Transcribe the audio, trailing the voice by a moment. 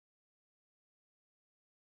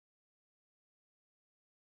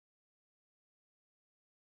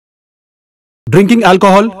Drinking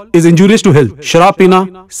alcohol is injurious to health. शराब पीना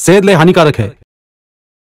सेहत लिए हानिकारक है।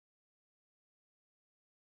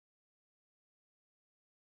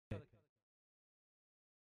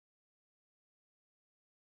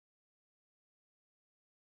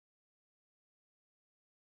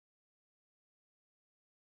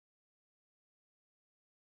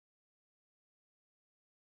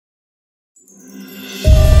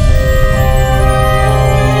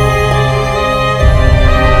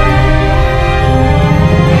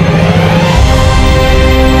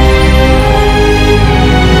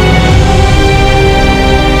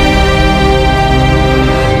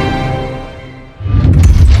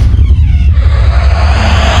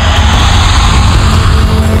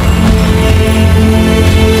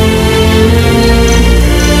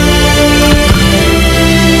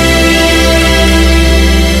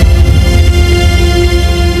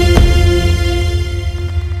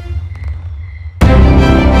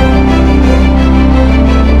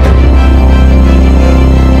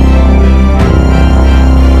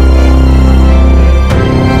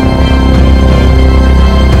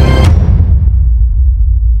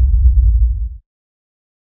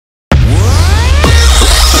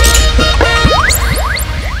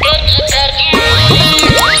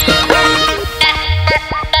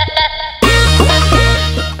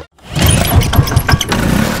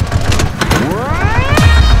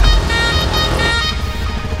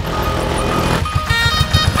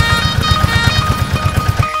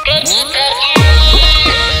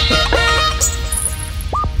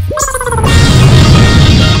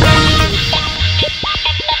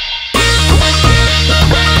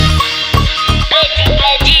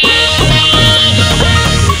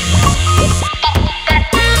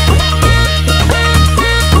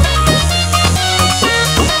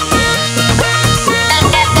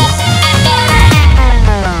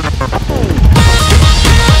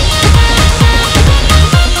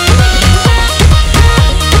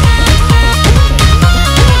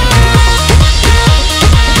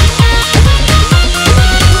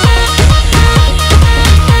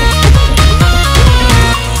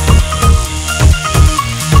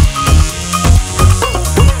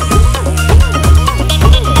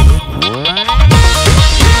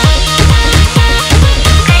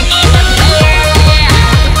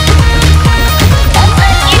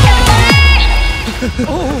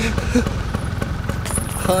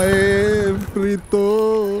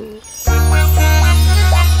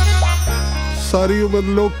 सारी उम्र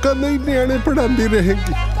लोगों नहीं न्याणे पढ़ाती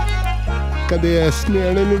रहेगी, कदे इस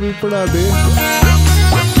न्याणे ने भी पढ़ा दे।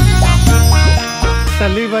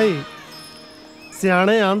 टल्ली भाई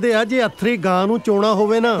सियाणे आंदे आ जे अथरी गां नूं चोना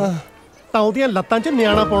होवे ना तां ओहदियां लत्तां 'च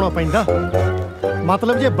न्याणा पाउणा पैंदा।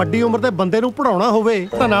 मतलब जे बड्डी उम्र दे बंदे नूं पढ़ाउणा होवे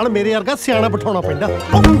तां नाल मेरे वर्गा सियाणा बिठाउणा पैंदा।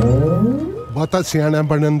 बहुता सियाणा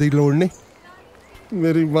बनन दी लोड़ नहीं,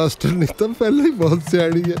 मेरी मास्टर नहीं तो पहले ही बहुत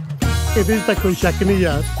सियाणी है। इहदे 'च तां कोई शक नहीं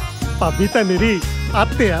यार, भाभी तां निरी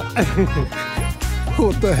आते आ। वो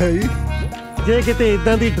तो है ही। जे किते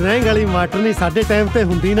इदां दी ड्राइंग वाली मास्टरनी साडे टाइम ते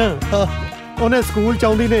हुंदी ना, उन्हें स्कूल च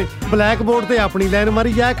आउंदी ने ब्लैक बोर्ड ते अपनी लाइन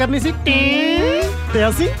मारी जाया करनी सी ते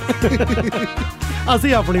असी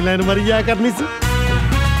अपनी लाइन मारी जाया करनी सी।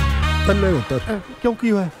 थल्ले उतर। क्यों की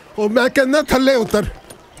होया? ओ मैं कहना थल्ले उतर।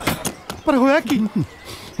 पर होया की?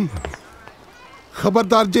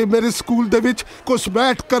 खबरदार जे मेरे स्कूल दे विच कुछ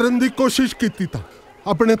बैठ करन दी कोशिश कीती तां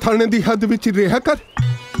अपने थाने दी हद विच रहा कर।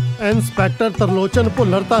 इंस्पैक्टर तरलोचन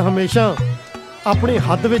भुल्लर तां हमेशा अपनी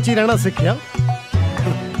हद विच ही रहना सीखिया,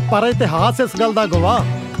 पर इतिहास इस गल दा गवाह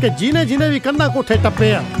कि जिन्हें जिन्हें भी कंधा कोठे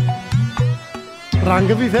टप्पे आ रंग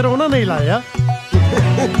भी फिर उन्होंने ही लाया।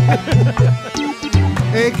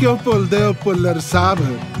 क्यों भुलदे हो भुल्लर साहब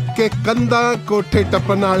कि कंधा कोठे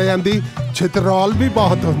टप्पन वालियां दी छितरौल भी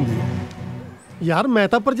बहुत होंदी है। यार मैं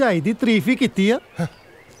तो भरजाई दी तारीफ ही कीती आ,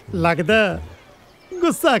 लगदा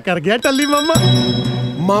गुस्सा कर गया टल्ली मामा।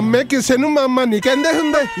 मामे किसे नू मामा नहीं कहंदे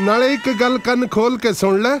हुंदे। नाले एक गल कन खोल के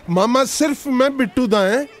सुन ले, मामा सिर्फ मैं बिट्टू दा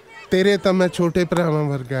है, तेरे तो मैं छोटे भरावां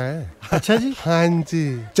वर्गा है। अच्छा जी? हाँ जी।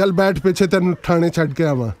 चल बैठ पीछे तेनू ठाणे छड्ड के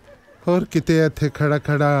आवां, और किते इत्थे खड़ा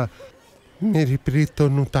खड़ा मेरी प्रीतो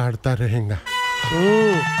नू ताड़ता रहेगा।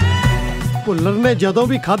 भुल्लर ने जदों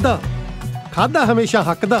भी खादा खादा हमेशा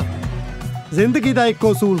हक दा। जिंदगी दा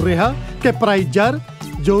इक्को असूल रहा कि प्राइजर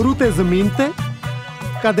जोरू ते जमीन ते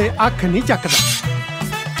कदे अख नहीं चकदा।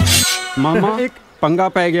 मामा एक पंगा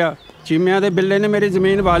पै गया, चीमिया दे बिल्ले ने मेरी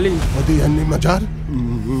जमीन वाली। ओदी हन्नी मजार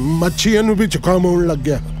मच्छियां नू भी जुकाम होण लग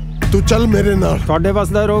गया। तू चल मेरे नाल। तुहाडे बस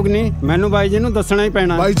दा रोग नहीं, मैनू बाई जी नू दसना ही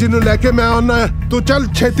पैना। बाई जी नू लेके मैं आना है, तू चल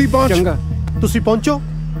छेती पहुंच। चंगा तुसी पहुंचो,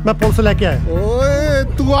 मैं पुलिस लेके आया। ओए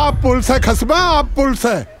तू आप पुलिस है खसबा, आप पुलिस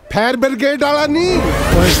है। फायर ब्रिगेड वाला नहीं।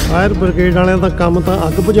 फायर ब्रिगेड वाले का काम तो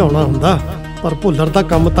अग बुझाना हुंदा, पर भुल्लर का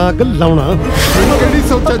काम तो अग लाउणा। किहड़ी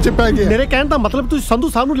सोचां च पै गया? मेरे कहण दा मतलब तुसीं संधू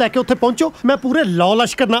साहब नूं लैके उत्थे पहुंचो, मैं पूरे लौ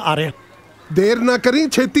लश्कर नाल आ रहा। देर ना करी,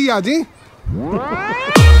 छेती आ जी।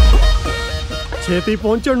 छेती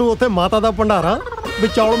पहुंचण नूं उत्थे माता दा भंडारा भी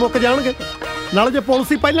चौल मुक जाणगे। नाले जे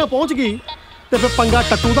पुलिस ही पहलां पहुंच गई ते फिर पंगा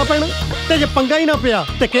टट्टू दा पैना, ते जे पंगा ही ना पिया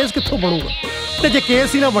ते केस कित्थों बनूगा, ते जे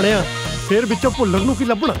केस ही ना बनिया फिर विचों भुल्लर नूं की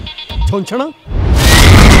लभना? छुंछना।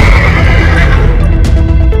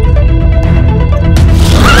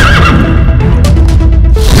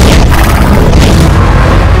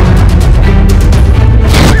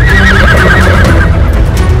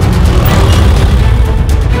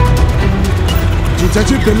 जीजा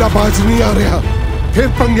जी बिल्ला बाज नहीं आ रहा, फिर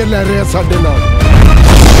पंगे ले रहे हैं साडे नाल।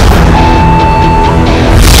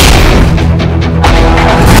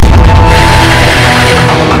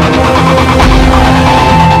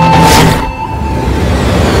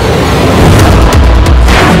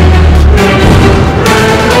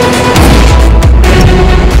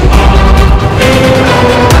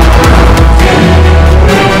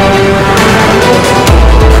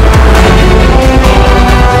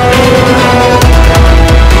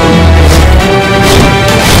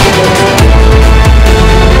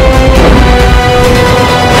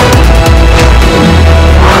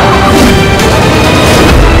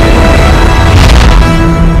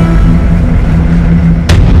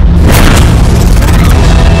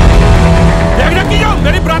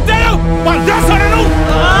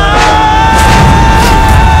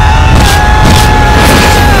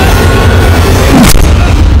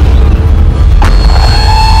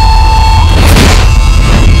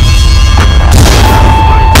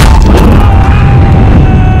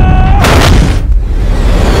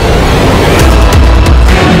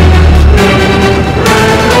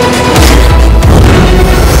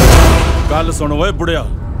 सुन ओए बुढ़िया,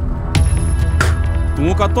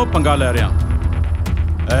 तू कातों पंगा लै रहा?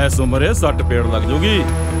 ऐस उमरे सट पेड़ लग जूगी।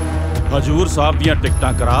 हजूर साहब दियां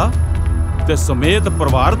टिकटां करा ते समेत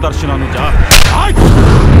परिवार दर्शनां नूं जा।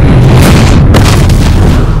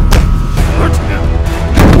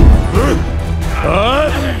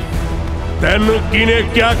 तैनूं किने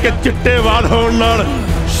क्या कि चिट्टे वाल होण नाल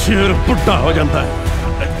शेर बुढ़ा हो जाता है?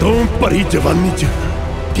 तू भरी जवानी च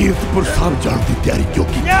कीरतपुर साहब जाण दी तैयारी क्यों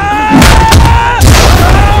की?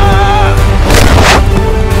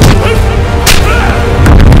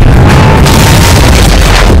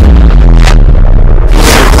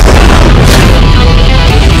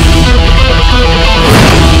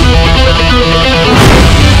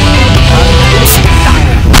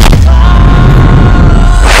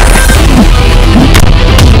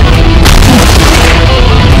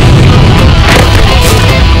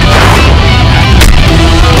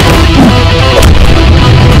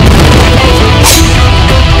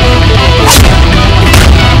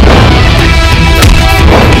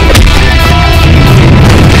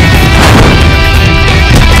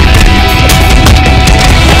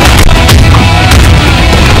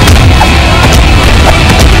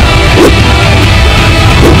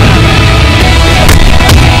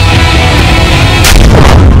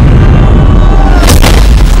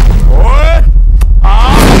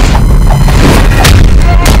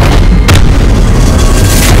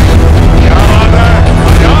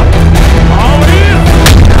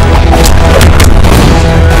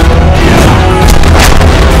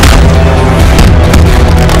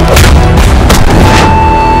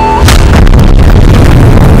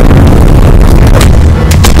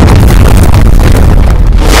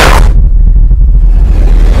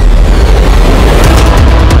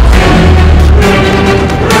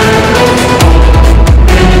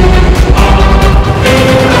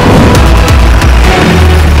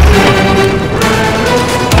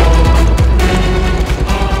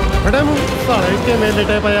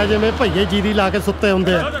 जिवें भईए जीरी ला के सुत्ते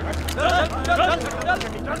हुंदे आ।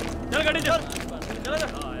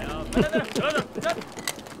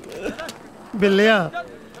 बिल्लिया,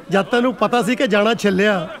 जद तैनूं पता सी कि जाना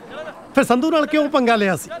छिल्लिया, फिर संधू नाल क्यों पंगा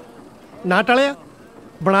लिया सी? ना टलिया,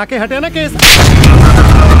 बना के हटिया ना केस।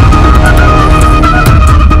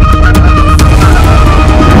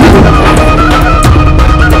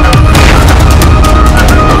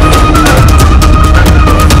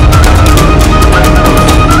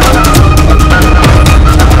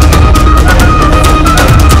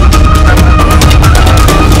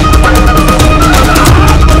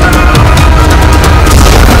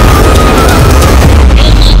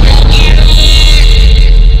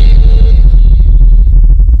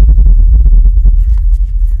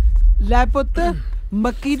 लै पुत्त,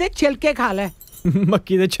 मक्की दे छिलके खा ले।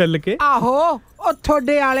 मक्की दे छिलके? आहो, ਉਹ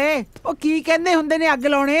ਤੁਹਾਡੇ ਵਾਲੇ ਉਹ ਕੀ ਕਹਿੰਦੇ ਹੁੰਦੇ ਨੇ ਅੱਗ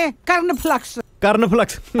ਲਾਉਣੇ ਕਰਨ ਫਲਕਸ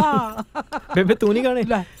ਹਾਂ ਬੇਬੇ ਤੂੰ ਨਹੀਂ ਗਾਣੇ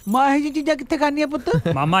ਮਾਂ ਇਹ ਜੀ ਚੀਜ਼ਾਂ ਕਿੱਥੇ ਖਾਣੀਆਂ ਪੁੱਤ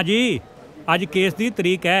ਮਾਮਾ ਜੀ ਅੱਜ ਕੇਸ ਦੀ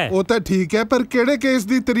ਤਰੀਕ ਹੈ ਉਹ ਤਾਂ ਠੀਕ ਹੈ ਪਰ ਕਿਹੜੇ ਕੇਸ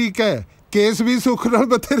ਦੀ ਤਰੀਕ ਹੈ ਕੇਸ ਵੀ ਸੁੱਖ ਨਾਲ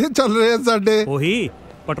ਬਥੇਰੇ ਚੱਲ ਰਹੇ ਆ ਸਾਡੇ ਉਹੀ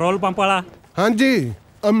ਪੈਟਰੋਲ ਪੰਪ ਵਾਲਾ ਹਾਂਜੀ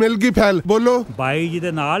अब मिल गई फैल बोलो बाई जी दे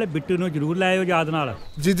नाल बिट्टू नूं जरूर ले आओ याद नाल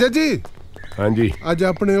जीजा जी हाँ जी अज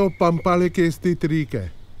अपने वो पंप वाले केस दी तरीक है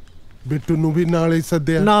बिट्टू नूं भी नाल ही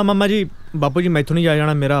सद्दिया ना मामा जी बापू जी मैथों नहीं जा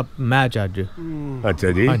जाना मेरा मैच अज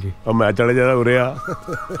अच्छा जी और मैच वाले ज्यादा उरे आ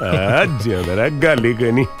गल ही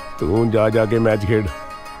कोई नहीं तू जाके मैच खेड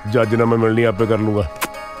जज ना मैं मिलनी आपे कर लूंगा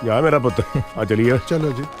जा मेरा पुत आ चलिए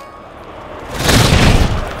चलो जी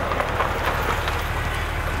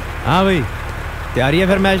हाँ भाई तैयारी है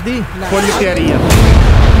फिर मैच दी फुल तैयारी है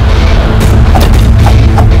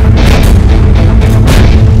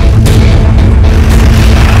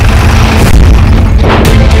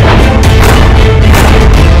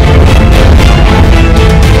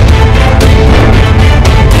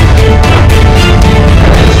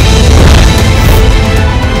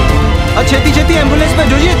छेती छेती एम्बुलेंस में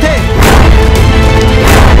जो जी थे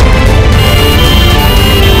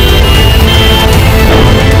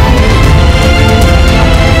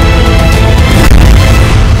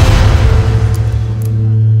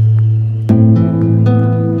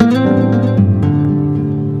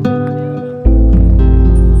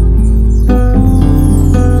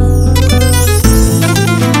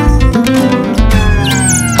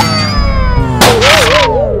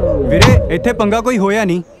ਇੱਥੇ ਪੰਗਾ ਕੋਈ ਹੋਇਆ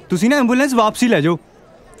ਨਹੀਂ ਤੁਸੀਂ ਨਾ ਐਂਬੂਲੈਂਸ ਵਾਪਸੀ ਲੈ ਜਾਓ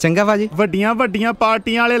ਚੰਗਾ ਭਾਜੀ ਵੱਡੀਆਂ ਵੱਡੀਆਂ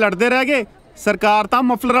ਪਾਰਟੀਆਂ ਵਾਲੇ ਲੜਦੇ ਰਹਿ ਗਏ ਸਰਕਾਰ ਤਾਂ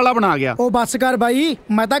ਮਫਲਰ ਵਾਲਾ ਬਣਾ ਗਿਆ ਉਹ ਬੱਸ ਕਰ ਬਾਈ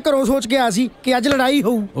ਮੈਂ ਤਾਂ ਘਰੋਂ ਸੋਚ ਕੇ ਆਇਆ ਸੀ ਕਿ ਅੱਜ ਲੜਾਈ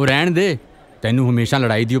ਹੋਊ ਉਹ ਰਹਿਣ ਦੇ ਤੈਨੂੰ ਹਮੇਸ਼ਾ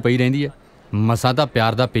ਲੜਾਈ ਦੀ ਪਈ ਰਹਿੰਦੀ ਹੈ ਮਸਾਂ ਤਾਂ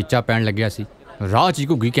ਪਿਆਰ ਦਾ ਪੇਚਾ ਪੈਣ ਲੱਗਿਆ ਸੀ ਰਾਹ 'ਚ ਹੀ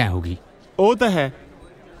ਘੁੱਗੀ ਕਿਆ ਹੋਗੀ ਉਹ ਤਾਂ ਹੈ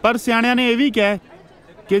ਪਰ ਸਿਆਣਿਆਂ ਨੇ ਇਹ ਵੀ ਕਿਹਾ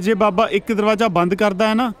ਕਿ ਜੇ ਬਾਬਾ ਇੱਕ ਦਰਵਾਜ਼ਾ ਬੰਦ ਕਰਦਾ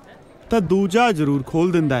ਹੈ ਨਾ ਤਾਂ ਦੂਜਾ ਜ਼ਰੂਰ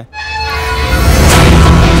ਖੋਲ ਦਿੰਦਾ ਹੈ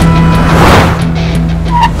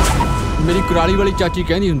ਮੇਰੀ ਕੁਰਾਲੀ ਵਾਲੀ ਚਾਚੀ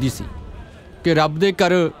ਕਹਿੰਦੀ ਹੁੰਦੀ ਸੀ ਕਿ ਰੱਬ ਦੇ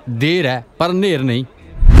ਘਰ ਦੇਰ ਹੈ ਪਰ ਹਨੇਰ ਨਹੀਂ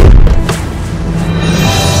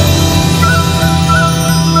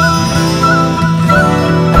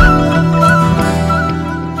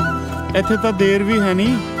ਇੱਥੇ ਤਾਂ ਦੇਰ ਵੀ ਹੈ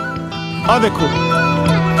ਨਹੀਂ ਆ ਦੇਖੋ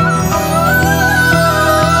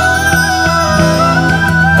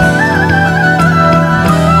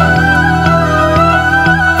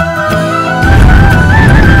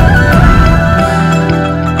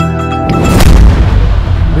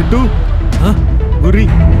ਬਿੱਟੂ ਹਾਂ ਗੁਰੀ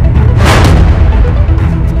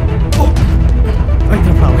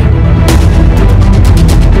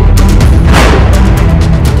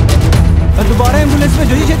दोबारा एम्बुलेंस में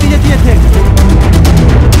जो ही छेती जाती है थे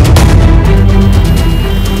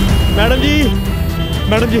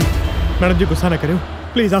मैडम जी गुस्सा ना करो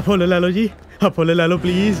प्लीज़ आप फुल ले लो जी आप फुल ले लो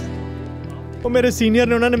प्लीज़ वो मेरे सीनियर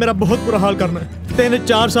ने उन्होंने मेरा बहुत बुरा हाल करना है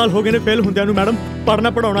 3-4 साल हो गए ने फेल होंदियां नूं मैडम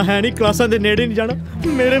पढ़ना पढ़ाना है नहीं क्लासां दे नेड़े नहीं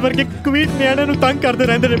जाना मेरे वर्गे क्वीट नियाणे नूं तंग करते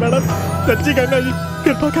रहंदे ने मैडम सच्ची गल है जी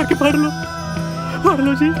कृपा करके पढ़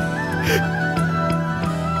लो जी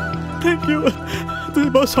थैंक यू तुसीं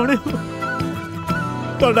बहुत सोहणे हो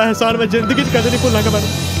ਤੁਹਾਡਾ ਅਹਿਸਾਨ ਮੈਂ ਜ਼ਿੰਦਗੀ 'ਚ ਕਦੇ ਨਹੀਂ ਭੁੱਲਾਂਗਾ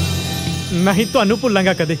ਮੈਡਮ ਮੈਂ ਹੀ ਤੁਹਾਨੂੰ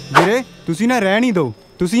ਭੁੱਲਾਂਗਾ ਕਦੇ ਵੀਰੇ ਤੁਸੀਂ ਨਾ ਰਹਿਣ ਹੀ ਦਿਓ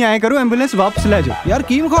ਤੁਸੀਂ ਐਂ ਕਰੋ ਐਂਬੂਲੈਂਸ ਵਾਪਸ ਲੈ ਜਾਓ ਯਾਰ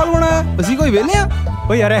ਕੀ ਮਖੌਲ ਬਣਾਇਆ ਅਸੀਂ ਕੋਈ ਵਿਹਲੇ ਆ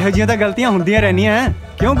ਓ ਯਾਰ ਇਹੋ ਜਿਹੀਆਂ ਤਾਂ ਗਲਤੀਆਂ ਹੁੰਦੀਆਂ ਰਹਿੰਦੀਆਂ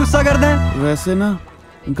ਕਿਉਂ ਗੁੱਸਾ ਕਰਦਾ ਵੈਸੇ ਨਾ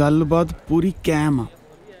ਗੱਲਬਾਤ ਪੂਰੀ ਕੈਮ ਆ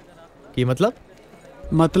ਕੀ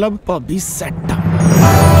ਮਤਲਬ ਭਾਬੀ ਸੈੱਟ ਆ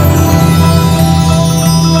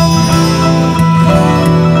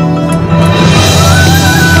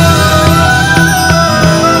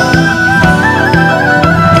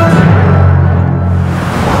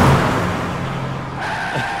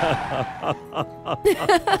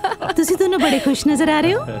ਤੁਸੀਂ ਦੋਨੋਂ ਬੜੇ ਖੁਸ਼ ਨਜ਼ਰ ਆ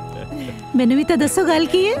ਰਹੇ ਹੋ ਮੈਨੂੰ ਵੀ ਤਾਂ ਦੱਸੋ ਗੱਲ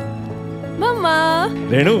ਕੀ ਹੈ ਮਮਾ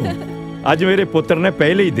ਰੇਣੂ ਅੱਜ ਮੇਰੇ ਪੁੱਤਰ ਨੇ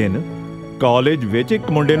ਪਹਿਲੇ ਹੀ ਦਿਨ ਕਾਲਜ ਵਿੱਚ ਇੱਕ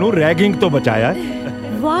ਮੁੰਡੇ ਨੂੰ ਰੈਗਿੰਗ ਤੋਂ ਬਚਾਇਆ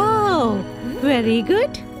ਵਾਓ ਵੈਰੀ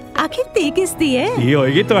ਗੁੱਡ ਆਖਿਰ ਤੇ ਕਿਸ ਦੀ ਹੈ ਇਹ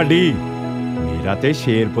ਹੋਏਗੀ ਤੁਹਾਡੀ ਮੇਰਾ ਤੇ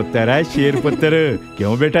ਸ਼ੇਰ ਪੁੱਤਰ ਹੈ ਸ਼ੇਰ ਪੁੱਤਰ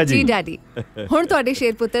ਕਿਉਂ ਬੇਟਾ ਜੀ ਡੈਡੀ ਹੁਣ ਤੁਹਾਡੇ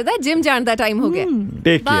ਸ਼ੇਰ ਪੁੱਤਰ ਦਾ ਜਿਮ ਜਾਣ ਦਾ ਟਾਈਮ ਹੋ ਗਿਆ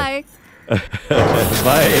ਟੇਕ ਬਾਏ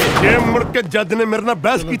ਬਾਏ ਜੇ ਮੁੜ ਕੇ ਜੱਜ ਨੇ ਮੇਰੇ ਨਾਲ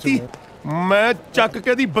ਬਹਿਸ ਕੀਤੀ ਮੈਂ ਚੱਕ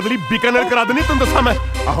ਕੇ ਦੀ ਬਦਲੀ ਬੀਕਾਨੇਰ ਕਰਾ ਦੇਣੀ ਤੈਨੂੰ ਦੱਸਾਂ ਮੈਂ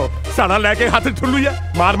ਆਹੋ ਸਾੜਾ ਲੈ ਕੇ ਹੱਥ ਠੁੱਲੂ ਜਾ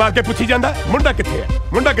ਮਾਰ ਮਾਰ ਕੇ ਪੁੱਛੀ ਜਾਂਦਾ ਮੁੰਡਾ ਕਿੱਥੇ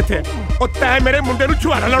ਹੈ ਉਹ ਤੈਂ ਮੇਰੇ ਮੁੰਡੇ ਨੂੰ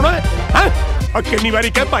ਛੁਹਾਰਾ ਲਾਉਣਾ ਹੈ और कितनी बारी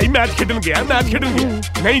कह भाई मैच खेडन गया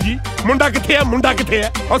नहीं जी मुंडा किथे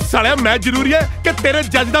है और सालिया मैच जरूरी है कि तेरे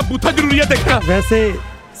जज दा बूथा जरूरी है देखना वैसे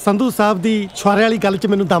संधू साहब दी छुआरे वाली गल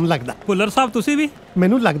च मैनूं दम लगदा ਭੁੱਲਰ ਸਾਹਿਬ ਤੁਸੀਂ ਵੀ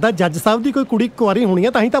मैनूं लगदा जज साहब दी कोई कुड़ी कुआरी होनी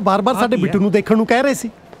है तां ही तां बार-बार साडे बिट्टू नूं देखण नूं कह रहे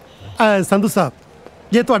सी संधू साहब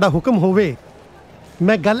जे तुहाडा हुक्म होवे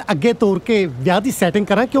मैं गल अगे तोड़ के ब्याह दी सेटिंग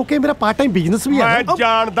करा क्योंकि मेरा पार्ट टाइम बिजनेस भी है। मैं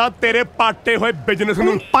जानदा तेरे पाटे होए बिजनेस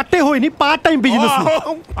नूं। पाटे होए नहीं पार्ट टाइम बिजनेस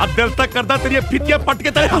नूं। आ दिल तक करदा तेरी फितियां पट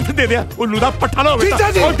के तेरे हाथ दे दिया उल्लू दा पट्ठा ना होवे।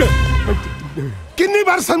 कितनी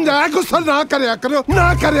बार समझाया गुस्सा ना करया करो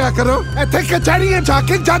इत्थे कचहरियां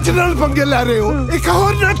जाके जज नाल पंगे ले रहे हो एक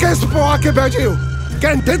और ना केस पवा के बैठे हो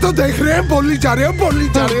घंटे तो देख रहे हैं बोली जा रहे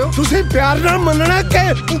हो तुसी प्यार ना मनना के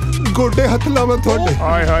गोडे हथ लावा थोड़े।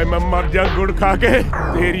 हाय हाय मैं मर जा गुड़ खा के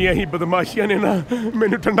तेरियां ही बदमाशियां ने ना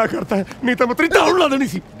मैनू ठंडा करता है नहीं तो मैं तेरी दाल ला देनी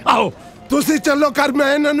सी। आओ तुसी चलो कर मैं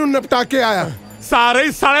इन्हां नू निपटा के आया। सारे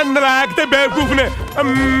ही साले नलायक ते बेवकूफ ने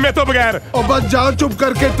मैं तो बगैर। ओ बस जाओ चुप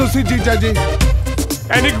करके तुसी जीजा जी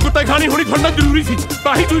ਐਨੀ ਕੁੱਤੇ ਖਾਣੀ ਹੋਣੀ ਥੋੜਾ ਜ਼ਰੂਰੀ ਸੀ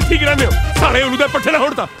ਤਾਂ ਹੀ ਤੁਸੀਂ ਠੀਕ ਰਹਿੰਦੇ ਹੋ ਸਾਰੇ ਉਲੂ ਦੇ ਪੱਠੇ ਨਾ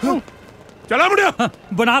ਹੋਣ ਤਾਂ ਚਲਾ ਮੁੰਡਿਆ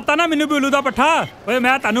ਬਣਾਤਾ ਨਾ ਮੈਨੂੰ ਵੀ ਉਲੂ ਦਾ ਪੱਠਾ। ਓਏ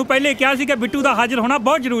ਮੈਂ ਤੁਹਾਨੂੰ ਪਹਿਲੇ ਕਿਹਾ ਸੀ ਕਿ ਬਿੱਟੂ ਦਾ ਹਾਜ਼ਰ ਹੋਣਾ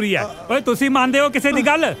ਬਹੁਤ ਜ਼ਰੂਰੀ ਹੈ। ਓਏ ਤੁਸੀਂ ਮੰਨਦੇ ਹੋ ਕਿਸੇ ਦੀ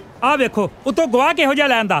ਗੱਲ? ਆਹ ਵੇਖੋ ਉਤੋਂ ਗਵਾਹ ਕਿਹੋ ਜਿਹਾ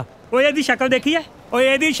ਲੈਣ ਦਾ। ਓਏ ਇਹਦੀ ਸ਼ਕਲ ਦੇਖੀ ਹੈ?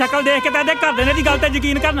 ਓਏ ਇਹਦੀ ਸ਼ਕਲ ਦੇਖ ਕੇ ਤਾਂ ਇਹਦੇ ਘਰ ਦੇ ਨੇ ਦੀ ਗੱਲ ਤੇ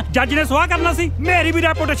ਯਕੀਨ ਕਰਨ ਜੱਜ ਨੇ ਸਵਾਹ ਕਰਨਾ ਸੀ। ਮੇਰੀ ਵੀ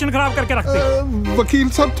ਰੈਪੂਟੇਸ਼ਨ ਖਰਾਬ ਕਰਕੇ ਰੱਖਤੀ। वकील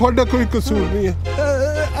साहब थोड़ा कोई कसूर नहीं है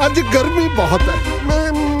आज गर्मी बहुत है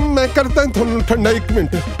मैं करता हूँ थोड़ा ठंडा 1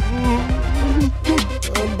 मिनट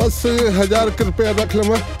बस 1000 रुपया रख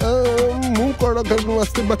लवा मुंह कौड़ा करने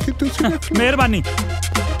वास्ते बाकी तुसी मेहरबानी।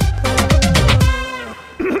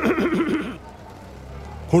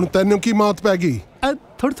 हुण तैनू की मौत पै गई?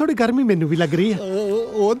 थोड़ी गर्मी मैनू भी लग रही है।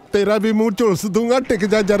 ओ तेरा भी मुंह झुलस दूंगा टिक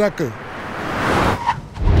जा जरा क।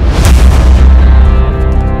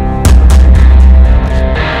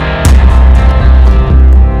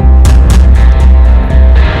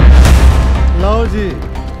 लो जी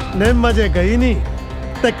ने मजे गई नहीं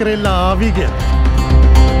ते करेला आ भी गया।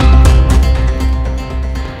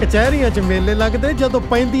 कचहरियां च मेले लगदे जदों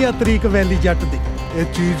पैंदी तरीक वैली जट दी। ये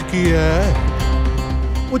चीज की है?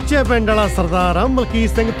 उच्चे पिंड वाला सरदार आ मलकीत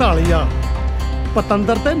सिंह ढालीवाल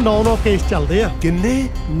पतंदर ते 9 केस चलदे आ। किन्ने?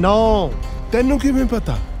 9। तैनू किवें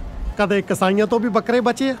पता? कदे कसाईयां तो भी बकरे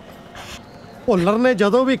बचे आ। भुल्लर ने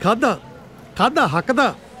जदों भी खादा हक दा।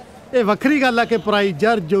 ये वखरी गल है कि पराई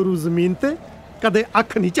जर जोरू जमीन ते कदे अख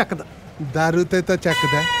नहीं चकदा। दारू ते तो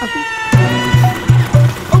चकदा।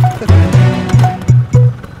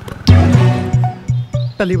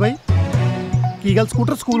 टली भाई की गल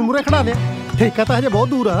स्कूटर स्कूल मुरे खड़ा लिया? ठेका तो हजे बहुत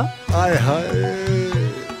दूर आ। आए हाय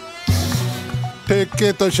ठेके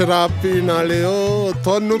तो शराब पीने वाले हो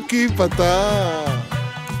थानू की पता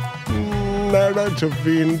नाड़ा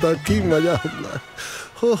छपीन दा की मजा हुंदा।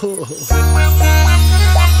 हो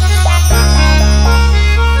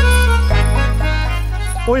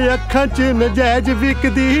ओए अखां च नजायज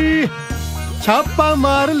विकदी छापा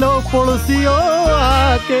मार लो पुलिसियो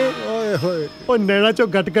आके। ओए होए ओ नैना चो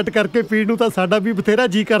गट करके पीण नूं तां साडा भी बथेरा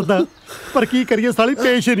जी करदा पर की करिए साली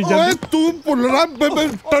पेश नहीं जांदी। ओए तू भुल्लरा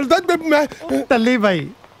टलदा मैं टल्ली भाई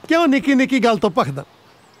क्यों निकी गल तो भखदा?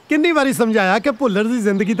 किन्नी बारी समझाया कि भुल्लर दी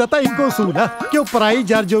जिंदगी दा तां इक्को सूल है कि ओ पराई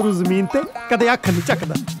जर जोरू जमीन ते कदे अख नहीं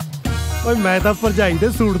चकदा। ओए मैं तां भरजाई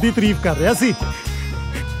दे सूट दी तारीफ कर रहा सी।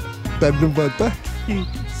 तैनू पता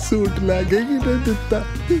सूट ला के की नहीं दिता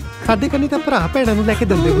साडे कन्नी तां भरा भैणां नूं लैके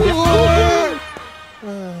दिंदे हुंदे।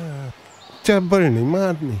 चब्बल नहीं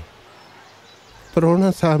मारनी परोना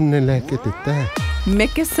साहब ने लेके दिता है। मैं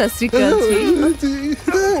के सत श्री अकाल जी।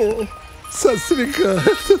 सत श्री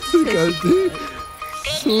अकाल जी।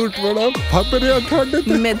 सूट बड़ा फप रिया थाडे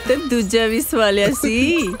ते। मैं तो दूजा भी सवालिया सी।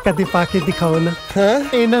 कदे पाके दिखाओ ना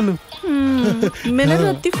इन्हां नूं। मैंने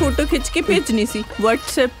राती फोटो खिंच के भेजनी सी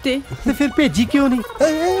व्हाट्सएप ते फिर भेजी क्यों नहीं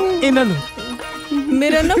इन्हां नूं?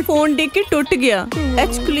 मेरा ना फोन देख के टूट गया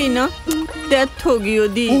एक्चुअली ना डेथ हो गई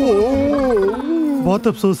ओदी। बहुत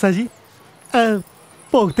अफसोस है जी।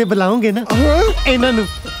 भोग ते बुलाओगे ना इन्हां नूं?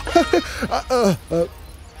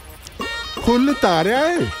 फुल तारिया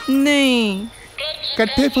है? नहीं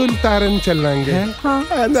कट्ठे फुल तारन चलांगे।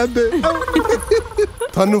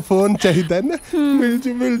 थानू फोन चाहिए ना? मिल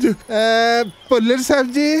जू भुल्लर साहब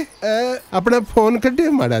जी अपना फोन कड्ढे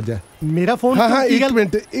माड़ा जा। मेरा फोन? हाँ 1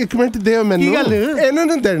 मिनट दे मैनू इन्हां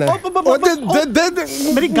नूं देना।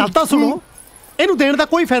 मेरी गल तां सुनो इहनूं देण दा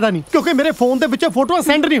कोई फायदा नहीं क्योंकि मेरे फोन दे विच फोटोआं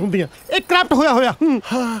सेंड नहीं हुंदियां। ये करप्ट होया।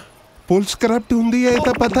 पुलिस करप्ट हुंदी है ये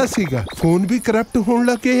तां पता सीगा फोन भी करप्ट होण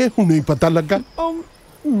लगे हुणे ही पता लगा।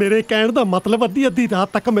 मेरे कहण दा मतलब अद्धी रात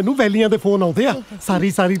तक मैनू वैलियां दे फोन आउंदे आ।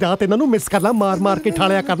 सारी रात इन्हां नूं मिस कॉलां मार के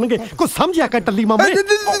ठालिया करनगे। कुछ समझिया कर टल्ली मामे।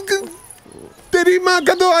 तेरी मां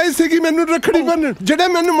कदों आई सीगी मैनू रखड़ी बन्नण जेड़ा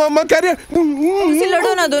मैनू मामा कह रहा? तुसीं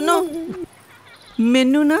लड़ो ना दोनों।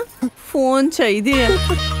 मैनू ना फोन चाहिए है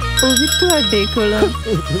वो भी तुहाडे कोल।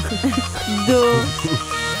 दो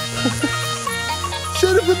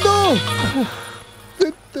सिर्फ दो।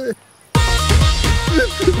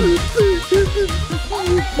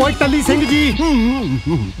 ਓਏ ਟੱਲੀ ਸਿੰਘ ਜੀ,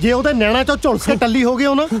 ਜੇ ਉਹਦੇ ਨੈਣਾ ਚੋਂ ਝੁਲਸ ਕੇ ਟੱਲੀ ਹੋ ਗਏ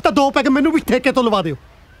ਹੋ ਨਾ ਤਾਂ 2 ਪੈਗ ਮੈਨੂੰ ਵੀ ਠੇਕੇ ਤੋਂ ਲਵਾ ਦਿਓ।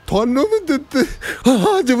 ਤੁਹਾਨੂੰ ਵੀ ਦਿੱਤੇ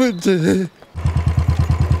ਅੱਜ ਵਿੱਚ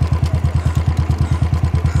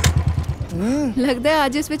लगता है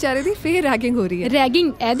आज इस बेचारे दी फिर रैगिंग हो रही है। रैगिंग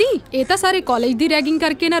एदी ये तो सारे कॉलेज दी रैगिंग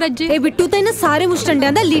करके ना रज्जे। ए बिट्टू तो इन्हां सारे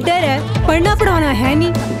मुस्टंडियां दा लीडर है, पढ़ना पढ़ाना है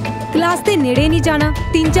नहीं, क्लास दे नेड़े नहीं जाना,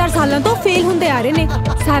 3-4 सालों तो फेल होंदे आ रहे ने,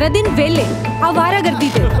 सारा दिन वेले आवारागर्दी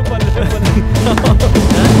ते।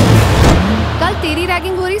 कल तेरी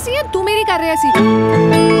रैगिंग हो रही सी या तू मेरी कर रहा सी?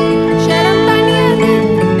 शर्म तो नहीं आती,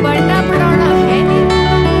 पढ़ना पढ़ाना है नहीं।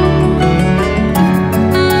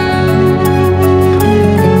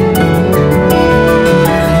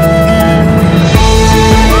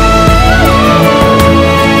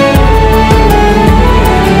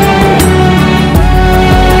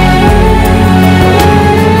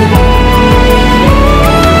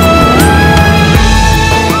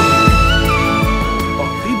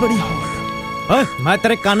 मैं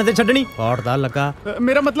तेरे कान ते छड्डनी हॉट दा लगा।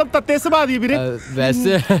 मेरा मतलब तत्ते सुभा दी वीरे।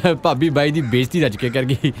 वैसे भाभी बाई दी बेइज्जती रज के कर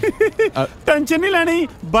गई। टेंशन नहीं लेनी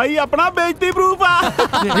बाई, अपना बेइज्जती प्रूफ आ।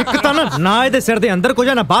 एक ता ना इहदे सिर दे अंदर कुछ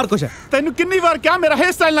है ना बाहर कुछ है। तैनू कितनी बार क्या मेरा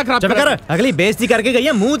हेयर स्टाइल ना खराब कर। अगली बेइज्जती करके गई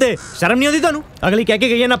है मुंह ते, शर्म नहीं आती तानू? अगली कह के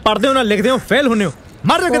गई है ना पढ़दे हो ना लिखदे हो, फेल होने हो,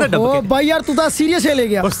 मर जाओ किते डब के। भाई यार तू तो सीरियस ले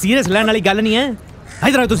गया। और सीरियस लेने वाली गल नहीं है।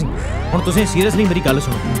 इधर आओ तुसी, हुण तुसी सीरियसली मेरी गल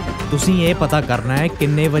सुनो। तुसी ये पता करना है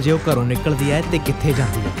किन्ने बजे वो घरों निकलदी है ते कित्थे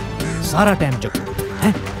जांदी है, सारा टाइम चुक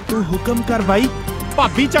है। तू हुक्म कर भाई,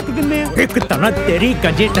 भाभी चक दिन्ने आ। एक तना तेरी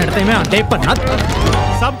गंजे टड़ते में आंडे भन्ना।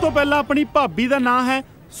 सब तो पहला अपनी भाभी दा नाम है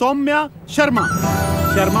सौम्या शर्मा।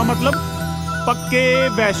 शर्मा मतलब पक्के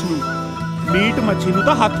वैष्णु, मीट मच्छी नूं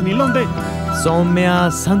तां हथ नहीं लाउंदे। सौम्या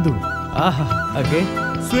संधू आहा अगे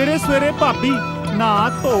सवेरे सवेरे भाभी नहा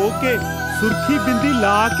धो के सुर्खी बिंदी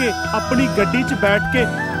ला के अपनी गड्डी च बैठ के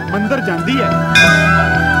मंदिर जाती है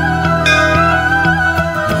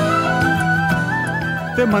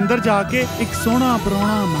ते मंदिर जाके एक सोहना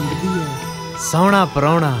परौना मंगदी है। सोहना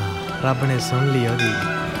परौना रब ने सुन ली ओदी।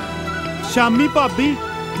 शामी भाभी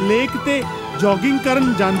लेक ते जॉगिंग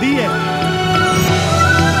करन जाती है।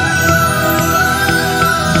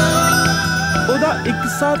 ओदा एक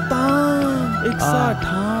सा तां एक सा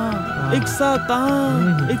ठां एक सा तां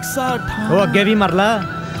एक सा ठां। ओ अगे भी मर ला।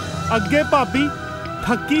 अगे भाभी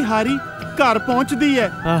थकी हारी घर पहुंचदी है,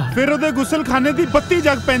 फिर ओदे गुसलखाने दी बत्ती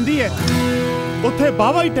जग पैंदी है, उत्थे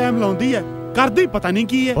बावा ही टाइम लाउंदी है, करदी पता नहीं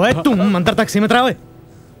की है। ओए तू मंदिर तक सीमित रह। ओए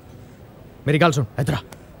मेरी गल सुन, इधर आ।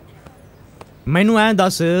 मैनू ऐ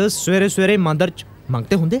दस सवेरे सवेरे मंदिर च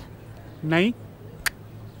मंगते हुंदे? नहीं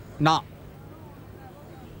ना।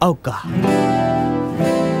 औका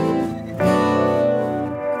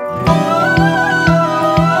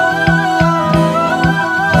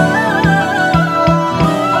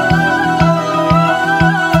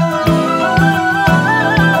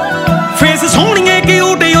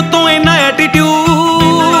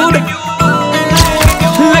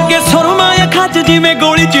जिमें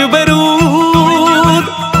गोली च बरूद,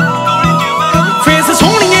 फेस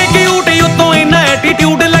सोहणिए क्यूट उत्तों इन्ना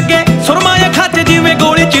एटीट्यूड लगे सुरमाया खच जिमें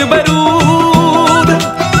गोली च बरूद।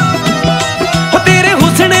 तेरे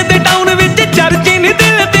हुस्न दे टाउन विच चर्चे नी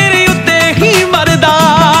दिल तेरे उत्ते ही मरदा।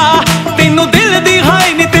 तेनू दिल दी हाय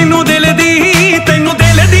नी तेनू दिल दी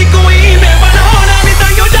कोई ने बनाउणा नी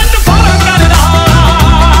ताइयों जट फॉलो करदा।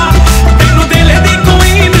 तेनू दिल दी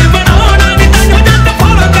कोई ने बनाउणा नी ताइयों जट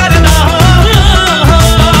फॉलो करदा।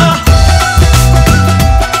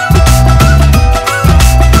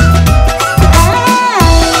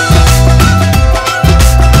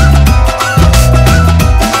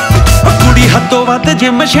 हदों वध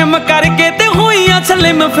जिम शिम करके ते होइयां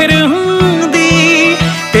सलिम फिर हुंदी।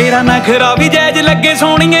 तेरा नखरा भी जैज लगे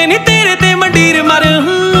सोहणिए नी तेरे ते मंडीर मर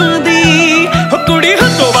हुंदी। कुड़ी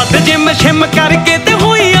हदों वध जिम शिम करके ते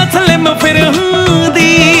होइयां सलिम फिर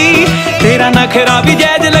हुंदी। तेरा नखरा भी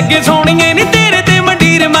जैज लगे सोहणिए नी तेरे ते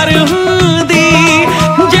मंडीर मर हुंदी।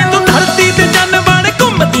 जे तू धरती ते चन बण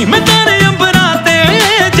घुमदी मैं तारे अंबरां ते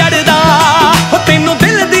चढ़दा। तेनू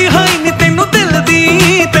दिल दी हाई नी तेनू दिल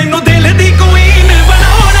दी कोई ने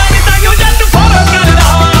बनाउणा नी ताइयों जट फॉलो करदा।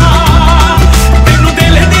 तेनू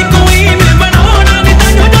दिल दी कोई ने बनाउणा नी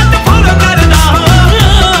ताइयों जट फॉलो करदा।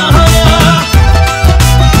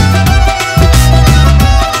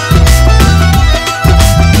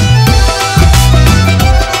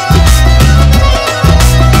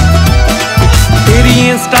 तेरी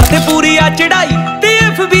इंस्टा ते पूरी आ चढ़ाई ते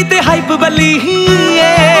FB ते हाइप बली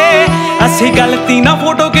है। असी गलती ना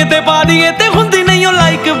फोटो किते पा दिए ते हुंदी नहीं ओ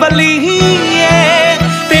लाइक बली है।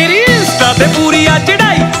 तेरी इंस्टा ते पूरी आ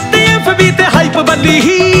चढ़ाई ते FB ते हाइप बली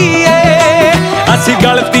है। असी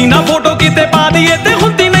गलती ना फोटो किते पा दिए ते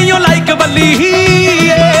हुंदी नहीं ओ लाइक बल्ली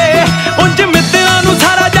उंज मित्तरां नू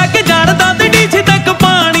सारा जग जानदा ते डीसी तक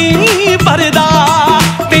पानी भरदा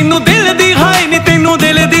तैनू दिल दी हाय नी तैनू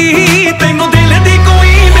दिल दी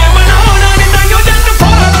कोई ने बनाउणा नी ताइयों जट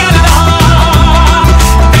फॉलो करदा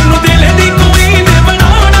तैनू दिल दी कोई ने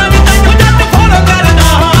बनाउणा नी ताइयों जट फॉलो करदा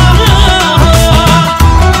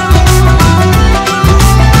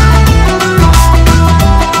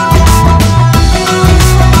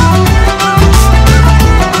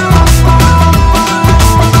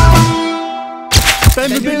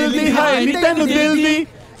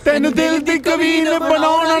ਤੈਨੂੰ ਦਿਲ ਦੀ ਕਵੀਨ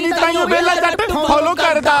ਬਣਾਉਣਾ ਨਹੀਂ ਤਾਈਓ ਵੇਲਾ ਜੱਟ ਫੋਲੋ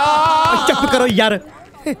ਕਰਦਾ। ਚੁੱਪ ਕਰੋ ਯਾਰ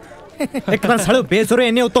ਇੱਕ ਤਾਂ ਸੜੋ ਬੇਸੁਰੇ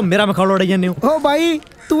ਇੰਨੇ ਉਤੋਂ ਮੇਰਾ ਮਖੌਲ ਉਡਾਈ ਜਾਂਦੇ ਹੋ। ਓ ਬਾਈ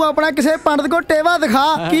ਤੂੰ ਆਪਣਾ ਕਿਸੇ ਪੰਡਤ ਕੋ ਟੇਵਾ ਦਿਖਾ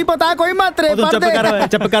ਕੀ ਪਤਾ ਕੋਈ ਮੰਤਰੇ ਪੜ੍ਹਦੇ।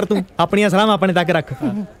 ਚੁੱਪ ਕਰ ਤੂੰ ਆਪਣੀਆਂ ਸਲਾਹਾਂ ਆਪਣੇ ਤੱਕ ਰੱਖ।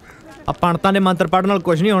 ਆ ਪੰਡਤਾਂ ਦੇ ਮੰਤਰ ਪੜ੍ਹਨ ਨਾਲ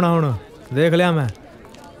ਕੁਝ ਨਹੀਂ ਹੋਣਾ। ਹੁਣ ਦੇਖ ਲਿਆ ਮੈਂ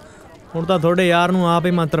ਹੁਣ ਤਾਂ ਤੁਹਾਡੇ ਯਾਰ ਨੂੰ ਆਪ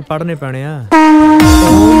ਹੀ ਮੰਤਰ ਪੜ੍ਹਨੇ ਪੈਣੇ ਆ।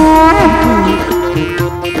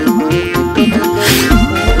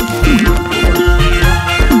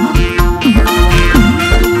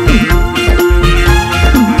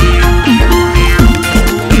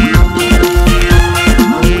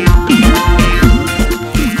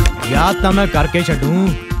 याद तो मैं करके छड्डू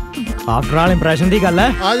आफ्टर ऑल इंप्रेशन दी गल है।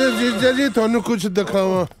 आजो जीजा जी थानू कुछ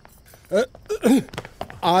दिखावा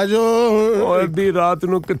आजो अद्धी रात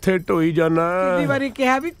नू किथे ढोई जाना कितनी बारी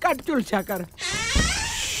कहा भी कट झुलसा कर।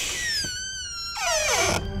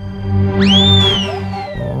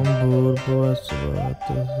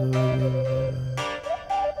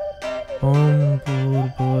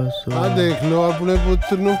 आ देख लो अपने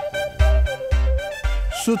पुत्र नू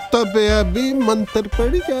सुता पिया भी मंत्र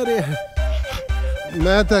पढ़ी जा रहा है।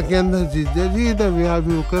 मैं तो कहना जीजा जी दा विआह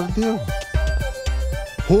भी कर दियो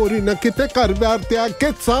होर ही ना किते घर बार त्याग के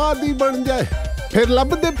सादी बन जाए फिर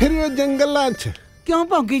लभदे फिर जंगलां च। क्यों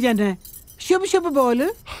भौंकी जाना है? शुभ शुभ बोल।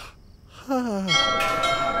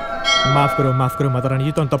 माफ करो माता रानी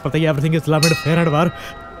जी तुहानू तो पता ही everything is love and fair and वार।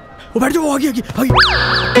 वो बैठ जाओ आ गई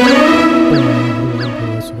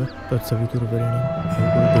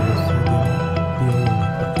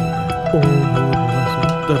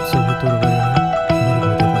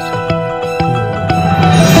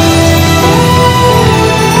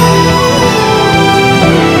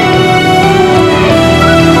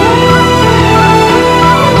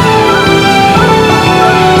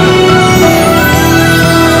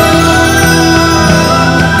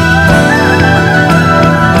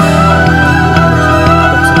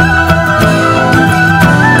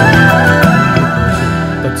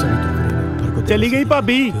चली गई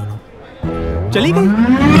भाभी चली गई।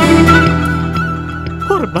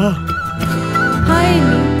 हाय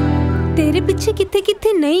नी तेरे पीछे किथे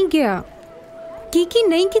किथे नहीं गया की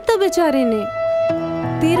नहीं किता बेचारे ने।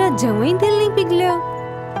 तेरा जवां ही दिल नहीं पिघलिया।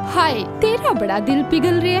 हाय तेरा बड़ा दिल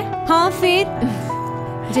पिघल रहा है। हाँ फिर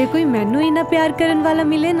जे कोई मैनू इना प्यार करन वाला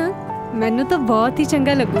मिले ना मैनू तो बहुत ही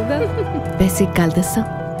चंगा लगूगा। वैसे एक गल दसा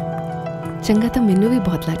चंगा तो मैनू भी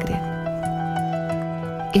बहुत लग रहा है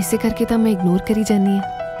इसे करके तो मैं इग्नोर करी जानी है।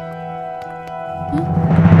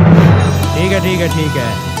 ठीक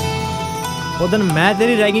है वो दिन मैं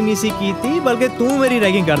तेरी रैगिंग नहीं सी की थी बल्कि तू मेरी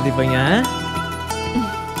रैगिंग कर दी पई है।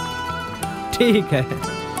 ठीक है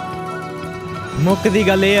मुक दी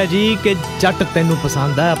गल ये है जी कि जट तेनू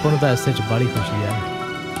पसंद है अपन तो ऐसे च बड़ी खुशी है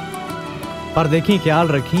पर देखी ख्याल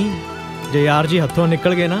रखी जे यार जी हथों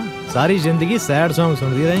निकल गए ना सारी जिंदगी सैड सॉन्ग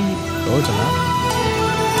सुनती रहेंगी। तो चला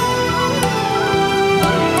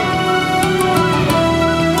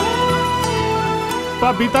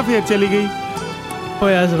भाभी तो फिर चली गई।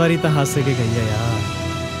 इस बारी तो हंस के गई है यार।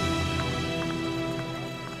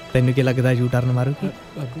 तेन क्या लगता U turn मारूगी?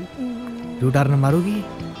 U turn मारूगी?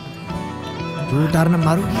 U turn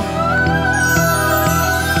मारूगी?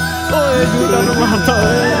 ओए यू टर्न मारता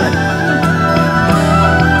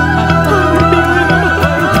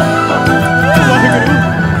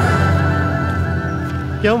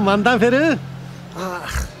क्यों मानदा फिर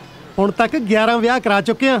हुण तक 11 विआह करा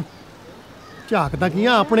चुके हैं। झाकदा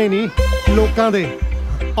कियां अपने नहीं लोकां दे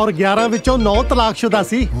और 11 विचों 9 तलाकशुदा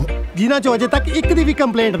सी जिन्हां चों अजे तक एक दी भी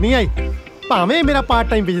कंप्लेंट नहीं आई। भावें मेरा पार्ट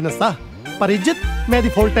टाइम बिजनेस था पर इज्जत मैं दी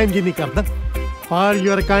फुल टाइम जी नहीं करदा। फॉर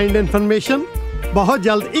योर काइंड इन्फॉर्मेशन बहुत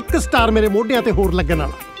जल्द 1 स्टार मेरे मोढियां ते होर लगन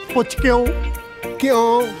वाला। पुछ क्यों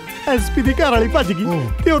एसपी दी घर वाली भज गई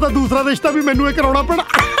ते ओदा दूसरा रिश्ता भी मैनू कराउणा पैणा।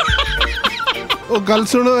 ओ गल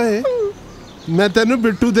सुनो है मैं तेनू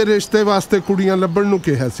बिट्टू दे रिश्ते वास्ते कुड़ियां लभण नू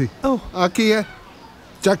कहा सी आ की है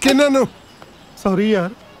चक इन्हां नू। सॉरी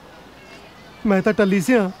यार मैं तो टली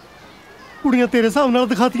से हाँ ਕੁੜੀਆਂ ਤੇਰੇ ਹਿਸਾਬ ਨਾਲ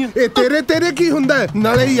ਦਿਖਾਤੀਆਂ। ਇਹ ਤੇਰੇ ਕੀ ਹੁੰਦਾ ਹੈ?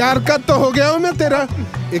 ਨਾਲੇ ਯਾਰ ਕਦ ਤੋਂ ਹੋ ਗਿਆ ਉਹ ਮੈਂ ਤੇਰਾ।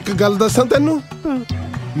 ਇੱਕ ਗੱਲ ਦੱਸਾਂ ਤੈਨੂੰ,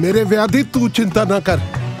 ਮੇਰੇ ਵਿਆਹ ਦੀ ਤੂੰ ਚਿੰਤਾ ਨਾ ਕਰ।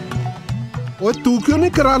 ਓਏ ਤੂੰ ਕਿਉਂ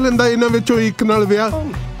ਨਹੀਂ ਕਰਾ ਲੈਂਦਾ ਇਹਨਾਂ ਵਿੱਚੋਂ ਇੱਕ ਨਾਲ ਵਿਆਹ?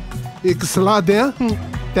 ਇੱਕ ਸਲਾਹ ਦਿਆਂ,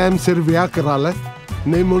 ਟਾਈਮ ਸਿਰ ਵਿਆਹ ਕਰਾ ਲੈ,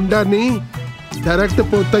 ਨਹੀਂ ਮੁੰਡਾ ਨਹੀਂ ਡਾਇਰੈਕਟ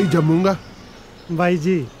ਪੋਤਾ ਹੀ ਜੰਮੂਗਾ। ਬਾਈ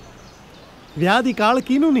ਜੀ ਵਿਆਹ ਦੀ ਕਾਲ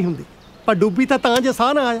ਕਿਹਨੂੰ ਨਹੀਂ ਹੁੰਦੀ, ਪਰ ਡੁੱਬੀ ਤਾਂ ਜੇ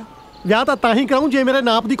ਸਾਹ ਨਾ ਆਇਆ। ਵਿਆਹ ਤਾਂ ਹੀ ਕਰਾਉਂ ਜੇ ਮੇਰੇ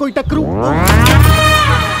ਨਾਪ ਦੀ ਕੋਈ ਟੱਕਰੂ।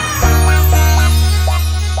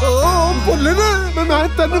 ਬੋਲੇ ਨਾ, ਮੈਂ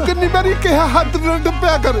ਤੈਨੂੰ ਕਿੰਨੀ ਵਾਰੀ ਕਿਹਾ ਹੱਦ ਨਾਲ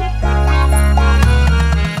ਡੱਬਿਆ ਕਰ।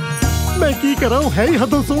 ਮੈਂ ਕੀ ਕਰਾਂ, ਹੈ ਹੀ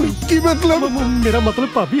ਹੱਦੋਂ ਸੋਹਣੀ। ਕੀ ਮਤਲਬ? ਮੇਰਾ ਮਤਲਬ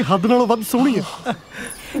ਭਾਬੀ ਹੱਦ ਨਾਲੋਂ ਵੱਧ ਸੋਹਣੀ ਹੈ।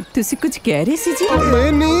 ਤੁਸੀਂ ਕੁਝ ਕਹਿ ਰਹੇ ਸੀ ਜੀ?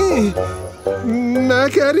 ਮੈਂ ਨਹੀਂ, ਮੈਂ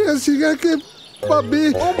ਕਹਿ ਰਿਹਾ ਸੀਗਾ ਕਿ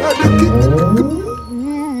ਭਾਬੀ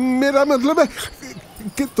ਮੇਰਾ ਮਤਲਬ ਹੈ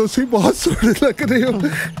ਕਿ ਤੁਸੀਂ ਬਹੁਤ ਸੋਹਣੇ ਲੱਗ ਰਹੇ ਹੋ।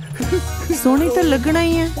 ਸੋਹਣੀ ਤਾਂ ਲੱਗਣਾ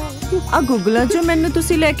ਹੀ ਹੈ। ਆ ਗੁਗਲਾ ਜੋ ਮੈਨੂੰ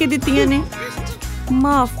ਤੁਸੀਂ ਲੈ ਕੇ ਦਿੱਤੀਆਂ ਨੇ,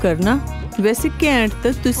 ਮਾਫ ਕਰਨਾ, ਵੈਸੇ ਘੈਂਟ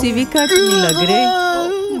ਤਾਂ ਤੁਸੀਂ ਵੀ ਘੱਟ ਨਹੀਂ ਲੱਗ ਰਹੇ।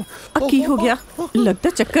 ਆ ਕੀ ਹੋ ਗਿਆ? ਲੱਗਦਾ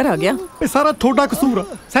ਚੱਕਰ ਆ ਗਿਆ। ਇਹ ਸਾਰਾ ਤੁਹਾਡਾ ਕਸੂਰ ਆ।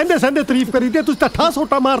 ਸਹਿੰਦੇ ਸਹਿੰਦੇ ਤਾਰੀਫ ਕਰੀ ਤੇ ਤੁਸੀਂ ਤਾਂ ਠਾ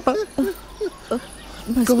ਸੋਟਾ ਮਾਰਤਾ।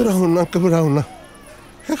 ਘਬਰਾਓ ਨਾ।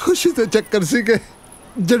 ਇਹ ਖੁਸ਼ੀ ਤੇ ਚੱਕਰ ਸੀਗੇ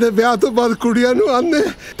ਜਿਹੜੇ ਵਿਆਹ ਤੋਂ ਬਾਅਦ ਕੁੜੀਆਂ ਨੂੰ ਆਉਂਦੇ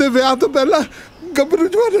ਤੇ ਵਿਆਹ ਤੋਂ ਪਹਿਲਾਂ ਗੱਭਰੂ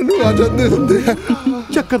ਜਵਾਨਾਂ ਨੂੰ ਆ ਜਾਂਦੇ ਹੁੰਦੇ ਆ।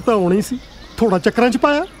 ਚੱਕਰ ਤਾਂ ਆਉਣਾ ਹੀ ਸੀ, ਥੋੜਾ ਚੱਕਰਾਂ 'ਚ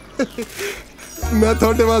ਪਾਇਆ। ਮੈਂ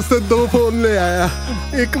ਤੁਹਾਡੇ ਵਾਸਤੇ 2 ਫੋਨ ਲੈ ਆਇਆ,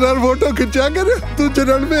 ਇੱਕ ਨਾਲ ਫੋਟੋ ਖਿੱਚਿਆ ਕਰ, ਦੂਜੇ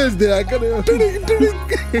ਨਾਲ ਭੇਜ ਦਿਆ ਕਰਿਓ।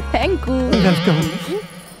 Thank you. ਵੈਲਕਮ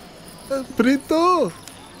ਪ੍ਰੀਤੋ।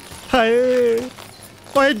 ਹਾਏ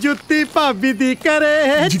ਓਏ ਜੁੱਤੀ ਭਾਬੀ ਦੀ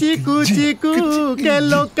ਕਰੇ ਚੀਕੂ ਚੀਕੂ ਕੇ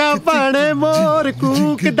ਲੋਕਾਂ ਬਾਣੇ ਮੋਰ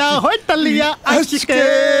ਕੂਕਦਾ ਹੋਏ ਟੱਲੀਆਂ ਅਸ਼ਕੇ।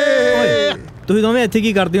 ਤੁਸੀਂ ਦੋਵੇਂ ਇੱਥੇ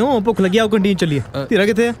ਕੀ ਕਰਦੇ ਹੋ? ਭੁੱਖ ਲੱਗੀ, ਆਓ ਕੰਟੀਨ ਚੱਲੀਏ। ਧੀਰਾ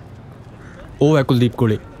ਕਿੱਥੇ ਹੈ? ਉਹ ਹੈ ਕੁਲਦੀਪ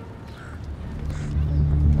ਕੋਲੇ।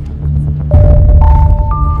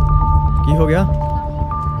 ਕੀ ਹੋ ਗਿਆ?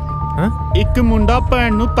 ਇੱਕ ਮੁੰਡਾ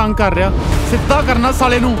ਭੈਣ ਨੂੰ ਤੰਗ ਕਰ ਰਿਹਾ, ਸਿੱਧਾ ਕਰਨਾ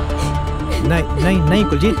ਸਾਲੇ ਨੂੰ। ਨਹੀਂ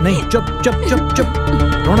ਕੁਲਜੀਤ ਨਹੀਂ, ਚੁੱਪ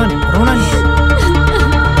ਰੋਣਾ ਨਹੀਂ।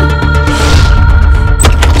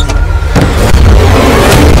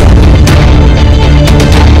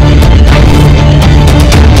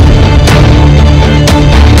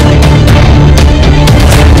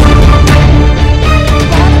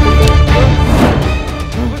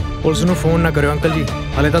 ਪੁਲਿਸ ਨੂੰ ਫੋਨ ਨਾ ਕਰਿਓ ਅੰਕਲ ਜੀ,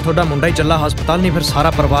 ਹਲੇ ਤਾਂ ਤੁਹਾਡਾ ਮੁੰਡਾ ਹੀ ਚੱਲਾ ਹਸਪਤਾਲ, ਨਹੀਂ ਫਿਰ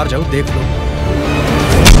ਸਾਰਾ ਪਰਿਵਾਰ ਜਾਊ, ਦੇਖ ਲਓ।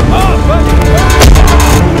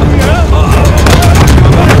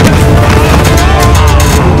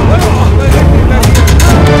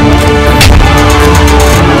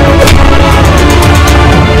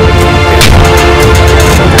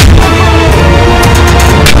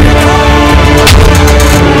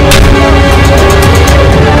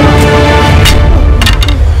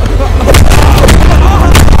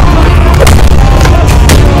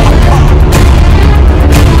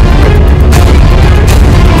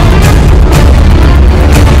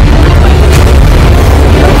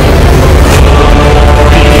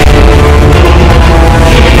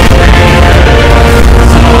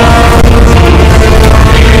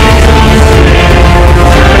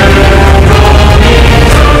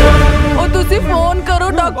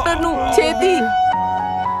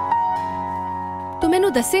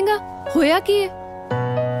 ਦੱਸੇਗਾ ਹੋਇਆ ਕੀ ਹੈ?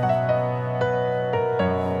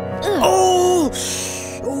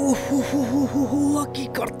 ਕੀ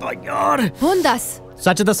ਕਰਤਾ ਯਾਰ? ਹੁਣ ਦੱਸ।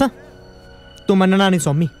 ਸੱਚ ਦੱਸਾਂ, ਤੂੰ ਮੰਨਣਾ ਨਹੀਂ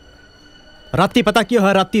ਸੌਮੀ। ਰਾਤੀ ਪਤਾ ਕੀ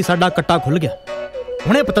ਹੋਇਆ? ਰਾਤੀ ਸਾਡਾ ਕੱਟਾ ਖੁੱਲ ਗਿਆ।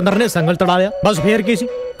 ਹੁਣੇ ਪਤੰਦਰ ਨੇ ਸੰਗਲ ਤੜਾ ਲਿਆ, ਬਸ ਫੇਰ ਕੀ ਸੀ?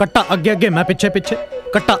 ਕੱਟਾ ਅੱਗੇ ਅੱਗੇ ਮੈਂ ਪਿੱਛੇ ਪਿੱਛੇ,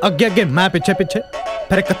 ਕੱਟਾ ਅੱਗੇ ਅੱਗੇ ਮੈਂ ਪਿੱਛੇ ਪਿੱਛੇ,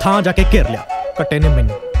 ਫਿਰ ਇੱਕ ਥਾਂ ਜਾ ਕੇ ਘੇਰ ਲਿਆ ਕੱਟੇ ਨੇ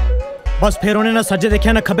ਮੈਨੂੰ। ਬਸ ਫਿਰ ਉਹਨੇ ਨਾ ਸੱਜੇ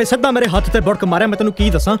ਦੇਖਿਆ ਨਾ ਖੱਬੇ, ਸਿੱਧਾ ਮੇਰੇ ਹੱਥ ਤੇ ਬੁੜਕ ਮਾਰਿਆ। ਮੈਂ ਤੈਨੂੰ ਕੀ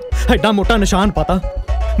ਦੱਸਾਂ, ਐਡਾ ਮੋਟਾ ਨਿਸ਼ਾਨ ਪਤਾ,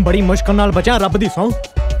 ਬੜੀ ਮੁਸ਼ਕਲ ਨਾਲ ਬਚਿਆ, ਰੱਬ ਦੀ ਸਹੁੰ।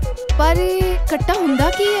 ਪਰ ਕੱਟਾ ਹੁੰਦਾ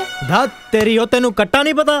ਕੀ ਹੈ? ਦਾ ਤੇਰੀ ਉਹ, ਤੈਨੂੰ ਕੱਟਾ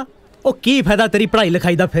ਨਹੀਂ ਪਤਾ? ਉਹ ਕੀ ਫਾਇਦਾ ਤੇਰੀ ਪੜ੍ਹਾਈ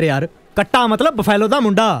ਲਿਖਾਈ ਦਾ ਫਿਰ ਯਾਰ। ਕੱਟਾ ਮਤਲਬ ਬਫੈਲੋ ਦਾ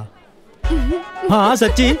ਮੁੰਡਾ। ਹਾਂ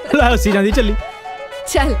ਸੱਚੀ, ਲੈ ਹੱਸੀ ਜਾਂਦੀ ਚੱਲੀ।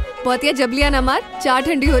 ਚੱਲ ਬਹੁਤੀਆਂ ਜਬਲੀਆਂ ਨਾ ਮਾਰ, ਚਾਹ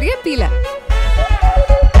ਠੰਡੀ ਹੋ ਰਹੀ ਹੈ, ਪੀ ਲੈ।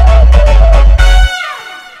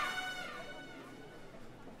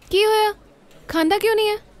 ਕੀ ਹੋਇਆ? ਖਾਂਦਾ ਕਿਉਂ ਨਹੀਂ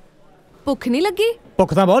ਹੈ? ਭੁੱਖ ਨਹੀਂ ਲੱਗੀ?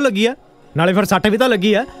 ਭੁੱਖ ਤਾਂ ਬਹੁਤ ਲੱਗੀ ਆ, ਨਾਲੇ ਫਿਰ ਸੱਟ ਵੀ ਤਾਂ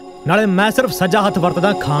ਲੱਗੀ ਆ। ਨਾਲੇ ਮੈਂ ਸਿਰਫ ਸੱਜਾ ਹੱਥ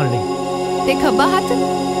ਵਰਤਦਾ ਖਾਣ ਲਈ। ਤੇ ਖੱਬਾ ਹੱਥ?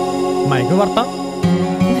 ਮੈਂ ਕਿਉਂ ਵਰਤਾਂ?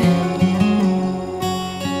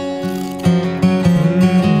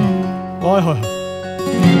 ਓਏ ਹੋਏ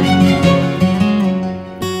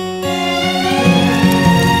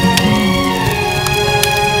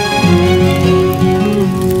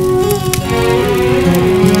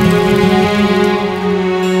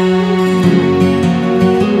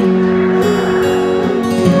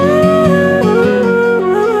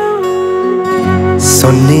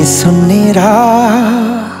ਸੁੰਨੀ ਸੁੰਨੀ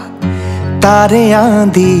ਰਾਹ ਤਾਰਿਆਂ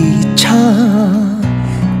ਦੀ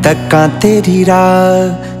ਛਾਂ तक्कां तेरी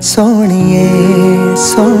राह सोहणीए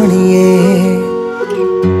सोहणीए।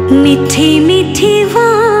 मिठी मिठी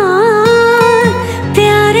वार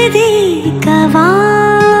प्यार दी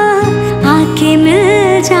गवाह आके मिल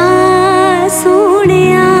जा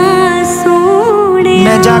सोहणिया सोहणे।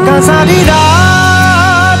 मैं जागा सारी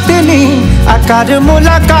रात नी आकर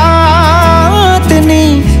मुलाकात नी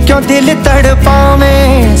क्यों दिल तड़पावे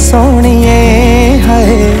सोहणिए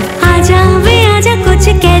हाय। आजा वे आजा कुछ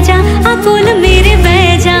कह जा आ कोल मेरे बह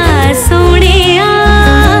जा सोहणिया।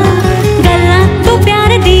 गल्ला तू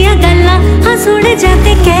प्यार दिया गल्ला हाँ सुन जा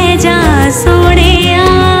ते कह जा सोहणिया।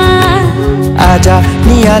 आजा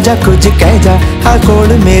नी आजा कुछ कह जा आ कोल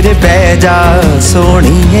मेरे बह जा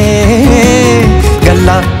सोहणिए।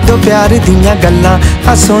 गल्ला तो प्यार दिया गल्ला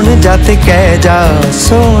हाँ सुन जा ते कह जा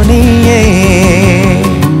सोहणिए।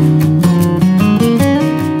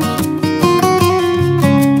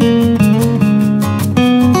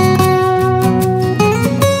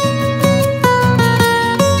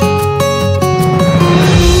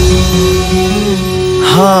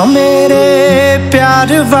 हाँ मेरे प्यार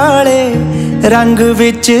वाले रंग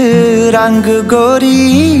विच रंग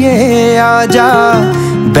गोरीए आजा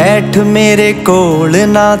बैठ मेरे कोल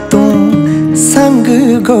ना तू संग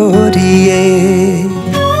गोरीए।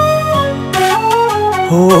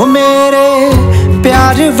 हो मेरे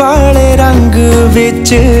प्यार वाले रंग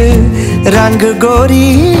विच रंग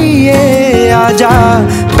गोरीए आजा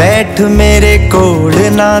बैठ मेरे कोल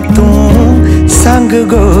ना तू संग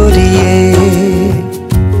गोरीए।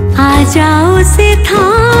 आ जाओ से था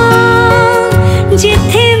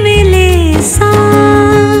जिथे मिले सा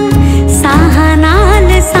नाल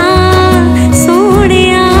सा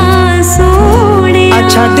सोहणिया सोहणिया।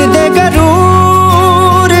 छड्ड दे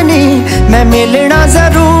गरूर नी मैं मिलना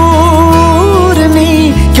जरूर नी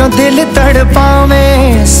क्यों दिल तड़पावे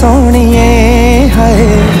सोहणिए हाय।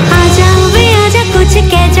 आजा वे आजा कुछ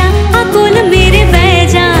कह जा आ कोल मेरे बह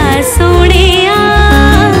जा सोहणिया।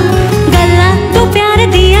 गल्ला तू प्यार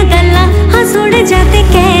दिया गल्ला हाँ सुन जा ते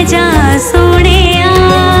कह जा सोहणिया।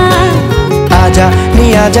 आजा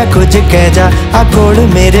नी आजा कुछ कह जा आ कोल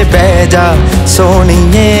मेरे बह जा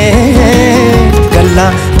सोहणिए। गल्ला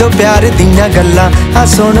दो प्यार दियां गल्ला हाँ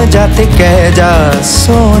सुन जा ते कह जा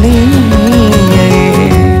सोहणिए।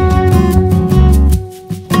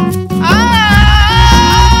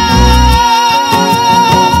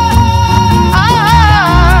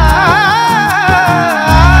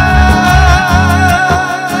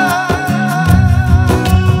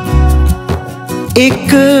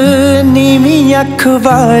 एक नीवी अख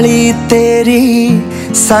वाली तेरी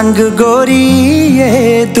संग गोरीए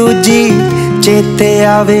दूजी चेते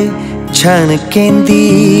आवे छण केंदी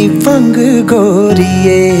वंग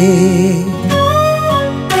गोरीए।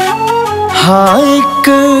 हाँ एक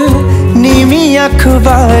नीवी अख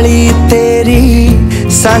वाली तेरी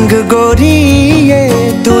संग गोरीए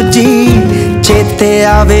दूजी चेते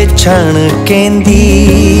आवे छण केंदी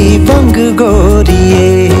वंग गोरीए।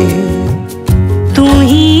 तू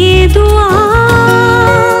ही ये दुआ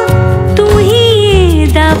तू ही ये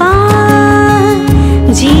दवा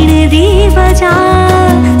जीण दी वजह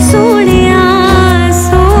सोहणिया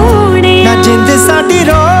सोहणिया। ना जिंद साडी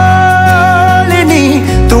रोलनी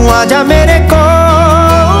तू आजा मेरे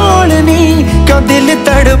कोल नी क्यों दिल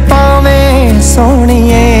तड़पावे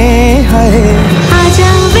सोहणिए हाय।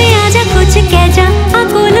 आजा वे आजा कुछ कह जा आ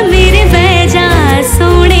कोल मेरे बह जा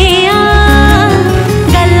सोहणिया।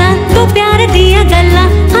 गल्ला तू प्यार दिया गल्ला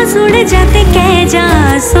हाँ सुन जा ते कह जा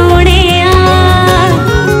सोहणिया।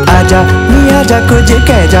 आजा नी आजा कुछ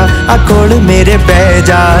कह जा आ कोल मेरे बह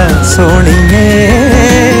जा सोहणिए।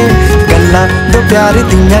 गल्ला दो प्यार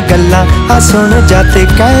दियां गल्ला हाँ सुन जा ते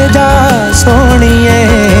कह जा सोहणिए।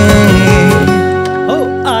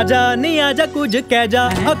 आजा नी आजा कुछ कह जा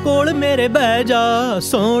आ कोल मेरे बह जा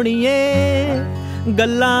सोहणिए।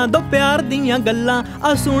 गल्लां दो प्यार दियां गल्लां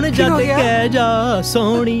आ सुन जा ते कह जा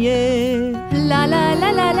सोहणिए। ला ला ला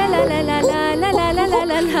ला ला ला ला ला ला ला ला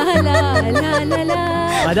ला ला ला ला ला।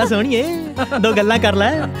 आजा सोहणिए दो गल्लां कर ले।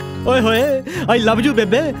 ओए होए आई लव यू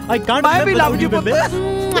बेबे I can't I love you बेबे।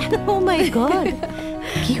 ओह माय गॉड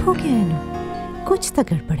की हो गया इन्हें कुछ तो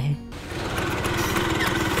गड़बड़ है।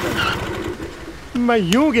 मैं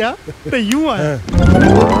यूं गया ते यूं आया।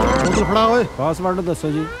 बोतल फड़ा ओए पासवर्ड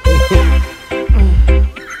दसो जी।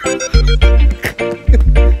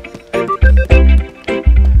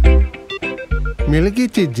 मिल गई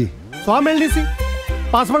चीज जी ਸਵਾ ਮਿਲਣੀ ਸੀ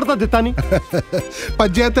ਪਾਸਵਰਡ ਤਾਂ ਦਿੱਤਾ ਨਹੀਂ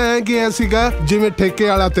ਭੱਜਿਆ ਤਾਂ ਐ ਗਿਆ ਸੀਗਾ ਜਿਵੇਂ ਠੇਕੇ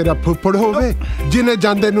ਵਾਲਾ ਤੇਰਾ ਫੁੱਫੜ ਹੋਵੇ ਜਿਹਨੇ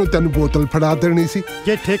ਜਾਂਦੇ ਨੂੰ ਤੈਨੂੰ ਬੋਤਲ ਫੜਾ ਦੇਣੀ ਸੀ।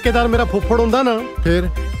 ਜੇ ਠੇਕੇਦਾਰ ਮੇਰਾ ਫੁੱਫੜ ਹੁੰਦਾ ਨਾ ਫਿਰ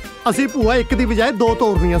ਅਸੀਂ ਭੂਆ ਇੱਕ ਦੀ ਬਜਾਏ ਦੋ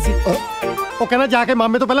ਤੋਰਨੀਆਂ ਸੀ। ਉਹ ਕਹਿੰਦਾ ਜਾ ਕੇ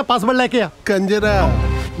ਮਾਮੇ ਤੋਂ ਪਹਿਲਾਂ ਪਾਸਵਰਡ ਲੈ ਕੇ ਆ। ਕੰਜਰਾ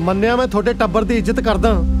ਮੰਨਿਆ ਮੈਂ ਤੁਹਾਡੇ ਟੱਬਰ ਦੀ ਇੱਜ਼ਤ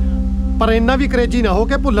ਕਰਦਾ, ਪਰ ਇੰਨਾ ਵੀ ਕਰੇਜੀ ਨਾ ਹੋ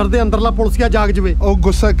ਕਿ ਭੁੱਲਰ ਦੇ ਅੰਦਰਲਾ ਪੁਲਸੀਆ ਜਾਗ ਜਵੇ। ਉਹ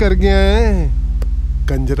ਗੁੱਸਾ ਕਰ ਗਿਆ ਹੈ,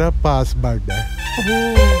 ਕੰਜਰਾ ਪਾਸਵਰਡ ਹੈ।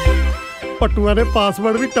 ਪੱਟੂਆਂ ਨੇ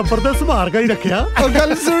ਪਾਸਵਰਡ ਵੀ ਟੱਬਰ ਦੇ ਸੁਭਾਰ ਹੀ ਰੱਖਿਆ। ਉਹ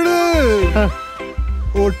ਗੱਲ ਸੁਣ,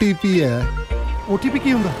 OTP ਹੈ। OTP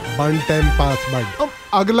ਕੀ ਹੁੰਦਾ? One time password.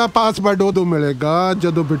 ਅਗਲਾ ਪਾਸਵਰਡ ਉਦੋਂ ਮਿਲੇਗਾ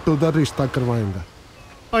ਜਦੋਂ ਬਿੱਟੂ ਦਾ ਰਿਸ਼ਤਾ ਕਰਵਾਏਗਾ।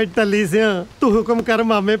 ਓਏ ਟੱਲੀ ਸਿਆ, ਤੂੰ ਹੁਕਮ ਕਰ,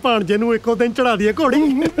 ਮਾਮੇ ਭਾਣਜੇ ਨੂੰ ਇੱਕੋ ਦਿਨ ਚੜਾ ਦਈਏ ਘੋੜੀ।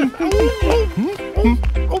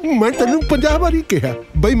 ਮੈਂ ਤੈਨੂੰ 50 ਵਾਰੀ ਕਿਹਾ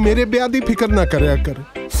ਬਈ ਮੇਰੇ ਵਿਆਹ ਦੀ ਫਿਕਰ ਨਾ ਕਰਿਆ ਕਰ।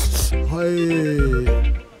 ਹਾਏ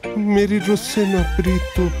ਮੇਰੀ ਰੁੱਸੇ ਨਾ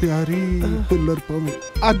ਪ੍ਰੀਤੋ ਪਿਆਰੀ ਭੁੱਲਰ ਪਵੇ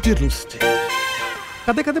ਅੱਜ ਰੁੱਸ ਜੇ।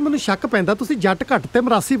 ਕਦੇ ਕਦੇ ਮੈਨੂੰ ਸ਼ੱਕ ਪੈਂਦਾ ਤੁਸੀਂ ਜੱਟ ਘੱਟ ਤੇ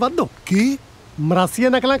ਮਰਾਸੀ ਵੱਧ ਹੋ। ਕੀ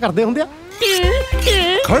ਮਰਾਸੀਆਂ ਨਕਲਾਂ ਕਰਦੇ ਹੁੰਦੇ ਆ?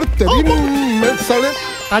 ਖੜ ਤੇਰੀ ਮੈਂ ਸਾਲੇ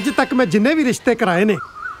ਅੱਜ ਤੱਕ ਮੈਂ ਜਿੰਨੇ ਵੀ ਰਿਸ਼ਤੇ ਕਰਾਏ ਨੇ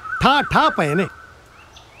ਠਾ ਠਾ ਪਏ ਨੇ,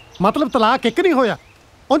 ਮਤਲਬ ਤਲਾਕ ਇੱਕ ਨਹੀਂ ਹੋਇਆ।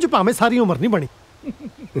 ਉਂਝ ਭਾਵੇਂ ਸਾਰੀ ਉਮਰ ਨਹੀਂ ਬਣੀ।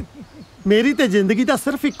 ਮੇਰੀ ਤੇ ਜ਼ਿੰਦਗੀ ਦਾ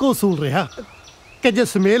ਸਿਰਫ ਇੱਕੋ ਅਸੂਲ ਰਿਹਾ ਕਿ ਜੇ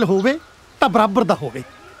ਸੁਮੇਲ ਹੋਵੇ ਤਾਂ ਬਰਾਬਰ ਦਾ ਹੋਵੇ।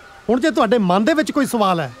 ਹੁਣ ਜੇ ਤੁਹਾਡੇ ਮਨ ਦੇ ਵਿੱਚ ਕੋਈ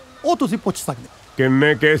ਸਵਾਲ ਹੈ ਉਹ ਤੁਸੀਂ ਪੁੱਛ ਸਕਦੇ।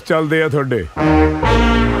 ਕਿੰਨੇ ਕੇਸ ਚੱਲਦੇ ਆ ਤੁਹਾਡੇ?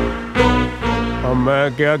 ਮੈਂ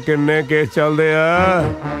ਕਿਹਾ ਕਿੰਨੇ ਕੇਸ ਚੱਲਦੇ ਆ?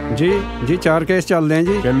 ਜੀ 4 ਕੇਸ ਚੱਲਦੇ ਆ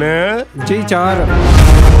ਜੀ। ਕਿੰਨੇ? ਜੀ 4।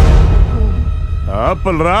 ਆ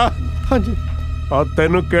ਭੁੱਲਰਾ। ਹਾਂਜੀ। ਆ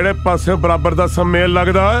ਤੈਨੂੰ ਕਿਹੜੇ ਪਾਸੇ ਬਰਾਬਰ ਦਾ ਸਮੇਲ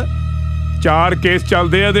ਲੱਗਦਾ? 4 ਕੇਸ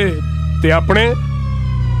ਚੱਲਦੇ ਆ ਤੇ ਆਪਣੇ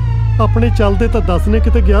ਚੱਲਦੇ ਤਾਂ 10 ਨੇ,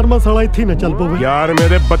 ਕਿਤੇ 11ਵਾਂ ਸਾਲਾ ਇੱਥੇ ਨਾ ਚੱਲ ਪਵੇ। 11ਵੇਂ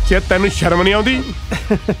ਦੇ ਬੱਚੇ, ਤੈਨੂੰ ਸ਼ਰਮ ਨਹੀਂ ਆਉਂਦੀ?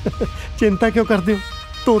 ਚਿੰਤਾ ਕਿਉਂ ਕਰਦੇ ਹੋ?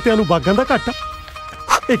 ਤੋਤਿਆਂ ਨੂੰ ਬਾਗਾਂ ਦਾ ਘਾਟਾ।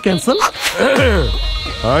 ਇਹ ਕੈਂਸਲ।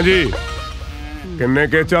 ਹਾਂਜੀ ਕਿੰਨੇ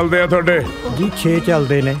ਕੇਸ ਚੱਲਦੇ ਆ ਤੁਹਾਡੇ? ਜੀ 6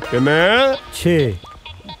 ਚੱਲਦੇ ਨੇ। ਕਿੰਨੇ? 6।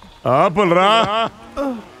 ਆ ਭੁੱਲਰਾ,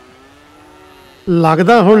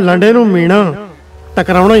 ਲੱਗਦਾ ਹੁਣ ਲੰਡੇ ਨੂੰ ਮੀਣਾ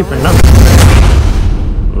ਟਕਰਾਉਣਾ ਹੀ ਪੈਣਾ।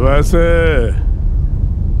 ਵੈਸੇ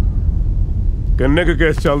ਕਿੰਨੇ ਕੁ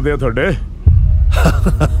ਕੇਸ ਚੱਲਦੇ ਆ ਤੁਹਾਡੇ?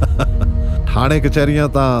 ਥਾਣੇ ਕਚਹਿਰੀਆਂ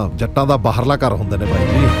ਤਾਂ ਜੱਟਾਂ ਦਾ ਬਾਹਰਲਾ ਘਰ ਹੁੰਦੇ ਨੇ ਬਾਈ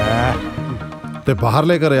ਜੀ, ਤੇ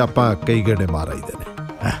ਬਾਹਰਲੇ ਘਰੇ ਆਪਾਂ ਕਈ ਗੇੜੇ ਮਾਰ ਆਈਦੇ ਨੇ।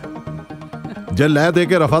 ਜੇ ਲੈ ਦੇ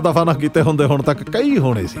ਕੇ ਰਫਾ ਦਫਾ ਨਾ ਕੀਤੇ ਹੁੰਦੇ ਹੁਣ ਤੱਕ ਕਈ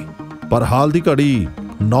ਹੋਣੇ ਸੀ, ਪਰ ਹਾਲ ਦੀ ਘੜੀ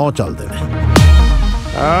 9 ਚੱਲਦੇ ਨੇ।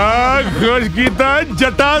 ਖੁਸ਼ ਕੀਤਾ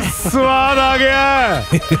ਜੱਟਾ, ਸਵਾਦ ਆ ਗਿਆ।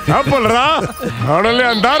 ਆ ਭੁੱਲਰਾ, ਹੁਣ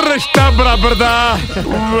ਲਿਆਂਦਾ ਰਿਸ਼ਤਾ ਬਰਾਬਰ ਦਾ।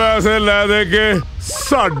 ਵੈਸੇ ਲੈ ਦੇ ਕੇ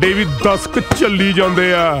ਸਾਡੇ ਵੀ 10 ਕੁ ਚੱਲੀ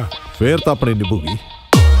ਜਾਂਦੇ ਆ। ਫੇਰ ਤਾਂ ਆਪਣੀ ਨਿਭੂਗੀ।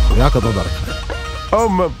 ਵਿਆਹ ਕਦੋਂ ਦਾ ਰੱਖਣਾ? ਉਹ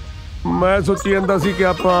ਮੈਂ ਸੋਚੀ ਜਾਂਦਾ ਸੀ ਕਿ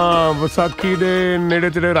ਆਪਾਂ ਵਿਸਾਖੀ ਦੇ ਨੇੜੇ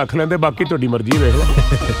ਤੇੜੇ ਰੱਖ ਲੈਂਦੇ, ਬਾਕੀ ਤੁਹਾਡੀ ਮਰਜ਼ੀ ਵੇਖ ਲਓ।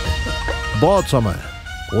 ਬਹੁਤ ਸਮਾਂ ਹੈ,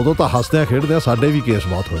 ਉਦੋਂ ਤਾਂ ਹੱਸਦਿਆਂ ਖੇਡਦਿਆਂ ਸਾਡੇ ਵੀ ਕੇਸ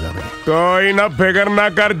ਬਹੁਤ ਹੋ ਜਾਣਗੇ। ਕੋਈ ਨਾ ਫਿਕਰ ਨਾ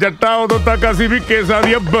ਕਰ ਜੱਟਾ, ਉਦੋਂ ਤੱਕ ਅਸੀਂ ਵੀ ਕੇਸਾਂ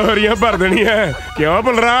ਦੀਆਂ ਬਹਰੀਆਂ ਭਰ ਦੇਣੀਆਂ। ਕਿਉਂ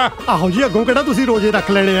ਭੁੱਲਰਾ? ਆਹੋ ਜੀ, ਅੱਗੋਂ ਕਿਹੜਾ ਤੁਸੀਂ ਰੋਜ਼ੇ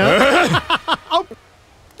ਰੱਖ ਲੈਣੇ ਆ।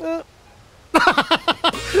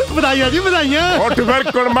 ਵਧਾਈਆਂ ਜੀ ਵਧਾਈਆਂ। ਉੱਠ ਫਿਰ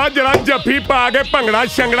ਕੁੜਮਾ, ਜਰਾ ਜੱਫੀ ਪਾ ਕੇ ਭੰਗੜਾ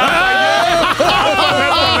ਛੰਗੜਾ ਆ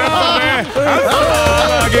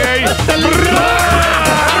ਗਿਆ।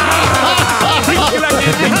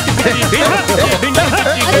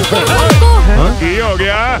 ਕੀ ਹੋ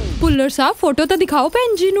ਗਿਆ? ਭੁੱਲਰ ਸਾਹਿਬ ਫੋਟੋ ਤਾਂ ਦਿਖਾਓ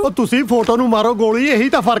ਭੈਣ ਜੀ ਨੂੰ। ਤੁਸੀਂ ਫੋਟੋ ਨੂੰ ਮਾਰੋ ਗੋਲੀ, ਇਹੀ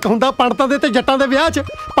ਤਾਂ ਫਰਕ ਹੁੰਦਾ ਪੰਡਤਾਂ ਦੇ ਤੇ ਜੱਟਾਂ ਦੇ ਵਿਆਹ 'ਚ।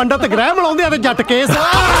 ਪੰਡਤ ਗ੍ਰਹਿ ਮਿਲਾਉਂਦੇ ਆ ਤੇ ਜੱਟ ਕੇਸ।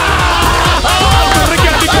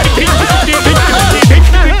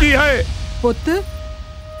 ਪੁੱਤ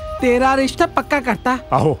ਤੇਰਾ ਰਿਸ਼ਤਾ ਪੱਕਾ ਕਰਤਾ।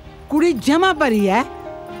 ਆਹੋ ਕੁੜੀ ਜਮਾ ਭਰੀ ਹੈ,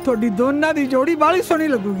 ਤੁਹਾਡੀ ਦੋਨਾਂ ਦੀ ਜੋੜੀ ਬਾਲੀ ਸੋਹਣੀ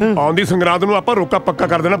ਲੱਗੂਗੀ। ਆਉਂਦੀ ਸੰਗਰਾਂਦ ਨੂੰ ਆਪਾਂ ਰੋਕਾ ਪੱਕਾ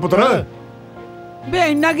ਕਰ ਦੇਣਾ ਪੁੱਤਰ। ਬੇ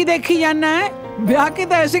ਇੰਨਾ ਕੀ ਦੇਖੀ ਜਾਣਾ ਹੈ, ਵਿਆਹ ਕੇ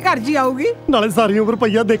ਤਾਂ ਐਸੇ ਘਰ 'ਚ ਹੀ ਆਊਗੀ। ਨਾਲੇ ਸਾਰੀ ਉਮਰ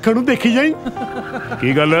ਪਈਆ ਦੇਖਣ ਨੂੰ ਦੇਖੀ ਜਾਈ।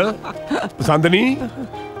 ਕੀ ਗੱਲ ਪਸੰਦ ਨਹੀਂ?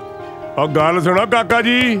 ਉਹ ਗੱਲ ਸੁਣੋ ਕਾਕਾ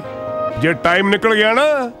ਜੀ, ਜੇ ਟਾਈਮ ਨਿਕਲ ਗਿਆ ਨਾ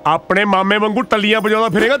ਆਪਣੇ ਮਾਮੇ ਵਾਂਗੂ ਟੱਲੀਆਂ ਵਜਾਉਂਦਾ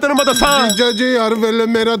ਫਿਰੇਗਾ। ਤੈਨੂੰ ਮੈਂ ਦੱਸਾਂ ਜੀਜਾ ਜੀ, ਹਰ ਵੇਲੇ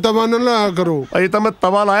ਮੇਰਾ ਤਵਾ ਨਾ ਲਾਇਆ ਕਰੋ। ਅਜੇ ਤਾਂ ਮੈਂ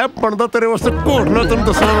ਤਵਾ ਲਾਇਆ, ਬਣਦਾ ਤੇਰੇ ਵਾਸਤੇ ਘੋੜਨਾ। ਤੈਨੂੰ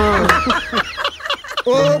ਦੱਸਾਂ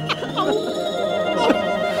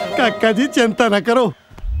ਕਾਕਾ ਜੀ ਚਿੰਤਾ ਨਾ ਕਰੋ,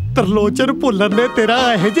 ਤਰਲੋਚਨ ਭੁੱਲਰ ਨੇ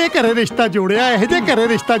ਤੇਰਾ ਇਹੋ ਜਿਹੇ ਘਰੇ ਰਿਸ਼ਤਾ ਜੋੜਿਆ, ਇਹੋ ਜਿਹੇ ਘਰੇ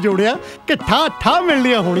ਰਿਸ਼ਤਾ ਜੋੜਿਆ ਕਿ ਠਾ ਠਾ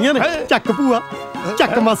ਮਿਲਣੀਆਂ ਹੋਣੀਆਂ ਨੇ। ਚੱਕ ਭੂਆ,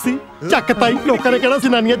 ਚੱਕ ਮਾਸੀ, ਚੱਕ ਤਾਈ। ਲੋਕਾਂ ਨੇ ਕਹਿਣਾ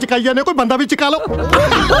ਸਨਾਨੀਆਂ ਚਕਾਈਆਂ ਨੇ, ਕੋਈ ਬੰਦਾ ਵੀ ਚਕਾ ਲਓ।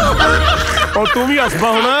 ਉਹ ਤੂੰ ਵੀ ਹੱਸਦਾ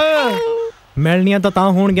ਹੋਣਾ। ਮਿਲਣੀਆਂ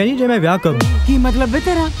ਤਾਂ ਹੋਣਗੀਆਂ ਜੀ ਜੇ ਮੈਂ ਵਿਆਹ ਕਰੂੰ। ਕੀ ਮਤਲਬ ਹੈ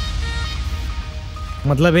ਤੇਰਾ?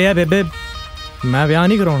 ਮਤਲਬ ਇਹ ਹੈ ਬੇਬੇ, ਮੈਂ ਵਿਆਹ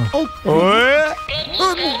ਨਹੀਂ ਕਰਾਉਣਾ। ਓਏ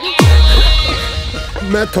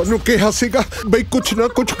ਮੈਂ ਤੁਹਾਨੂੰ ਕਿਹਾ ਸੀਗਾ ਬਈ ਕੁਛ ਨਾ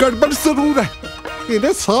ਕੁਛ ਗੜਬੜ ਜ਼ਰੂਰ ਹੈ।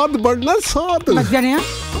 ਇਹਨੇ ਸਾਧ ਬਣਨਾ, ਸਾਧ ਜਣਿਆ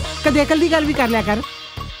ਕਦੇ ਅਕਲ ਦੀ ਗੱਲ ਵੀ ਕਰ ਲਿਆ ਕਰ।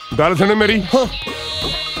 ਗੱਲ ਸੁਣ ਮੇਰੀ,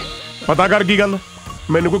 ਪਤਾ ਕਰ ਕੀ ਗੱਲ।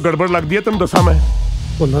 ਮੈਨੂੰ ਕੋਈ ਗੜਬੜ ਲੱਗਦੀ ਹੈ ਤੈਨੂੰ ਦੱਸਾਂ ਮੈਂ।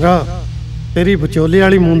 ਭੁੱਲਰਾ, ਤੇਰੀ ਵਿਚੋਲੇ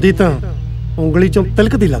ਵਾਲੀ ਮੁੰਦੀ ਤਾਂ ਉਂਗਲੀ ਚੋਂ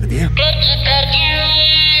ਤਿਲਕਦੀ ਲੱਗਦੀ ਹੈ।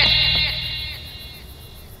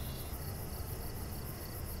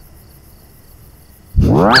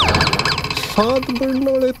 ਸਾਧ ਬਣਨ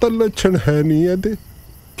ਵਾਲੇ ਤਾਂ ਲੱਛਣ ਹੈ ਨਹੀਂ ਇਹਦੇ।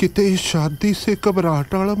 किते शादी से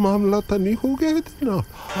घबराहट वाला मामला तो नहीं हो गया इहदे नाल?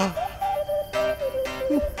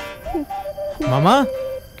 मामा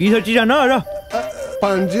की सोची जाना आ जा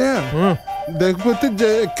पांजे देख पुत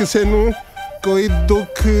जे किसे नू कोई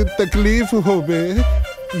दुख तकलीफ होवे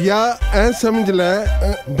या ऐ समझ ले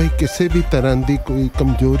भाई किसी भी तरह की कोई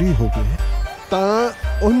कमजोरी होवे तां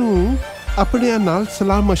ओनू अपने नाल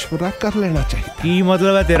सलाह मशवरा कर लेना चाहिए। की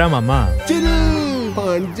मतलब है तेरा मामा? चिल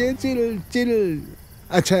पांजे चिल चिल।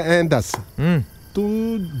 अच्छा ऐ दस तू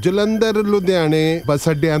जलंधर लुधियाने बस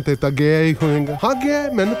अड्डियां ते तां गया ही होएगा? हाँ गया,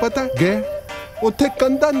 मैनू पता गया। उत्थे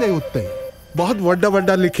कंधां दे उत्ते बहुत वड्डा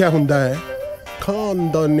वड्डा लिखिया हुंदा है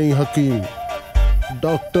खानदानी हकीम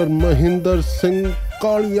डॉक्टर महेंद्र सिंह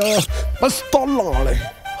कालिया पिस्तौलां वाले,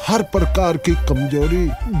 हर प्रकार की कमजोरी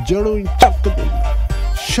जड़ों ही चक देंगे,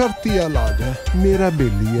 शर्ती इलाज है। मेरा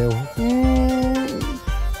बेली है वो,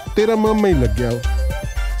 तेरा मामा ही लग गया वो।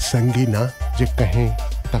 संगी ना जे कहें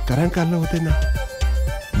तो करें गल ओहदे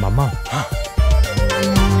नाल। मामा हाँ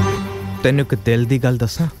तेन एक दिल दी गल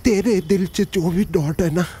दसा? तेरे दिल च जो भी डॉट है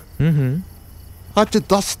ना अज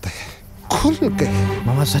दस दे खुल के।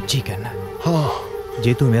 मामा सच्ची कहना? हाँ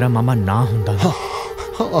जे तू मेरा मामा ना हुंदा ना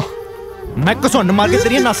मैं घसुंड मार के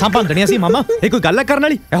तेरियां नासां भंदणियां सी। मामा ये कोई गल है करन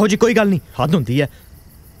वाली? एहो जी कोई गल नहीं, हद हुंदी है।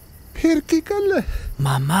 फिर की गल है?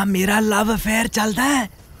 मामा मेरा लव अफेयर चलदा है।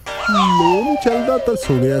 लोन चलदा तो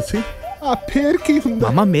सुनिया सी, आ फिर की हुंदा?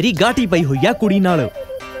 मामा मेरी गाटी पई हुई है कुड़ी नाल।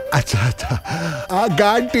 अच्छा अच्छा आ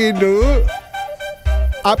गाटी नू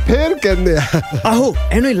आ फिर कहंदे आ? आहो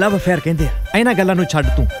एनू ही लव अफेयर कहंदे आ। इन्हां गल्लां नू छड्ड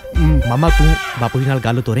तू। मामा तू बापू जी नाल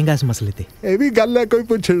गल तोरेंगा इस मसले ते? ए भी गल है कोई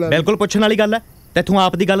पुछण? बिल्कुल पुछण वाली गल है। ते तू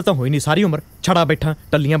आप दी गल तो होई नहीं सारी उम्र छड़ा बैठा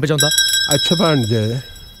टल्लियां बजाउंदा। अच्छा भांजे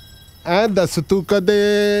ऐ दस तू कदे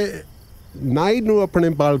नाई नू अपने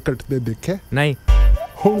बाल कटदे देखे? नहीं।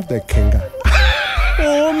 हुण देखेंगा।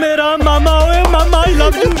 ओ मेरा मामा, ओए मामा आई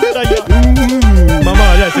लव यू मेरा यार। मामा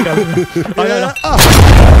आ जा ऐसे कर, आ जा।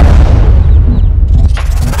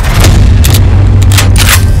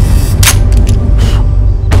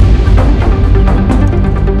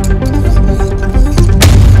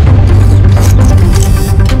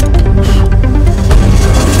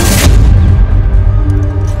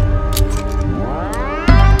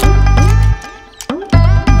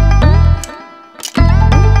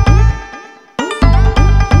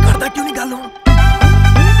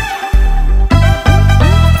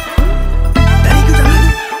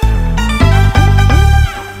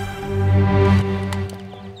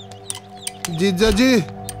 जीजा जी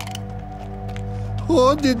ओ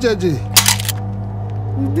जीजा जी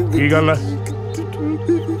की गल है?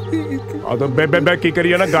 आ तो बे बे बे की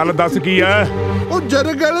करिए ना गल दस की है? ओ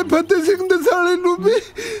जरग वाले फतेह सिंह दे साले नू भी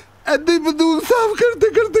ऐदी बंदूक साफ करते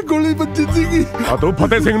करते गोली बची सीगी। आ तू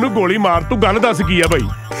फतेह सिंह नू गोली मार, तू गल दस की है भाई?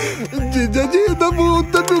 जीजा जी इदा मुंह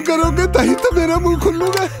उधर नू करोगे ताही तो मेरा मुंह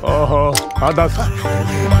खुलूगा। ओहो आ दस।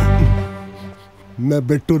 मैं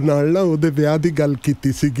बिट्टू नाल ना ओदे विआह दी गल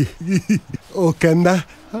कीती सीगी। ओ कहंदा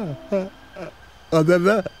ओदे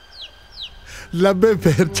ना लब्बे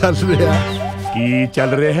फेर चल रहा। की चल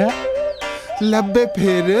रहा है? लब्बे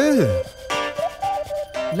फेर।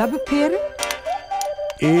 लब फेर?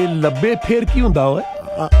 ए लब्बे फेर की हुंदा ओए?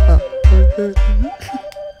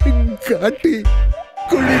 गाटी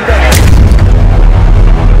कुड़ी दा।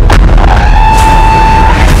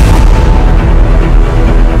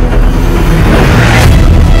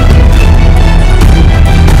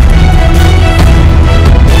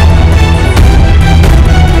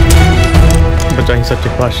 बचाई सच्चे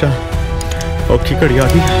पातशाह, औखी घड़ी आ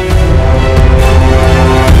गई।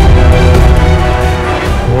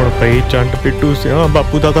 हुण पई चंट पिट्टू सिया,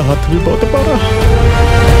 बापू दा तां हत्थ भी बहुत भारा।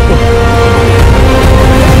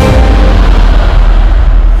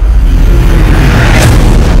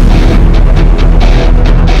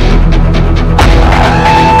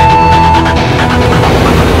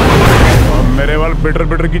 मेरे वाल बिटर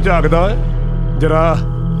बिटर की झाकदा है जरा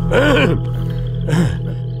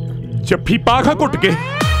जफ्फी पा खा घुट के।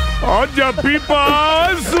 और जफ्फी पा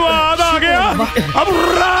स्वाद आ गया। अब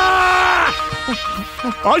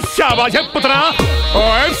और शाबाश है पुत्रा।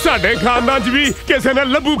 ओए साडे खानदान च भी किसी ने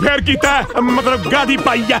लब्बू फेर कीता है, मतलब गादी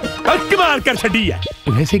पाई है और कमाल कर छड़ी है।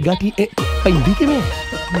 वैसे गादी पैंदी किवें?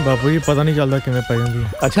 बापू जी पता नहीं चलता किवें पै जांदी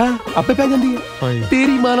है। अच्छा आपे पै जांदी है? हां जी।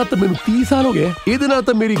 तेरी मां नाल तो मैनू 30 साल हो गए, इहदे नाल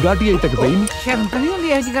तो मेरी गाटी अजे तक पई नहीं। शर्म तो नहीं होंदी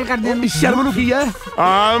ऐसी गल करदे? शर्म नू की है?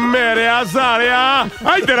 आ मेरे सालिया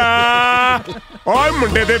इधर आ। ਓਏ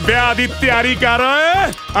ਮੁੰਡੇ ਦੇ ਵਿਆਹ ਦੀ ਤਿਆਰੀ ਕਰ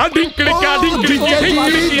ਆ ਢਿੰਕੜੀਆਂ ਢਿੰਕੜੀਆਂ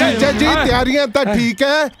ਜੀ ਤਿਆਰੀਆਂ ਤਾਂ ਠੀਕ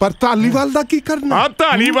ਹੈ ਪਰ ਧਾਲੀਵਾਲ ਦਾ ਕੀ ਕਰਨਾ? ਆ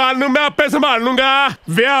ਧਾਲੀਵਾਲ ਨੂੰ ਮੈਂ ਆਪੇ ਸੰਭਾਲ ਲੂੰਗਾ।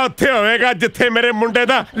 ਵਿਆਹ ਉੱਥੇ ਹੋਵੇਗਾ ਜਿੱਥੇ ਮੇਰੇ ਮੁੰਡੇ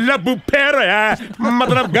ਦਾ ਲੱਭੂ ਫੇਰ ਹੋਇਆ,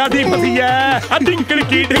 ਮਤਲਬ ਗਾਦੀ ਪਤੀ ਹੈ। ਆ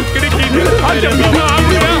ਢਿੰਕੜੀ ਆ ਜੰਮੀ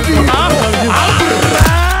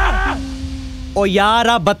ਓ ਯਾਰ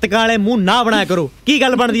ਆ ਬੱਤਕਾਂ ਵਾਲੇ ਮੂੰਹ ਨਾ ਬਣਾਇਆ ਕਰੋ। ਕੀ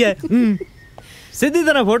ਗੱਲ ਬਣਦੀ ਹੈ? ਸਿੱਧੀ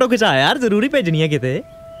ਤਰ੍ਹਾਂ ਫੋਟੋ ਖਿਚਾ ਯਾਰ, ਜ਼ਰੂਰੀ ਭੇਜਣੀ ਹੈ ਕਿਤੇ।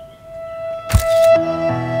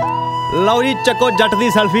 ਲਓ ਜੀ ਚੱਕੋ ਜੱਟ ਦੀ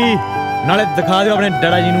ਸੈਲਫੀ, ਨਾਲੇ ਦਿਖਾ ਦਿਓ ਆਪਣੇ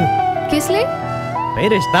ਡੈਡਾ ਜੀ ਨੂੰ। ਕਿਸ ਲਈ? ਭਈ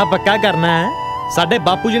ਰਿਸ਼ਤਾ ਪੱਕਾ ਕਰਨਾ ਹੈ। ਸਾਡੇ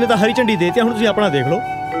ਬਾਪੂ ਜੀ ਨੇ ਤਾਂ ਹਰੀ ਝੰਡੀ ਦੇਤੀ, ਹੁਣ ਤੁਸੀਂ ਆਪਣਾ ਦੇਖ ਲਓ।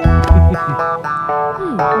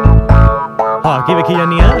 ਹਾਂ ਕੀ ਵੇਖੀ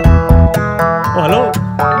ਜਾਨੀ ਆ? ਓ ਹਲੋ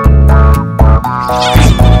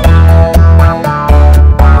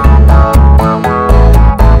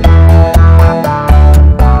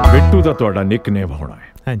ਬਿੱਟੂ ਦਾ ਤੁਹਾਡਾ ਨਿਕਨੇਮ ਹੋਣਾ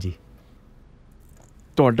ਹੈ। ਹਾਂਜੀ।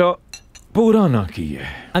 ਤੁਹਾਡਾ ਪੂਰਾ ਨਾਂ ਕੀ ਹੈ?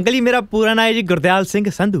 ਅੰਕਲ ਜੀ ਮੇਰਾ ਪੂਰਾ ਨਾਂ ਹੈ ਜੀ ਗੁਰਦਿਆਲ ਸਿੰਘ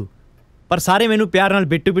ਸੰਧੂ, ਪਰ ਸਾਰੇ ਮੈਨੂੰ ਪਿਆਰ ਨਾਲ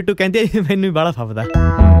ਬਿੱਟੂ ਬਿੱਟੂ ਕਹਿੰਦੇ, ਮੈਨੂੰ ਵੀ ਬੜਾ ਫੱਬਦਾ।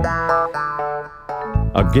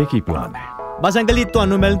 ਅੱਗੇ ਕੀ ਪਲਾਨ ਹੈ? ਬਸ ਅੰਕਲ ਜੀ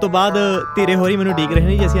ਤੁਹਾਨੂੰ ਮਿਲਣ ਤੋਂ ਬਾਅਦ ਧੀਰੇ ਹੋਰੀ ਮੈਨੂੰ ਉਡੀਕ ਰਹੇ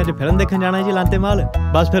ਨੇ ਜੀ। ਅਸੀਂ ਅੱਜ ਫਿਲਮ ਦੇਖਣ ਜਾਣਾ ਜੀ ਲਾਂਤੇ ਮਾਲ,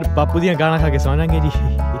 ਬਸ ਫਿਰ ਬਾਪੂ ਦੀਆਂ ਗਾਣਾ ਖਾ ਕੇ ਸੌਂ ਜਾਵਾਂਗੇ ਜੀ।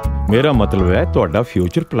 ਮੇਰਾ ਮਤਲਬ ਹੈ ਤੁਹਾਡਾ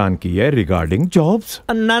ਫਿਊਚਰ ਪਲਾਨ ਕੀ ਹੈ ਰਿਗਾਰਡਿੰਗ ਜੌਬਸ?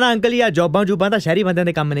 ਨਾ ਅੰਕਲ ਜੀ ਆ ਜੌਬਾਂ ਤਾਂ ਸ਼ਹਿਰੀ ਬੰਦਿਆਂ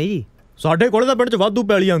ਦੇ ਕੰਮ ਨੇ ਜੀ। ਸਾਡੇ ਕੋਲ ਤਾਂ ਪਿੰਡ 'ਚ ਵਾਧੂ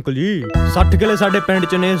ਪੈਲੀ ਅੰਕਲ ਜੀ। 60 ਕਿੱਲੇ ਸਾਡੇ ਪਿੰਡ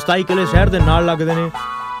 'ਚ ਨੇ, 27 ਕਿੱਲੇ ਸ਼ਹਿਰ ਦੇ ਨਾਲ ਲੱਗਦੇ ਨੇ।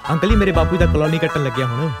 ਅੰਕਲ ਜੀ ਮੇਰੇ ਬਾਪੂ ਦਾ ਕਲੋਨੀ ਕੱਟਣ ਲੱਗਿਆ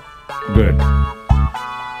ਹੁਣ। ਗੁੱਡ।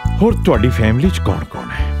 ਹੋਰ ਤੁਹਾਡੀ ਫੈਮਿਲੀ 'ਚ ਕੌਣ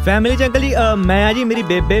ਹੈ? ਫੈਮਿਲੀ 'ਚ ਅੰਕਲ ਜੀ ਮੈਂ ਆ ਜੀ, ਮੇਰੀ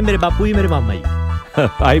ਬੇਬੇ, ਮੇਰੇ ਬਾਪੂ ਜੀ, ਮੇਰੇ ਮਾਮਾ ਜੀ।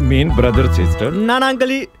 ਆਈ ਮੀਨ ਬ੍ਰਦਰ ਸਿਸਟਰ? ਨਾ ਅੰਕਲ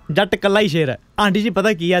ਜੀ ਜੱਟ ਕੱਲਾ ਹੀ ਸ਼ੇਰ ਹੈ। ਆਂਟੀ ਜੀ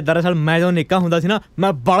ਪਤਾ ਕੀ ਹੈ, ਦਰਅਸਲ ਮੈਂ ਜਦੋਂ ਨਿੱਕਾ ਹੁੰਦਾ ਸੀ ਨਾ,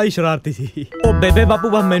 ਮੈਂ ਬੜਾ ਹੀ ਸ਼ਰਾਰਤੀ ਸੀ। ਉਹ ਬੇਬੇ ਬਾਪੂ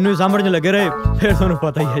ਬਸ ਮੈਨੂੰ ਹੀ ਸਾਂਭਣ 'ਚ ਲੱਗੇ ਰਹੇ, ਫਿਰ ਤੁਹਾਨੂੰ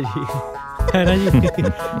ਪਤਾ ਹੀ ਹੈ ਜੀ, ਹੈ ਨਾ ਜੀ।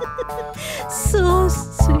 So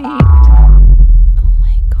sweet.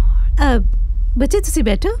 ਬੱਚੇ ਤੁਸੀਂ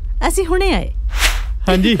ਬੈਠੋ, ਅਸੀਂ ਹੁਣੇ ਆਏ।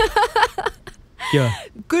 ਹਾਂਜੀ। क्या?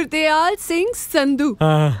 गुरदयाल सिंह संधू।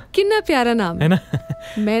 कितना प्यारा नाम है ना?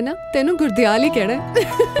 मैं ना तेनू गुरदयाल ही कहना है।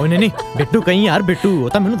 ओ नहीं बिट्टू कहीं यार, बिट्टू वो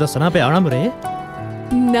तो मैनू दसना पे आना मुरे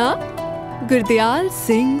ना। गुरदयाल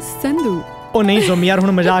सिंह संधू। ओ नहीं सोमी यार,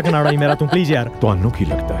 हुण मजाक ना उड़ाई मेरा तू प्लीज यार। ਤੁਹਾਨੂੰ ਕੀ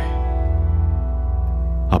ਲੱਗਦਾ ਹੈ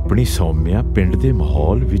ਆਪਣੀ ਸੌਮਿਆ ਪਿੰਡ ਦੇ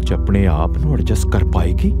ਮਾਹੌਲ ਵਿੱਚ ਆਪਣੇ ਆਪ ਨੂੰ ਐਡਜਸਟ ਕਰ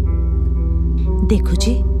ਪਾਏਗੀ? देखो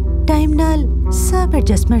जी टाइम नाल सब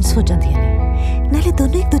एडजस्टमेंट्स हो जाती हैं, नाले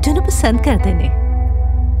दोनों एक दूजे ਨੂੰ पसंद करते ने।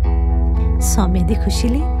 सौम्या दी खुशी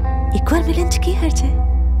ਲਈ ਇੱਕ ਵਾਰ ਮਿਲਣ 'ਚ ਕੀ ਹਰਜ ਹੈ?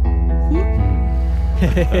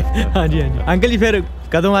 ਹਾਂਜੀ ਅੰਕਲ ਜੀ ਫਿਰ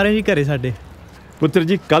ਕਦੋਂ ਆ ਰਹੇ ਜੀ ਘਰੇ ਸਾਡੇ? ਪੁੱਤਰ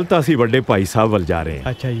ਜੀ ਕੱਲ ਤਾਂ ਅਸੀਂ ਵੱਡੇ ਭਾਈ ਸਾਹਿਬ ਵੱਲ ਜਾ ਰਹੇ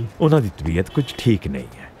ਹਾਂ। ਅੱਛਾ ਜੀ। ਉਹਨਾਂ ਦੀ ਤਬੀਅਤ ਕੁਝ ਠੀਕ ਨਹੀਂ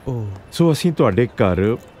ਹੈ। ਓ ਸੋ ਅਸੀਂ ਤੁਹਾਡੇ ਘਰ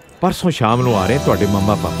ਪਰਸੋਂ ਸ਼ਾਮ ਨੂੰ ਆ ਰਹੇ ਤੁਹਾਡੇ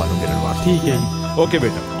ਮੰਮਾ ਪਾਪਾ ਨੂੰ ਮਿਲਣ ਵਾਸਤੇ। ਠੀਕ ਹੈ ਜੀ। ਓਕੇ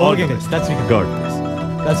ਬੇਟਾ। ਓਕੇ ਸਤਿ ਸ਼੍ਰੀ ਅਕਾਲ। ਗॉड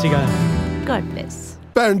ਸਤਿ ਸ਼੍ਰੀ ਅਕਾਲ। God bless.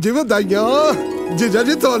 ਭੈਣ ਜੀ ਵਧਾਈਆਂ। ਜੀਜਾ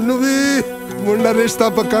ਜੀ ਤੁਹਾਨੂੰ ਵੀ ਮੁੰਡਾ ਰਿਸ਼ਤਾ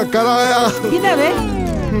ਪੱਕਾ ਕਰਾਇਆ। ਕਿਹਦਾ ਵੇ?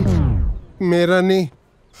 ਮੇਰਾ ਨਹੀਂ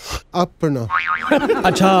अपना।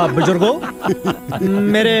 अच्छा बुजुर्गो,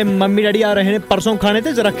 मेरे मम्मी डैडी आ रहे हैं परसों खाने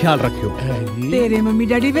ते जरा ख्याल रखियो। तेरे मम्मी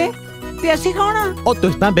डैडी वे ते असि कौन आ? ओ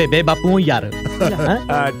तुस तां बेबे बापू यार।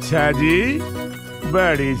 अच्छा जी,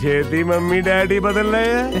 बड़ी छेती मम्मी डैडी बदल रहे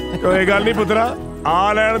हैं। कोई गल नहीं पुत्रा,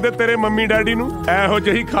 आ लैन दे तेरे मम्मी डैडी नू। एहो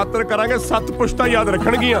जही खातर करांगे 7 पुश्तां याद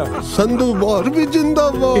रखणगियां। संधू मोर भी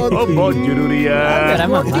जिंदाबाद। ओ बहुत जरूरी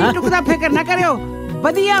है। टुक दा फिक्र ना करियो,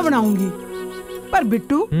 वधिया बनाऊंगी। पर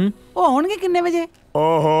बिट्टू ਉਹ ਆਉਣਗੇ ਕਿੰਨੇ ਵਜੇ?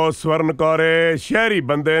 ਓਹੋ ਸਵਰਨ ਕੌਰੇ, ਸ਼ਹਿਰੀ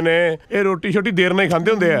ਬੰਦੇ ਨੇ, ਇਹ ਰੋਟੀ ਛੋਟੀ ਦੇਰ ਨਾਲ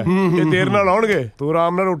ਖਾਂਦੇ ਹੁੰਦੇ ਆ। ਇਹ ਦੇਰ ਨਾਲ ਆਉਣਗੇ, ਤੂੰ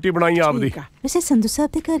ਆਰਾਮ ਨਾਲ ਰੋਟੀ ਬਣਾਈ ਆਪਦੀ। ਵੈਸੇ ਸੰਧੂ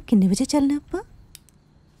ਸਾਹਿਬ ਦੇ ਘਰ ਕਿੰਨੇ ਵਜੇ ਚੱਲਣਾ ਆਪਾਂ?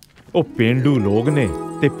 ਉਹ ਪਿੰਡੂ ਲੋਕ ਨੇ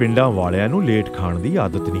ਤੇ ਪਿੰਡਾਂ ਵਾਲਿਆਂ ਨੂੰ ਲੇਟ ਖਾਣ ਦੀ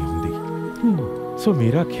ਆਦਤ ਨਹੀਂ ਹੁੰਦੀ। ਸੋ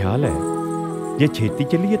ਮੇਰਾ ਖਿਆਲ ਹੈ ਜੇ ਛੇਤੀ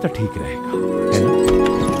ਚੱਲੀਏ ਤਾਂ ਠੀਕ ਰਹੇਗਾ।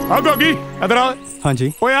 ਆ ਗੋਗੀ ਇਧਰ ਆ।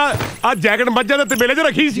 ਹਾਂਜੀ। ਓਏ ਆ ਜੈਕਟ ਮੱਝਾਂ ਦੇ ਤਬੇਲੇ 'ਚ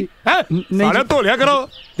ਰੱਖੀ ਸੀ ਹੈ? ਸਾਲੇ ਧੋ ਲਿਆ ਕਰੋ,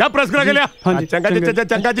 ਜਾ ਪ੍ਰੈਸ ਕਰਾ ਕੇ ਲਿਆ। ਚੰਗਾ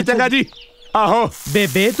ਜੀ ਚੰਗਾ ਜੀ। ਆਹੋ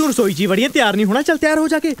ਬੇਬੇ ਤੂੰ ਰਸੋਈ 'ਚ ਵੜੀਆਂ, ਤਿਆਰ ਨਹੀਂ ਹੋਣਾ? ਚੱਲ ਤਿਆਰ ਹੋ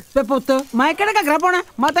ਜਾ ਕੇ। ਵੇ ਪੁੱਤ ਮੈਂ ਕਿਹੜਾ ਘੱਗਰਾ ਪਾਉਣਾ,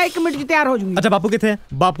 ਮੈਂ ਤਾਂ 1 ਮਿੰਟ 'ਚ ਤਿਆਰ ਹੋ ਜੂੰਗੀ। ਅੱਛਾ ਬਾਪੂ ਕਿੱਥੇ ਹੈ?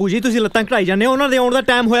 ਬਾਪੂ ਜੀ ਤੁਸੀਂ ਲੱਤਾਂ ਘਟਾਈ ਜਾਂਦੇ ਹੋ, ਉਹਨਾਂ ਦੇ ਆਉਣ ਦਾ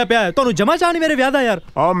ਟਾਈਮ ਹੋਇਆ ਪਿਆ ਹੈ। ਤੁਹਾਨੂੰ ਜਮਾ ਚਾਹ ਨਹੀਂ ਮੇਰੇ ਵਿਆਹ ਦਾ ਯਾਰ?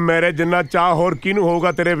 ਆ ਮੇਰੇ ਜਿੰਨਾ ਚਾਹ ਹੋਰ ਕਿਹਨੂੰ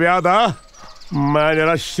ਹੋਊਗਾ ਤੇਰੇ ਵਿਆਹ ਦਾ। ਮੈਂ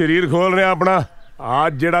ਜਰਾ ਸਰੀਰ ਖੋਲ ਰਿਹਾ ਆਪਣਾ। ਆ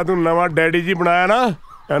ਜਿਹੜਾ ਤੂੰ ਨਵਾਂ ਡੈਡੀ ਜੀ ਬਣਾਇਆ ਨਾ,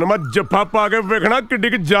 ਇਹਨੂੰ ਮੈਂ ਜੱਫਾ ਪਾ ਕੇ ਵੇਖਣਾ ਕਿੱਡੀ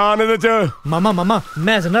ਕਿ ਜਾਨ ਇਹਦੇ 'ਚ। ਮਾਮਾ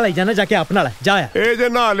ਮੈਂ ਨਾਲ ਹੀ ਜਾਣਾ, ਜਾ ਕੇ ਆਪ ਨਾਲ ਜਾ। ਇਹ ਜੇ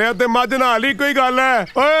ਨਹਾ ਲਿਆ ਤੇ ਮੱਝ ਨਹਾ ਲਈ, ਕੋਈ ਗੱਲ ਹੈ?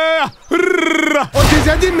 ਓਏ ਉਹ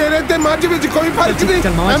ਜੀਜਾ ਜੀ ਮੇਰੇ ਤੇ ਮੱਝ ਵਿੱਚ ਕੋਈ ਫਰਕ ਨਹੀਂ।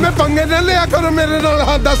 ਐਵੇਂ ਪੰਗੇ ਨਾ ਲਿਆ ਕਰੋ ਮੇਰੇ ਨਾਲ।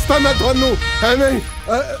 ਹਾਂ ਦੱਸਦਾ ਮੈਂ ਤੁਹਾਨੂੰ ਐਵੇਂ।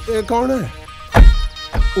 ਇਹ ਕੌਣ ਹੈ?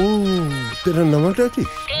 ਉਹ ਤੇਰਾ ਨਵਾਂ ਡੈਡੀ।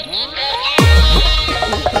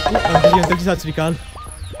 ਅੰਕਲ ਜੀ ਸਤਿ ਸ਼੍ਰੀ ਅਕਾਲ।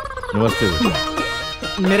 ਨਮਸਤੇ।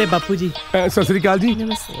 ਮੇਰੇ ਬਾਪੂ ਜੀ। ਸਤਿ ਸ਼੍ਰੀ ਅਕਾਲ ਜੀ।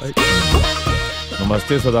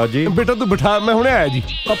 नमस्ते सरदार जी। बेटा तू बिठा, मैं हुणे आया जी।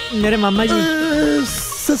 मेरे मामा जी।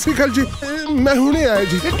 सत श्री अकाल जी, मैं हुणे आया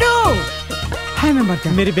जी। बिट्टू हाय मैं मर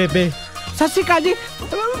जा मेरी बेबे। सत श्री अकाल जी,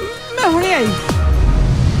 मैं हुणे आई।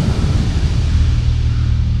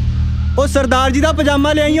 ओ सरदार जी दा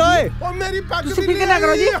पजामा ले आई ओए। ओ मेरी पग तुसी फिक्र ना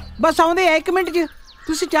करो जी, बस आउंदे 1 मिनट च।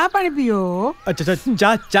 तुसी चाह पानी पियो। अच्छा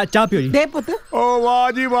चाह पियो जी। दे पुत। ओ वाह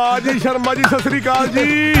जी शर्मा जी सत श्री अकाल जी।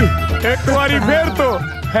 एक बारी फिर तो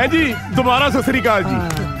है जी दोबारा सत श्री अकाल जी।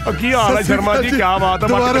 की हाल है शर्मा जी? क्या बात है?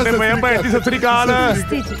 भैन जी सत श्री अकाल।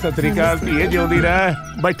 सत श्री अकाल धीए जिउंदी रह।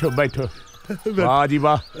 बैठो बैठो। वाह जी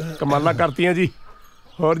वाह, कमाला करतियां जी।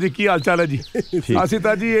 ਹੋਰ ਜੀ ਕੀ ਹਾਲ ਚਾਲ ਹੈ ਜੀ? ਅਸੀਂ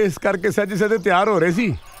ਤਾਂ ਜੀ ਇਸ ਕਰਕੇ ਸੱਜ ਸੱਜੇ ਤਿਆਰ ਹੋ ਰਹੇ ਸੀ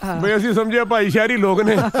ਬਈ ਅਸੀਂ ਸਮਝਿਆ ਭਾਈ ਸ਼ਹਿਰੀ ਲੋਕ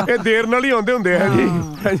ਨੇ ਇਹ ਦੇਰ ਨਾਲ ਹੀ ਆਉਂਦੇ ਹੁੰਦੇ ਆ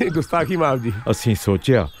ਜੀ। ਗੁਸਤਾਖੀ ਮਾਫ ਜੀ। ਅਸੀਂ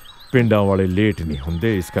ਸੋਚਿਆ ਪਿੰਡਾਂ ਵਾਲੇ ਲੇਟ ਨਹੀਂ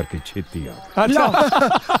ਹੁੰਦੇ ਇਸ ਕਰਕੇ ਛੇਤੀ ਆ। ਅੱਛਾ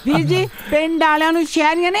ਵੀਰ ਜੀ, ਪਿੰਡ ਵਾਲਿਆਂ ਨੂੰ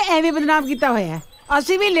ਸ਼ਹਿਰੀਆਂ ਨੇ ਐਵੇਂ ਬਦਨਾਮ ਕੀਤਾ ਹੋਇਆ।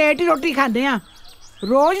 ਅਸੀਂ ਵੀ ਲੇਟ ਹੀ ਰੋਟੀ ਖਾਂਦੇ ਆ।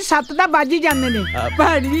 रोज 7 दा बाजी जाने ने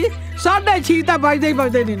भैन जी 6:30 दा बजदे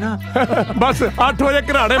नहीं ना। बस 8 बजे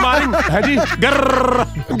घराड़े मारी है जी। गर्र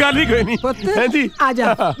गल ही कोई नहीं है जी।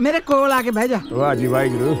 आजा मेरे कोल आके बह जा। वाह जी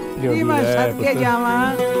वाहिगुरू जी मैं सदके जावां।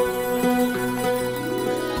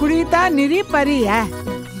 कुड़ी ता निरी परी है,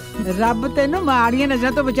 रब तेनू माड़ियां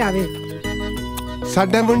नजरां तो बचावे।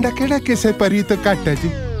 साडा मुंडा केड़ा किसे परी तो घट है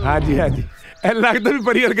जी। हां जी लगता भी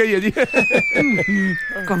परी वर्गा ही है जी।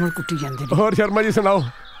 कमर कुटी जांदे। और शर्मा जी सुनाओ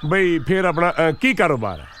बई फिर अपना की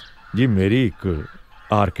कारोबार है? जी मेरी एक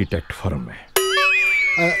आर्किटेक्ट फर्म है।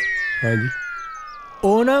 है जी।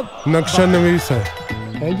 ओ ना नक्शा नवीस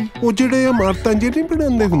है जी। वो जेड़े इमारतां जे नहीं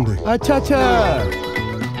बनांदे हुंदे। अच्छा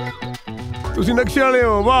ਤੁਸੀਂ ਨਕਸ਼ੇ ਵਾਲੇ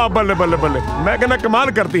ਹੋ? ਵਾਹ ਬੱਲੇ ਬੱਲੇ ਬੱਲੇ। ਮੈਂ ਕਹਿੰਦਾ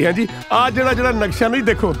ਕਮਾਲ ਕਰਤੀ ਹੈ ਜੀ। ਆ ਜਿਹੜਾ ਨਕਸ਼ਾ ਨਹੀਂ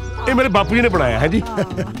ਦੇਖੋ ਇਹ ਮੇਰੇ ਬਾਪੂ ਜੀ ਨੇ ਬਣਾਇਆ ਹੈ ਜੀ।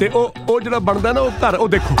 ਤੇ ਉਹ ਜਿਹੜਾ ਬਣਦਾ ਨਾ ਉਹ ਘਰ ਉਹ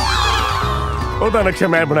ਦੇਖੋ ਉਹਦਾ ਨਕਸ਼ਾ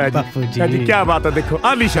ਮੈਂ ਬਣਾਇਆ ਜੀ। ਹਾਂਜੀ ਕੀ ਬਾਤ ਹੈ। ਦੇਖੋ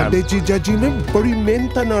ਆਲੀਸ਼ਾਨ। ਸਾਡੇ ਜੀਜਾ ਜੀ ਨੇ ਬੜੀ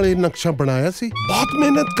ਮਿਹਨਤ ਨਾਲ ਇਹ ਨਕਸ਼ਾ ਬਣਾਇਆ ਸੀ। ਬਹੁਤ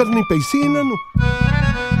ਮਿਹਨਤ ਕਰਨੀ ਪਈ ਸੀ ਇਹਨਾਂ ਨੂੰ।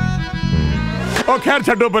 ਉਹ ਖੈਰ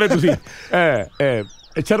ਛੱਡੋ ਪਰੇ ਤੁਸੀਂ।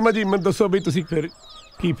 ਸ਼ਰਮਾ ਜੀ ਮੈਨੂੰ ਦੱਸੋ ਵੀ ਤੁਸੀਂ ਫਿਰ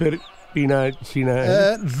पीना सीना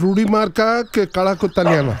रूड़ी मार का के काला कुत्ता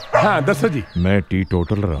लियावा। हाँ दसो जी। मैं टी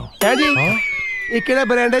टोटल रहा है जी। ये केड़ा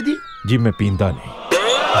ब्रांड है जी? जी मैं पींदा नहीं।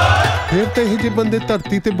 फिर तो ये जे बंदे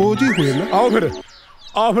धरती ते बोझ ही हुए ना। आओ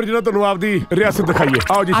फिर जरा तुहानू आपदी रियासत दिखाइए।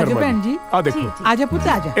 आओ जी शर्मा जी। आ देखो आजा पुत्त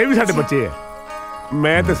आजा। ये भी साडे बच्चे है।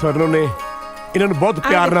 मैं ते स्वर्णो ने इन्हां नू बहुत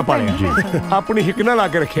प्यार नाल पालिया जी। अपनी हिक नाल ला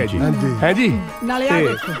के रखिया जी। है जी। नाले आ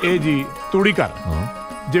देखो ए जी तूड़ी कर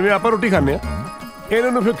जिवें आपां रोटी खाने आ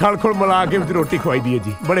ਇਹਨਾਂ ਨੂੰ ਫਿਰ ਖਲ ਖੁਲ ਮਿਲਾ ਕੇ ਵਿੱਚ ਰੋਟੀ ਖਵਾਈ ਦੀ ਹੈ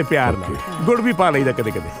ਜੀ ਬੜੇ ਪਿਆਰ ਨਾਲ। ਗੁੜ ਵੀ ਪਾ ਲਈਦਾ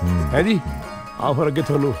ਕਦੇ ਕਦੇ ਹੈ ਜੀ। ਆਓ ਫਿਰ ਅੱਗੇ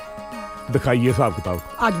ਤੁਹਾਨੂੰ ਦਿਖਾਈਏ ਹਿਸਾਬ ਕਿਤਾਬ।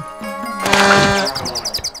 ਆਜੋ।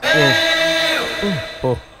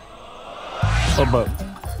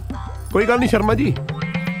 ਕੋਈ ਗੱਲ ਨਹੀਂ ਸ਼ਰਮਾ ਜੀ,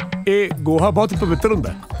 ਇਹ ਗੋਹਾ ਬਹੁਤ ਪਵਿੱਤਰ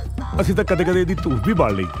ਹੁੰਦਾ। ਅਸੀਂ ਤਾਂ ਕਦੇ ਕਦੇ ਇਹਦੀ ਧੂਫ ਵੀ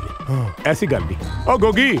ਬਾਲ ਲਈਦੀ ਹੈ। ਐਸੀ ਗੱਲ ਨਹੀਂ। ਉਹ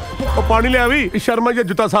ਗੋਗੀ ਉਹ ਪਾਣੀ ਲਿਆ ਵੀ ਸ਼ਰਮਾ ਜੀ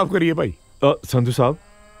ਜੁੱਤਾ ਸਾਫ਼ ਕਰੀਏ ਭਾਈ। ਸੰਧੂ ਸਾਹਿਬ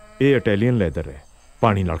ਇਹ ਇਟਾਲੀਅਨ ਲੈਦਰ ਹੈ,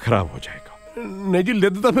 ਪਾਣੀ ਨਾਲ ਖਰਾਬ ਹੋ ਜਾਏਗਾ। नहीं जी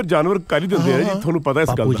लिद तो फिर जानवर कर ही देंदे हैं जी। थानू पता है इस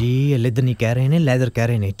गल दा। बापू जी ये लिद नहीं कह रहे ने, लेदर कह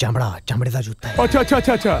रहे ने। चमड़े दा जूता है।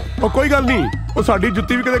 अच्छा ओ कोई गल नहीं। ओ साडी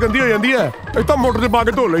जुत्ती भी कदे गंदी हो जांदी है। इस तां मोटर ते पा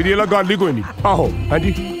के धो लईदी है। गल ही कोई नहीं। आहो हां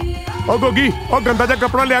जी। ओ गोगी ओ गंदा जा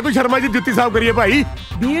कपड़ा लिया कोई शर्मा जी जुत्ती साफ करिए भाई।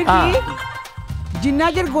 वीर जी जिन्ना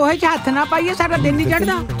चिर गोहे च हत्थ ना पाइए सारा दिन नहीं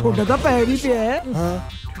चढ़दा। थोड़ा तो पैर ही पे है।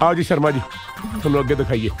 आओ जी शर्मा जी थानू अगे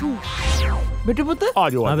दिखाइए। बेटे पुत्त आ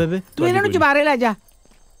जाओ। हां बेबे तू इन्हां नू चबारे ले जा।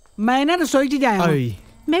 मैं ना रसोई च जाया।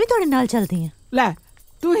 मैं भी थोड़े नाल चलती हूं। ले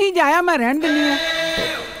तू ही जाया मैं रहन दिनी है।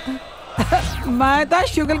 मैं तो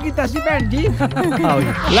शुक्र कीता सी भैन जी। आओ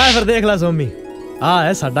जी ले फिर देख ला सोमी आ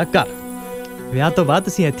है साडा घर। ਵਿਆਹ ਤੋਂ ਬਾਅਦ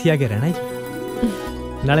ਅਸੀਂ ਇੱਥੇ ਆ ਕੇ ਰਹਿਣਾ ਜੀ।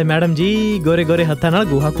 ਨਾਲੇ ਮੈਡਮ ਜੀ ਗੋਰੇ ਗੋਰੇ ਹੱਥਾਂ ਨਾਲ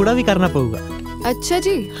ਗੋਹਾ ਕੂੜਾ ਵੀ ਕਰਨਾ ਪਊਗਾ। ਅੱਛਾ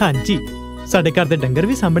ਜੀ। ਹਾਂਜੀ ਸਾਡੇ ਘਰ ਦੇ ਡੰਗਰ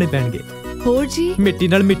ਵੀ ਸਾਹਮਣੇ ਪੈਣਗੇ। ਹੋਰ ਜੀ ਮਿੱਟੀ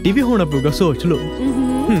ਨਾਲ ਮਿੱਟੀ ਵੀ ਹੋਣਾ ਪਊਗਾ। ਸੋਚ ਲਓ।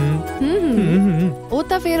 ਉਹ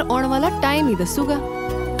ਤਾਂ ਫਿਰ ਆਉਣ ਵਾਲਾ ਟਾਈਮ ਹੀ ਦੱਸੂਗਾ।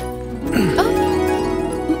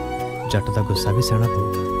 ਜੱਟ ਦਾ ਗੁੱਸਾ ਵੀ ਸਹਿਣਾ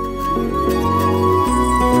ਪਊਗਾ।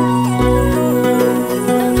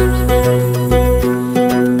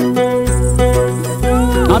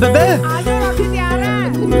 ਆ ਬੇਬੇ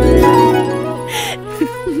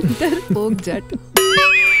डरपोक जट।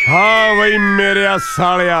 हाँ भाई मेरे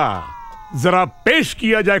सालिया जरा पेश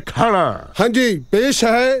किया जाए खाना। हाँ जी पेश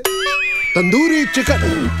है तंदूरी चिकन।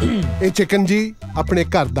 ये चिकन जी अपने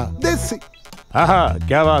घर दा देसी। हाँ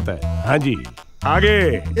क्या बात है। हाँ जी आगे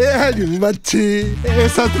ये है जी मच्छी। ये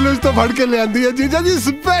सतलुज तो फड़ के ले आंदी है जीजा जी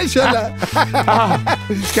स्पेशल है।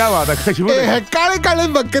 क्या बात है। खुशबू ये है काले काले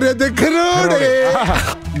बकरे दे खरोड़े।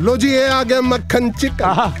 लो जी ये आ गया मक्खन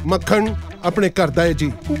चिकन। मक्खन अपने घर दा है जी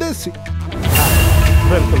देसी।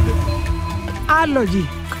 बिल्कुल आ लो जी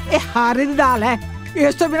ये हारे दी दाल है।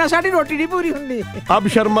 इस तो बिना साडी रोटी नहीं पूरी हुंदी। अब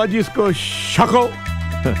शर्मा जी इसको छको।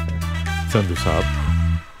 संधू साहब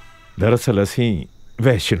दरअसल असी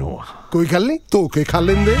वैष्णो आ। कोई गल नहीं, धो के खा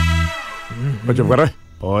लेंदे। चुप कर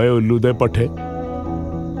ओए उल्लू दे पट्ठे,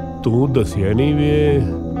 तू दसिया नहीं वे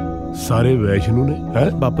सारे वैष्णो ने है?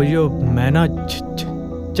 बापू जी मैं ना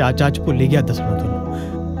चाचा च भुल ही गया दसना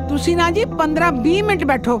तुहानू। तुसी ना जी 15-20 मिनट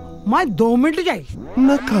बैठो, मैं 2 मिनट जाई।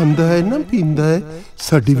 ना खांदा है ना पींदा है,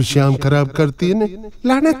 साडी विश्राम खराब करती है ने।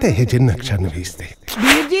 लाने ते है जे नक्शा नवीस दे।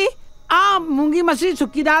 वीर जी आ मूंगी मसरी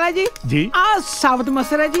सुक्की दाल है जी, आ साबुत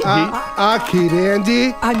मसर है जी, आ खीरे हैं जी,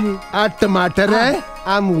 हाँ जी, आ टमाटर है,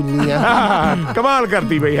 आ मूलियां। कमाल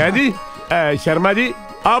करती भाई है जी। शर्मा जी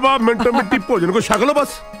अब आप मिनटों मिनटी भोजन को छक लो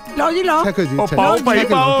बस। लो जी लो, पाओ भाई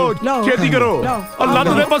पाओ, छेती करो और लद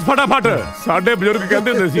दे बस फटाफट। साडे बुजुर्ग कहते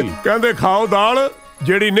हुंदे सी, कहंदे खाओ दाल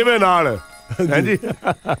जेड़ी निवे नाल है जी।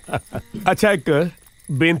 अच्छा एक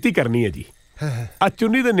बेनती करनी है जी, आ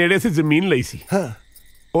चुन्नी दे नेड़े सी जमीन लई सी,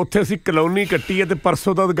 ਉੱਥੇ ਅਸੀਂ ਕਲੋਨੀ ਕੱਟੀ ਹੈ ਤੇ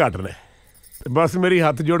ਪਰਸੋਂ ਦਾ ਉਦਘਾਟਨ ਹੈ। ਬਸ ਮੇਰੀ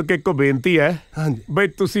ਹੱਥ ਜੋੜ ਕੇ ਇੱਕੋ ਬੇਨਤੀ ਹੈ ਬਈ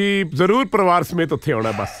ਤੁਸੀਂ ਜ਼ਰੂਰ ਪਰਿਵਾਰ ਸਮੇਤ ਉੱਥੇ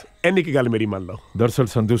ਆਉਣਾ, ਬਸ ਇੰਨੀ ਕੀ ਗੱਲ ਮੇਰੀ ਮੰਨ ਲਓ। ਦਰਅਸਲ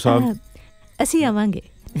ਸੰਧੂ ਸਾਹਿਬ ਅਸੀਂ ਆਵਾਂਗੇ,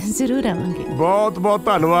 ਜ਼ਰੂਰ ਆਵਾਂਗੇ। ਬਹੁਤ ਬਹੁਤ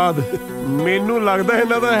ਧੰਨਵਾਦ। ਮੈਨੂੰ ਲੱਗਦਾ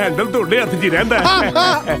ਇਹਨਾਂ ਦਾ ਹੈਂਡਲ ਤੁਹਾਡੇ ਹੱਥ 'ਚ ਹੀ ਰਹਿੰਦਾ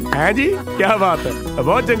ਹੈ ਜੀ। ਕੀ ਬਾਤ ਹੈ,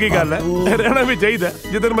 ਬਹੁਤ ਚੰਗੀ ਗੱਲ ਹੈ, ਰਹਿਣਾ ਵੀ ਚਾਹੀਦਾ,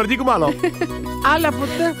 ਜਿੱਦਣ ਮਰਜ਼ੀ ਘੁਮਾ ਲਓ। ਆ ਲੈ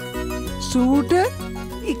ਪੁੱਤ ਸੂਟ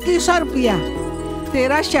 2100 रुपया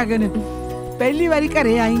तेरा शगन। पहली बारी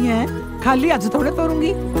घरे आई है, खाली हथ थोड़े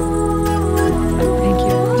तोरूंगी।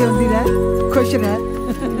 जल्दी रह, खुश रह।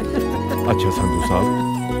 अच्छा संधू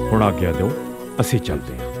साहब हुण आज्ञा दो, असी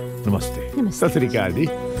चलते हैं। नमस्ते। सत श्री अकाल जी।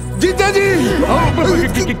 जीजा जी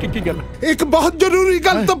एक बहुत जरूरी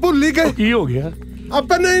गल तो भुल ही गए। की हो गया?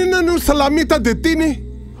 अपने इन्होंने सलामी तो दिती नहीं।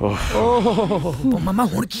 मामा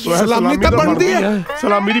हुण की सलामी तो बनती है।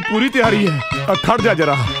 सलामी दी पूरी तैयारी है। खड़ जा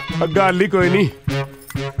जरा, गल ही कोई नहीं।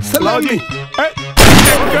 सलामी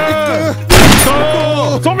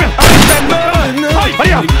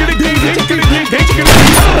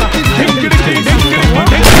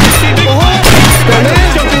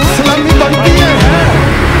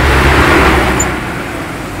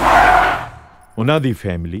उन्हां दी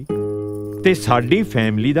फैमिली ते साडी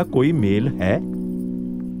फैमिली दा कोई मेल है?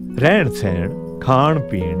 रहन सहन, खाण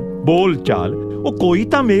पीण, बोल चाल, वो कोई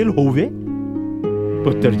तां मेल होवे?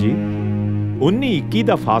 पुत्र जी 19-21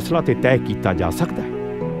 ਦਾ ਫਾਸਲਾ ਤੇ ਤੈਅ ਕੀਤਾ ਜਾ ਸਕਦਾ ਹੈ,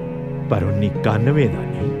 ਪਰ 1991 ਦਾ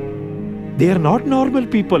ਨਹੀਂ। They are not normal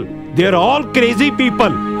people, they are all crazy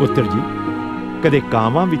people. ਪੁੱਤਰ ਜੀ ਕਦੇ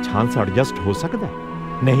ਕਾਵਾਂ ਵਿੱਚ ਹੰਸ ਐਡਜਸਟ ਹੋ ਸਕਦਾ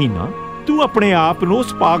ਨਹੀਂ ਨਾ। ਤੂੰ ਆਪਣੇ ਆਪ ਨੂੰ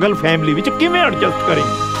ਉਸ ਪਾਗਲ ਫੈਮਿਲੀ ਵਿੱਚ ਕਿਵੇਂ ਐਡਜਸਟ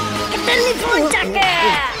ਕਰੇਂਗੀ? ਟੈਲੀਫੋਨ ਚੱਕ,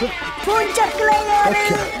 ਫੋਨ ਚੱਕ ਲੈ ਯਾਰ,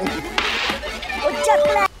 ਉਹ ਚੱਕ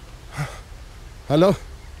ਲੈ। हेलो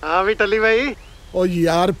हाँ भी टली भाई। ओ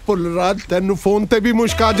यार भुलराज तेनू फोन ते भी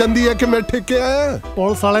मुश्क आ जांदी है कि मैं ठेके आया।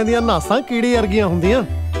 पुलिस वाले दियां नासां कीड़ी वर्गियां हुंदियां,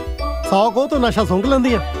 100 को तो नशा सुंघ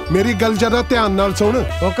लैंदियां। मेरी गल जरा ध्यान नाल सुन।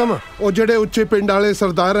 हुकम। ओ जेड़े उच्चे पिंड वाले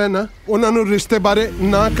सरदार है ना, उन्हां नू रिश्ते बारे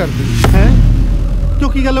ना कर दी। हैं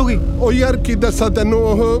क्यों की गल हो गई? ओ यार की दसा तेनू,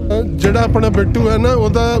 ओह जेड़ा अपना बिट्टू है ना,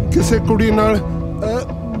 ओदा किसे कुड़ी नाल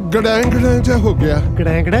गड़ैं जा हो गया।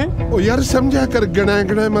 गड़ैं? ओ यार समझा कर,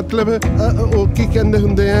 गड़ैं मतलब ओ की कहंदे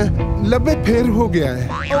हुंदे हैं, लबे फेर हो गया है।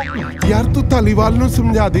 यार तू धालीवाल नू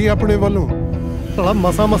समझा दी अपने वालों। साला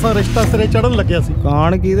मसा मसा रिश्ता सिरे चढ़न लग्या सी।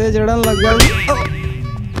 कान किदे चढ़न लग्या सी?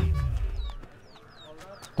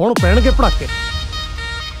 हुण पैणगे पड़ाके।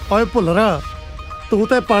 ओए भुल्लरा तू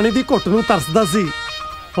ते पानी दी घुट नू तरसदा सी,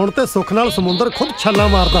 हुण ते सुख नाल समुंदर खुद छल्ला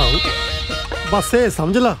मारदा हो। बस ये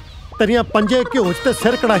समझ ला तेरियां पंजे घिओ च ते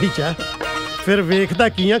सिर कड़ाही च है। फिर वेखदा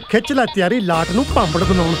कीआं खिच लै तैयारी लाट नू भांबड़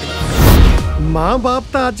बनाउण दी। मां बाप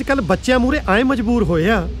तां अज कल बच्चियां मूरे आए मजबूर होए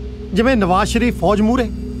आ जिवें नवाज शरीफ फौज मूरे।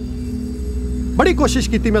 बड़ी कोशिश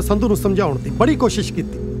की मैं संधू नू समझाउण दी, बड़ी कोशिश की,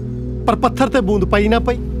 पर पत्थर ते बूंद पई ना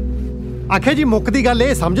पई। आखे जी मुक्कदी गल ये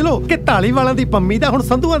समझ लो कि धालीवालां दी पंमी दा हुण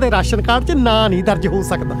संधूआं दे राशन कार्ड च नां नहीं दर्ज हो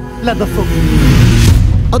सकदा। लै दसो।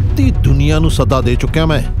 अद्धी दुनिया नू सदा दे चुक्या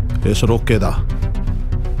मैं इस रोके दा,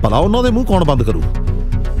 भला उन्हां दे मूंह कौन बंद करू?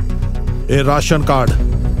 ये राशन कार्ड,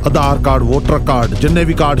 आधार कार्ड, वोटर कार्ड, जिन्ने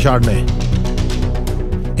भी कार्ड शार्ड ने,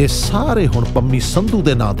 ये सारे हुण पंमी संधू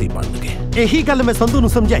दे नां ते बन गए। यही गल मैं संधू नू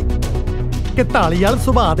समझाई कि धालीवाल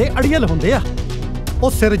सुभाऽ दे अड़ियल हुंदे आ, ਉਹ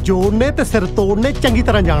ਸਿਰ ਜੋੜਨੇ ਤੇ ਸਿਰ ਤੋੜਨੇ ਚੰਗੀ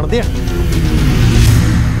ਤਰ੍ਹਾਂ ਜਾਣਦੇ ਆ।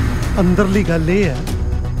 ਅੰਦਰਲੀ ਗੱਲ ਇਹ ਹੈ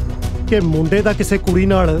ਕਿ ਮੁੰਡੇ ਦਾ ਕਿਸੇ ਕੁੜੀ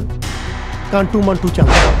ਨਾਲ ਕਾਂਟੂ ਮੰਟੂ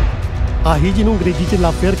ਚੱਲਦਾ, ਆਹੀ ਜਿਹਨੂੰ ਅੰਗਰੇਜ਼ੀ 'ਚ ਲਵ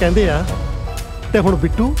ਅਫੇਅਰ ਕਹਿੰਦੇ ਆ। ਤੇ ਹੁਣ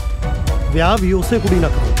ਬਿੱਟੂ ਵਿਆਹ ਵੀ ਉਸੇ ਕੁੜੀ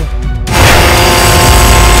ਨਾਲ ਕਰੂਗਾ।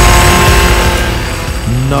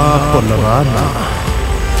 ਨਾ ਭੁੱਲਰਾ ਨਾ,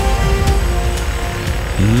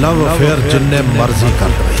 ਲਵ ਅਫੇਅਰ ਜਿੰਨੇ ਮਰਜ਼ੀ ਕਰ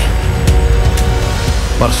ਲਵੇ,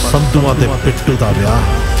 पर संधूआं ते बिट्टू दा विआह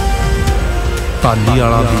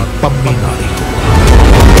धालीवालां दी पंमी नाल ही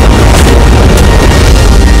होगा।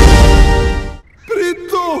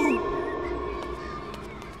 प्रीतो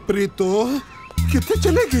प्रीतो किथे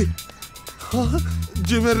चले गई? हाँ,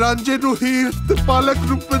 जिवें रांझे नूं हीर ते पालक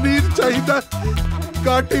नूं पनीर चाहिदा,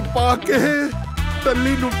 काटी पा के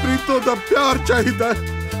टल्ली नूं प्रीतो दा प्यार चाहिदा।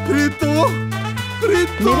 प्रीतो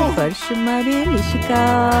प्रीतो मेरे फर्श मारे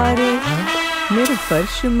लिशकारे, मेरे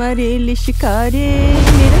फर्श मारे लिशकारे,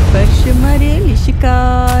 मेरे फर्श मारे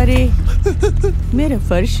लिशकारे, मेरा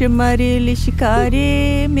फर्श मारे लिशकारे,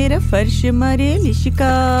 मेरा फर्श मारे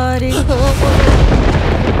लिशकारे।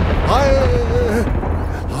 हाय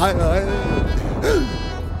हाय हाय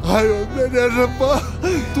हाय मेरे रब्बा,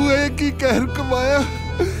 तू एक ही कहर कमाया,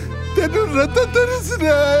 तेनू रत तरस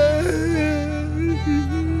रहा है।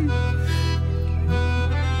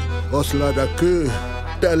 हौसला रख,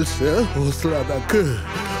 टेल से हौसला रख।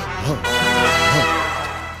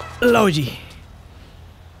 लो जी,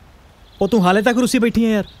 ਉਹ ਤੂੰ ਹਾਲੇ ਤੱਕ ਰੁੱਸੀ ਬੈਠੀ ਹੈ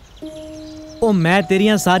ਯਾਰ। ਉਹ ਮੈਂ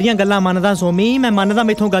ਤੇਰੀਆਂ ਸਾਰੀਆਂ ਗੱਲਾਂ ਮੰਨਦਾ ਸੋਮੀ, ਮੈਂ ਮੰਨਦਾ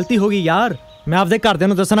ਮੈਥੋਂ ਗਲਤੀ ਹੋ ਗਈ ਯਾਰ। ਮੈਂ ਆਪਦੇ ਘਰਦਿਆਂ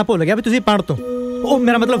ਨੂੰ ਦੱਸਣਾ ਭੁੱਲ ਗਿਆ ਵੀ ਤੁਸੀਂ ਪੰਡ ਤੋਂ। ਉਹ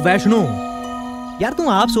ਮੇਰਾ ਮਤਲਬ ਵੈਸ਼ਨੂ। ਯਾਰ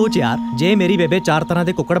ਤੂੰ ਆਪ ਸੋਚ ਯਾਰ, ਜੇ ਮੇਰੀ ਬੇਬੇ 4 ਤਰ੍ਹਾਂ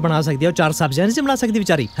ਦੇ ਕੁੱਕੜ ਬਣਾ ਸਕਦੀ ਹੈ, ਉਹ 4 ਸਬਜ਼ੀਆਂ ਨਹੀਂ ਬਣਾ ਸਕਦੀ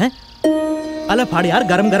ਵਿਚਾਰੀ ਹੈ। ਅਲੇ ਫੜ ਯਾਰ,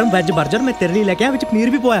 ਗਰਮ ਗਰਮ ਵੈਜ 버ਗਰ ਮੈਂ ਤੇਰੇ ਲਈ ਲੈ ਕੇ ਆਇਆ, ਵਿੱਚ ਪਨੀਰ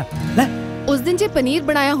ਵੀ ਪਵਾਇਆ ਲੈ। ਉਸ ਦਿਨ ਜੇ ਪਨੀਰ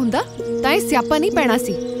ਬਣਾਇਆ ਹੁੰਦਾ ਤਾਂ ਇਹ ਸਿਆਪਾ ਨਹੀਂ ਪੈਣਾ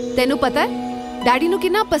ਸੀ। ਤੈਨੂੰ ਪਤਾ ਹੈ ਡੈਡੀ ਨੂੰ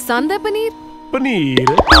ਕਿੰਨਾ ਪਸੰਦ ਹੈ ਪਨੀਰ। ਪਨੀਰ?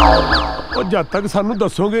 ਉਹ ਜਦ ਤੱਕ ਸਾਨੂੰ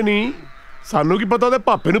ਦੱਸੋਗੇ ਨਹੀਂ, ਸਾਨੂੰ ਕੀ ਪਤਾ ਉਹਦੇ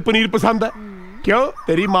ਪਾਪੇ ਨੂੰ ਪਨੀਰ ਪਸੰਦ ਹੈ। ਕਿਉਂ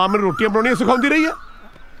ਤੇਰੀ ਮਾਂ ਮੈਨੂੰ ਰੋਟੀਆਂ ਬਣਾਉਣੀਆਂ ਸਿਖਾਉਂਦੀ ਰਹੀ ਹੈ?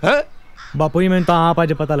 ਹੈ ਬਾਪੂ ਜੀ, ਮੈਨੂੰ ਤਾਂ ਆਪ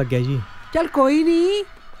ਅੱਜ ਪਤਾ ਲੱਗਿਆ ਜੀ। ਚੱਲ ਕੋਈ ਨਹੀਂ,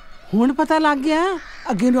 ਹੁਣ ਪਤਾ ਲੱਗ ਗਿਆ,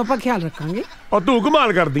 ਅੱਗੇ ਨੂੰ ਆਪਾਂ ਖਿਆਲ ਰੱਖਾਂਗੇ। ਉਹ ਤੂੰ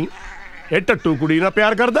ਕਮਾਲ ਕਰਦੀ, ਇਹ ਟੱਟੂ ਕੁੜੀ ਨਾਲ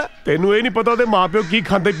ਪਿਆਰ ਕਰਦਾ, ਤੈਨੂੰ ਇਹ ਨਹੀਂ ਪਤਾ ਉਹਦੇ ਮਾਪਿਓ ਕੀ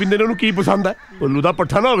ਖਾਂਦੇ ਪੀਂਦੇ ਨੇ, ਉਹਨੂੰ ਕੀ ਪਸੰਦ ਹੈ। ਉੱਲੂ ਦਾ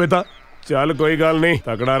ਪੱਠਾ ਨਾ ਹੋਵੇ ਤਾਂ। ਚੱਲ ਕੋਈ ਗੱਲ ਨਹੀਂ,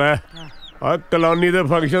 ਤਕੜਾ ਰਹਿ। ਆ ਕਲੋਨੀ ਦੇ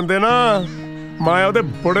ਫੰਕਸ਼ਨ ਤੇ ਨਾ ਮੈਂ ਉਹਦੇ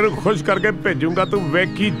ਬੁੜੇ ਨੂੰ ਖੁਸ਼ ਕਰਕੇ ਭੇਜੂੰਗਾ, ਤੂੰ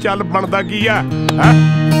ਵੇਖੀ ਚੱਲ ਬਣਦਾ ਕੀ ਆ।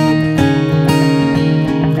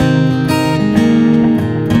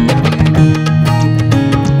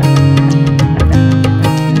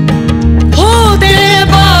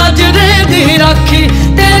 राखी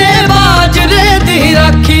तेरे बाजरे दी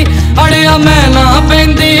राखी, अड़िया मैं ना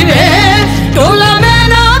पैंदी वे, ढोला मैं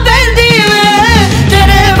ना पैंदी वे।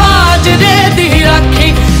 तेरे बाजरे दी राखी,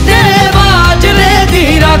 तेरे बाजरे दी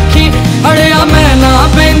राखी, अड़िया मैं ना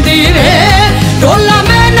पैंदी वे, ढोला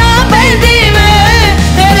मैं ना पैंदी वे।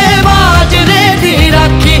 तेरे बाजरे दी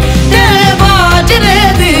राखी, तेरे बाजरे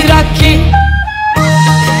दी राखी।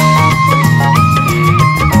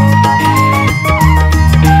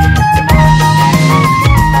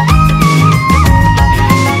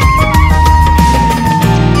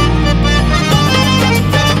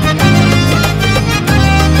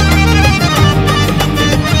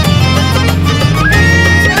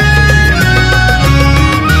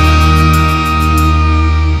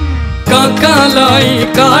 लाई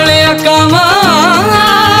काले कावा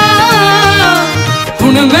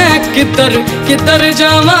हुण मैं किधर किधर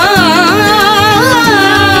जावा,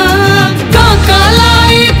 काका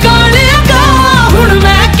लाई काले कावा हुण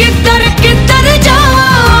मैं किधर किधर जावा।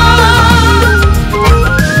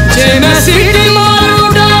 जे मैं सीटी मारू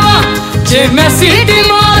डावा, जे मैं सीटी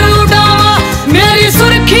मारू डावा, मेरी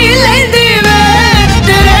सुर्खी लेंदी वे।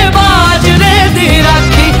 तेरे बाजरे दी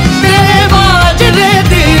राखी, तेरे बाजरे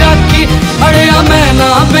दी राखी, अड़िया मैं ना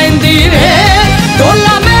पैंदी वे,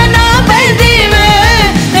 ढोला मैं ना पैंदी वे।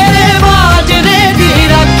 तेरे बाजरे दी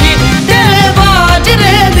राखी, तेरे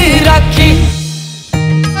बाजरे दी राखी।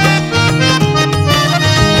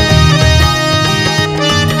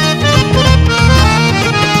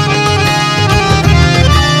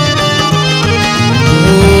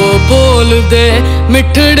 बोल दे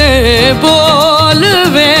मिठड़े बोल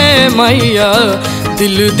वे मैया,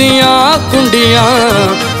 दिल दियां कुंडियां,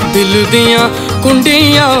 दिल दियां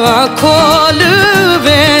कुंडियां खोल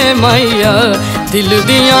वे मैया, दिल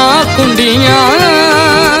दियां कुंडियां।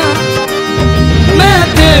 मैं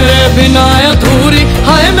तेरे बिना अधूरी,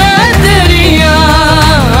 हाय मैं तेरिया,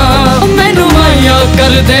 मैनू मैया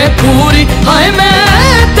कर दे पूरी, हाय मैं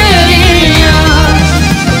तेरिया।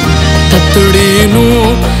 ततड़ी नू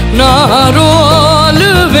ना रोल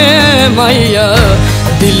वे मैया,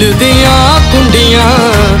 दिल दियां कुंडियां,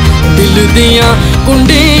 दिल दियां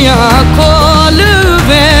कुंडियां खोल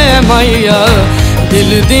वे मैया,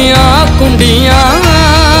 दिल दियां कुंडियां।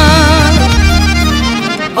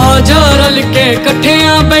 आजा रल के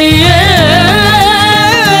कट्ठियां बइए,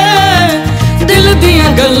 दिल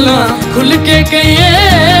दियां गल्लां खुल के कहिए।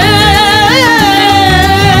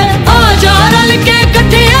 आजा रल के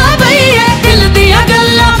कट्ठियां बइए, दिल दियां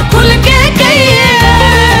गल्लां खुल के कहिए।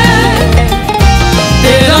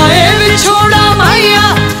 तेरा ए विछोड़ा माया,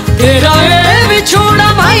 तेरा ए विछोड़ा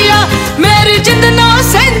माया, मेरी जिंद ना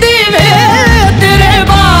सहंदी वे। तेरे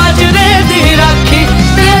बाजरे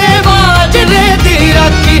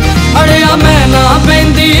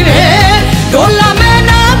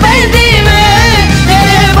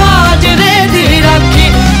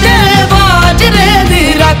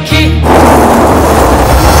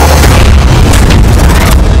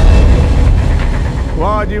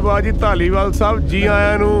वाह जी धालीवाल साहब जी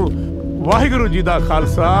आया नू वाहिगुरु जी दा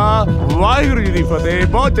खालसा वाहिगुरु जी दी फतेह।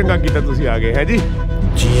 बहुत चंगा कीता तुसी आ गए हैं जी।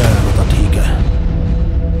 जी आया तो ठीक है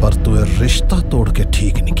पर तू ये रिश्ता तोड़ के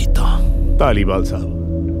ठीक नहीं कीता। धालीवाल साहब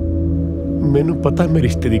मैनू पता मैं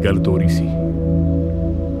रिश्ते दी गल तोड़ी सी,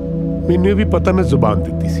 मैनू भी पता मैं जुबान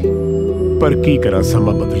दिती सी, पर की करा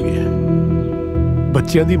समा बदल गया।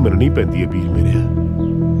 बच्चियां दी मननी पैंदी है वीर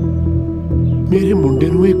मेरे मुंडे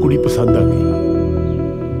नू ये कुड़ी पसंद आ गई,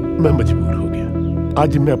 मैं मजबूर हो गया।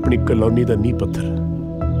 अज मैं अपनी कॉलोनी दा नींह पत्थर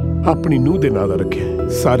अपनी नूह दे नां दा रखिया।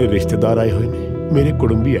 सारे रिश्तेदार आए हुए ने, मेरे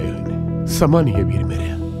कुड़ुंबी आए हुए ने। समा नहीं है वीर मेरे,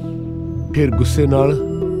 फिर गुस्से नाल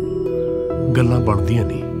गल्लां बनदियां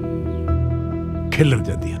नहीं, खिलर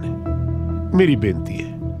जांदियां ने। मेरी बेनती है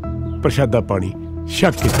प्रशादा पानी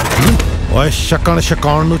छक के। ओए शकण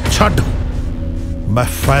छकाउण नू छड्ड, मैं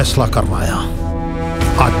फैसला करना आया।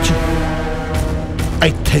 अज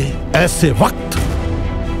इत्थे ऐसे वक्त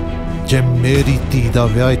जे मेरी धी दा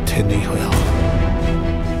विआह इत्थे नहीं होया,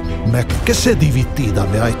 मैं किसे दी भी धी दा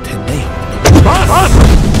विआह इत्थे नहीं होना।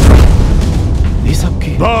 ये सब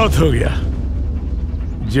की बात हो गया।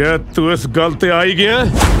 जे तू इस गल ते आई गया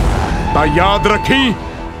तां याद रखी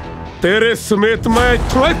तेरे समेत मैं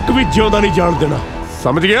इत्थों एक भी जिउंदा नहीं जान देना,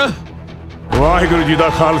 समझ गया? वाहिगुरु जी दा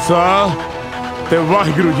खालसा ते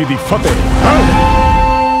वाहिगुरु जी दी फतेह।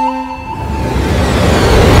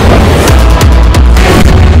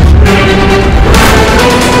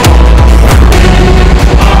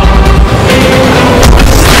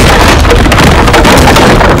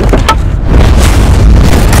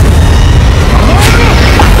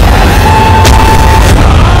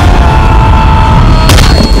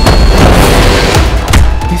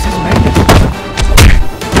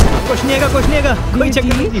 कोई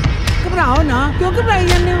चक्कर नहीं, घबराओ ना, क्यों घबराई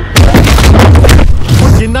जाते हो?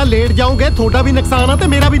 जिन्ना लेट जाओगे थोड़ा भी नुकसान है ते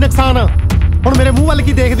मेरा भी नुकसान है। हुण मेरे मुंह वाल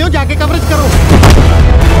की देखदे हो, जाके कवरेज करो।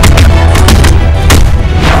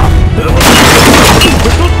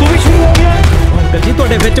 तू भी शुरू हो गया अंकल जी,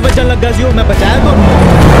 तुहाडे विच वजन लगा सी, मैं बचाया तुहानू।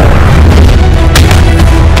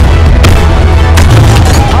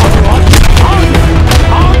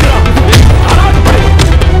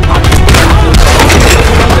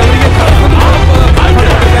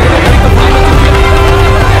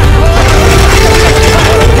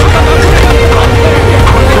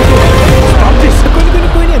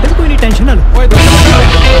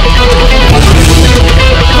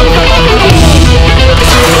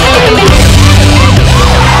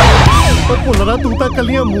 तू तो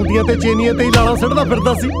कलियां मूंदियां ते चेनियां ते ही लाना सड़दा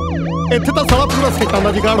फिरदा सी, इत्थे तां सारा पूरा सेटां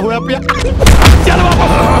दा जुगाड़ होया पिया। चल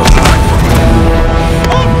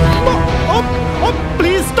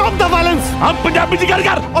प्लीज स्टॉप द वायलेंस। अब पंजाबी च गल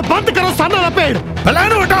कर और बंद करो साना दा पेड़। पहले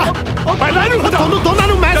नु हटा, पहले नु हटा। दोनों दोनों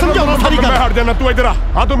नु मैं समझाउणा सारी गल। मैं हट जाना, तू इधर आ।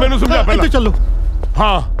 हां तू मेनू समझा पहले। इधर चलो।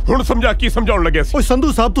 हाँ हुण समझा की समझाउण लगे सी। ओए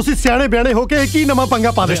संधू साहब तुसी सियाणे बियाणे हो के की नवा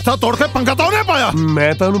पंगा पा लिया? रिश्ता तोड़ के पंगा तो उन्हें पाया।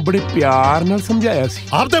 मैं तां बड़े प्यार नाल समझाया सी।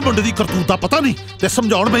 आपदे मुंडे दी करतूत दा पता नहीं ते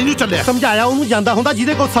समझाउण मैनू चलिया। समझाया ओनू ਜਾਂਦਾ ਹੁੰਦਾ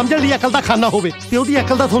ਜਿਹਦੇ ਕੋਲ ਸਮਝਣ ਲਈ ਅਕਲ ਦਾ ਖਾਨਾ ਹੋਵੇ, ਤੇ ਉਹਦੀ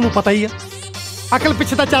ਅਕਲ ਦਾ ਤੁਹਾਨੂੰ ਪਤਾ ਹੀ ਆ। ਅਕਲ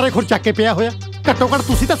ਪਿੱਛੇ ਤਾਂ ਚਾਰੇ ਖੁਰ ਚੱਕ ਕੇ ਪਿਆ ਹੋਇਆ। ਘੱਟੋ ਘੱਟ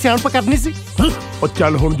ਤੁਸੀਂ ਤਾਂ ਸਿਆਣਪ ਕਰਨੀ ਸੀ। ਉਹ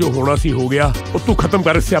ਚੱਲ ਹੁਣ ਜੋ ਹੋਣਾ ਸੀ ਹੋ ਗਿਆ, ਉਹ ਤੂੰ ਖਤਮ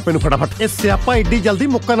ਕਰ ਇਸ ਸਿਆਪੇ ਨੂੰ ਫਟਾਫਟ। ਇਹ ਸਿਆਪਾ ਏਡੀ ਜਲਦੀ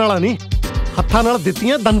ਮੁੱਕਣ ਵਾਲਾ ਨਹੀਂ। ਹੱਥਾਂ ਨਾਲ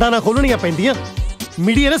ਦਿੱਤੀਆਂ ਦੰਦਾਂ ਨਾਲ ਖੋਲਣੀਆਂ ਪੈਂਦੀਆਂ।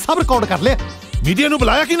 ਮੀਡੀਆ ਨੇ ਸਭ ਰਿਕਾਰਡ ਕਰ ਲਿਆ। मीडिया ਨੂੰ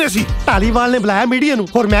ਬੁਲਾਇਆ ਕਿਨੇ ਸੀ? ਢਾਲੀਵਾਲ ਨੇ ਬੁਲਾਇਆ ਮੀਡੀਆ ਨੂੰ,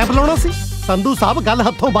 ਹੋਰ ਮੈਂ ਬੁਲਾਉਣਾ ਸੀ? ਸੰਧੂ ਸਾਹਿਬ ਗੱਲ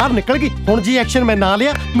ਹੱਥੋਂ ਬਾਹਰ ਨਿਕਲ ਗਈ। ਹੁਣ ਜੀ ਐਕਸ਼ਨ ਮੈਂ ਨਾ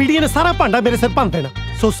ਲਿਆ, ਮੀਡੀਆ ਨੇ ਸਾਰਾ ਭਾਂਡਾ ਮੇਰੇ ਸਿਰ ਭੰਨ ਦੇਣਾ।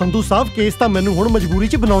 ਸੋ ਸੰਧੂ ਸਾਹਿਬ ਕੇਸ ਤਾਂ ਮੈਨੂੰ ਹੁਣ ਮਜਬੂਰੀ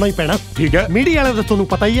 'ਚ ਬਣਾਉਣਾ ਹੀ ਪੈਣਾ। ਠੀਕ ਹੈ। ਮੀਡੀਆ ਵਾਲਿਆਂ ਦਾ ਤੁਹਾਨੂੰ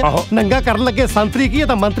ਪਤਾ ਹੀ ਹੈ, ਨੰਗਾ ਕਰਨ ਲੱਗੇ ਸੰਤਰੀ ਕੀ ਹੈ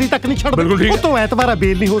ਤਾਂ ਮੰਤਰੀ ਤੱਕ ਨਹੀਂ ਛੱਡਦੇ। ਉਤੋਂ ਐਤਵਾਰ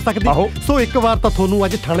ਬੇਲ ਨਹੀਂ ਹੋ ਸਕਦੀ। ਸੋ ਇੱਕ ਵਾਰ ਤਾਂ ਤੁਹਾਨੂੰ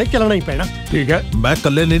ਅੱਜ ਥਾਣੇ ਚੱਲਣਾ ਹੀ ਪੈਣਾ। ਠੀਕ ਹੈ। ਮੈਂ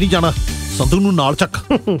ਇਕੱਲੇ ਨਹੀਂ ਜਾਣਾ, ਸੰਧੂ ਨੂੰ ਨਾਲ ਚੱਕ।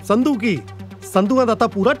 ਸੰਧੂ ਕੀ, ਸੰਧੂਆਂ ਦਾ ਤਾਂ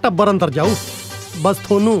ਪੂਰਾ ਟੱਬਰ ਅੰਦਰ ਜਾਊ। ਬਸ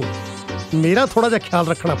ਤੁਹਾਨੂੰ ਮੇਰਾ ਥੋੜਾ ਜਿਹਾ ਖਿਆਲ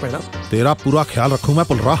ਰੱਖਣਾ ਪੈਣਾ। ਤੇਰਾ ਪੂਰਾ ਖਿਆਲ ਰੱਖੂ ਮੈਂ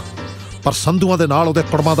ਭੁੱਲਰਾ, ਪਰ ਸੰਧੂਆਂ ਦੇ ਨਾਲ ਉਹਦੇ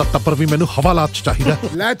ਕੁੜਮਾਂ ਦਾ ਟੱਬਰ ਵੀ ਮੈਨੂੰ ਹਵਾਲਾਤ 'ਚ ਚਾਹੀਦਾ।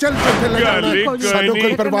 ਲੈ ਚੱਲ ਕਿੱਥੇ ਲਗਾਣਾ, ਸਾਨੂੰ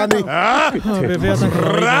ਕੋਈ ਪਰਵਾਹ ਨਹੀਂ।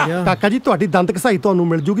 ਕਾਕਾ ਜੀ ਤੁਹਾਡੀ ਦੰਦ ਘਸਾਈ ਤੁਹਾਨੂੰ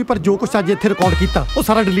ਮਿਲ ਜੂਗੀ, ਪਰ ਜੋ ਕੁਝ ਅੱਜ ਇੱਥੇ ਰਿਕਾਰਡ ਕੀਤਾ ਉਹ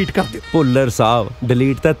ਸਾਰਾ ਡਿਲੀਟ ਕਰ ਦਿਓ। ਭੁੱਲਰ ਸਾਹਿਬ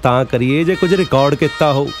ਡਿਲੀਟ ਤਾਂ ਕਰੀਏ ਜੇ ਕੁਝ ਰਿਕਾਰਡ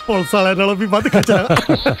ਕੀਤਾ ਹੋ। ਪੁਲਿਸ ਵਾਲਿਆਂ ਨਾਲੋਂ ਵੀ ਵੱਧ ਖਚਰਾ।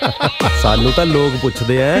 ਸਾਨੂੰ ਤਾਂ ਲੋਕ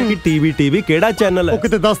ਪੁੱਛਦੇ ਆ ਕਿ ਟੀਵੀ ਕਿਹੜਾ ਚੈਨਲ ਹੈ। ਉਹ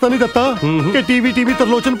ਕਿਤੇ ਦੱਸਦਾ ਨਹੀਂ ਦਿੱਤਾ ਕਿ ਟੀਵੀ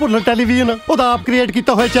ਤਰਲੋਚਨ ਭੁੱਲਰ ਟੈਲੀਵਿਜ਼ਨ ਉਹਦਾ ਆਪ ਕ੍ਰੀਏਟ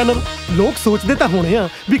ਕੀਤਾ ਹੋਇਆ ਚੈਨਲ। ਲੋਕ ਸੋਚਦੇ ਤਾਂ ਹੋਣੇ ਆ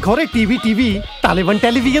ਵੀ ਖੋਰੇ ਟੀਵੀ ਤਾਲਿਬਾਨ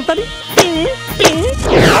ਟੈਲੀਵਿਜ਼ਨ ਤਾਂ ਨਹੀਂ।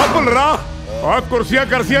 ਭੁੱਲਰਾ ਆ ਕੁਰਸੀਆਂ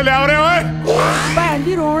ਕਰਸੀਆਂ ਲਿਆ ਰਹੇ ਓਏ। ਭੈਣ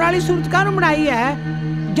ਦੀ ਰੋਣ ਵਾਲੀ ਸੂਰਤ ਕਾਹਨੂੰ ਬਣਾਈ ਹੈ?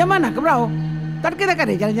 ਜਮਾ ਨਾ ਘਬਰਾਓ, ਤੜਕੇ ਤਾਂ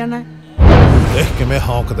ਘਰੇ ਚਲ ਜਾਣਾ। ਦੇਖ ਕਿਵੇਂ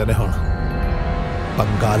ਹੌਂਕਦੇ ਨੇ, ਹੁਣ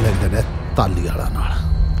ਪੰਗਾ ਲੈਂਦੇ ਨੇ ਤਾਲੀ ਵਾਲਾ ਨਾਲ।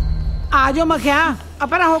 ਆ ਜਾਓ ਮਖਿਆ,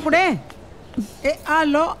 ਆਪਣਾ ਹੋ ਕੁੜੇ। ਇਹ ਆ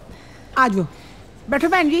ਲੋ, ਆ ਜਾਓ ਬੈਠੋ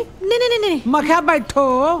ਭੈਣ ਜੀ। ਨਹੀਂ ਮਖਿਆ ਬੈਠੋ।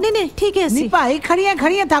 ਨਹੀਂ ਠੀਕ ਹੈ ਅਸੀਂ। ਨਹੀਂ ਭਾਈ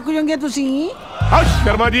ਖੜੀਆਂ ਥੱਕ ਜਾਓਗੇ ਤੁਸੀਂ। ਹਾਂ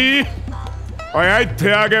ਸ਼ਰਮਾ ਜੀ ਓਏ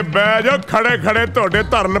ਇੱਥੇ ਆ ਕੇ ਬਹਿ ਜਾ, ਖੜੇ ਖੜੇ ਤੁਹਾਡੇ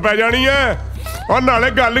ਧਰਨ ਪੈ ਜਾਣੀ ਐ। और नाले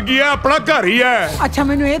गल की है, अपना घर ही है। अच्छा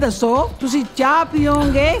मैनू ये दसो, तुसी चाह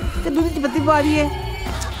पियोगे कि दूध च पत्ती पा दिए?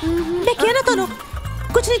 देखिए ना तोनू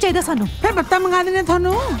कुछ नहीं चाहिए सानू, फिर पत्ता मंगा देने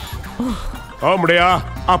थानू। ओ मुड़िया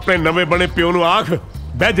अपने नवे बने प्यो नू आख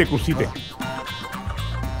बह जे कुर्सी ते।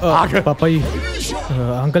 आख पापा जी,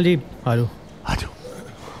 अंकल जी आ जाओ आ जाओ।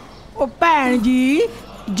 ओ भैन जी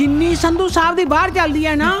जिन्नी संधू साहब दी बाहर चलदी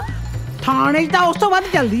है ना, थाने च तां उस तो वध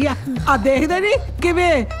चलदी है। आ देखदे नहीं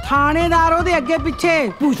किवें थानेदार ओहदे अगे पिछे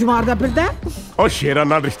पूछ मारदा फिरदा। ओ शेरा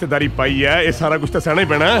नाल रिश्तेदारी पाई है, ये सारा कुछ तो सहना ही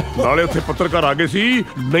पैना। नाले उत्थे पत्रकार आ गए सी,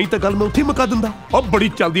 नहीं तो गल मैं उत्थे मुका दिंदा। ओ बड़ी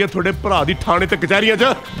चलदी है थोड़े भरा दी थाने ते कचहरियां च।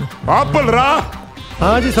 आ भुलरा।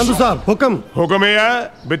 हाँ जी संधू साहब हुक्म ये है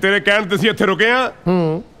भी तेरे कहण ते असीं इत्थे रुके हां।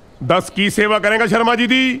 दस की सेवा करेगा शर्मा जी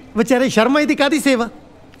दी? विचारे शर्मा जी दी कादी सेवा,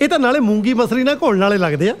 ये तो नाले मूंगी मसरी ना घोलण वाले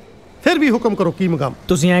लगदे आ। फिर भी हुक्म करो की मंगाम?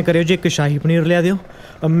 तुसीं ऐ करियो जी, एक शाही पनीर लिया दियो,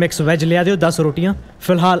 मिक्स वेज लिया दियो 10 रोटियां,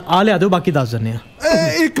 फिलहाल आ लिया दियो, बाकी 10 जने आ।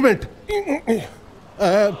 एक मिनट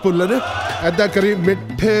पुल्लर ऐदा करी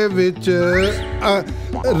मिठे विच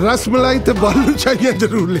रस मलाई ते बालू चाहिए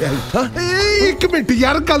जरूर ले आई। एक मिनट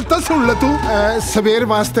यार गल तो सुन ले तू, सवेर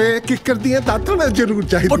वास्ते किकर दियां दातां ना जरूर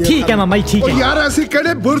चाहिए। ठीक है मामा जी ठीक है। यार ऐसी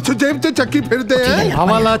केड़े बुरछ जेब ते चक्की फिरदे हैं?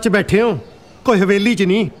 हवाला च बैठे हो, कोई हवेली च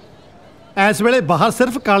नहीं। इस वेले बाहर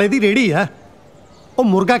सिर्फ काले दी रेड़ी है, वो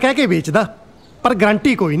मुर्गा कह के बेचदा, पर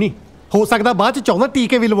गारंटी कोई नहीं। हो सकता बाद च चाहुंदा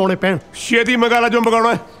टीके भी लवाउणे पैण। छेती मंगा ला जो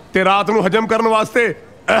मंगाउणा है ते रात नूं हजम करन वास्ते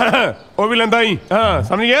ओ भी लंदा ही। हां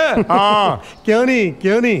समझ गया? हां क्यों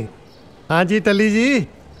नहीं। हाँ जी टली जी,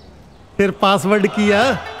 फिर पासवर्ड किया?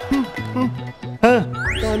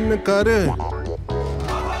 कन कर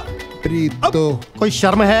प्रीतो। कोई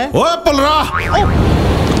शर्म है? ओए पुलरा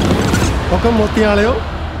हुक्म मोतियां वालिओ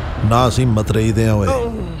ना ਅਸੀਂ ਮਤਰਈ ਦੇ ਹੋਏ,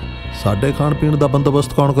 ਸਾਡੇ ਖਾਣ ਪੀਣ ਦਾ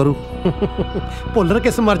ਬੰਦੋਬਸਤ ਕੌਣ ਕਰੂ? ਭੁੱਲਰ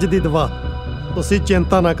ਕਿਸ ਮਰਜ਼ ਦੀ ਦਵਾ, ਤੁਸੀਂ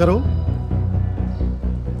ਚਿੰਤਾ ਨਾ ਕਰੋ,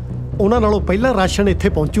 ਉਹਨਾਂ ਨਾਲੋਂ ਪਹਿਲਾਂ ਰਾਸ਼ਨ ਇੱਥੇ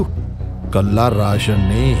ਪਹੁੰਚੂ। ਕੱਲਾ ਰਾਸ਼ਨ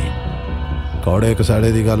ਨਹੀਂ, ਕੌੜੇ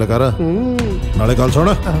ਕਸਾੜੇ ਦੀ ਗੱਲ ਕਰ। ਨਾਲੇ ਗੱਲ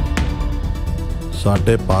ਸੁਣ,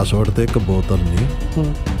 ਸਾਡੇ ਪਾਸਵਰਡ ਤੇ ਇੱਕ ਬੋਤਲ ਨਹੀਂ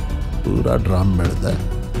ਪੂਰਾ ਡਰਮ ਮਿਲਦਾ।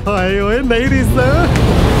 ਹਾਏ ਓਏ ਨਹੀਂ ਰਿਸ਼ਤਾ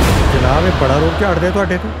ਜਨਾਬ ਇਹ ਬੜਾ ਰੋਕ ਝਾੜਦੇ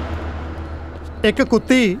ਤੁਹਾਡੇ ਤੋਂ। ਇੱਕ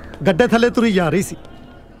ਕੁੱਤੀ ਗੱਡੇ ਥੱਲੇ ਤੁਰੀ ਜਾ ਰਹੀ ਸੀ,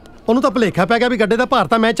 ਉਹਨੂੰ ਤਾਂ ਭੁਲੇਖਾ ਪੈ ਗਿਆ ਵੀ ਗੱਡੇ ਦਾ ਭਾਰ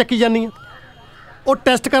ਤਾਂ ਮੈਂ ਚੱਕੀ ਜਾਨੀ ਆ। ਉਹ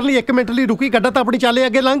ਟੈਸਟ ਕਰਨ ਲਈ 1 ਮਿੰਟ ਲਈ ਰੁਕੀ, ਗੱਡਾ ਤਾਂ ਆਪਣੀ ਚਾਲੇ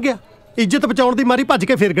ਅੱਗੇ ਲੰਘ ਗਿਆ। ਇੱਜ਼ਤ ਬਚਾਉਣ ਦੀ ਮਾਰੀ ਭੱਜ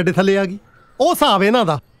ਕੇ ਫੇਰ ਗੱਡੇ ਥੱਲੇ ਆ ਗਈ। ਉਹ ਹਿਸਾਬ ਇਹਨਾਂ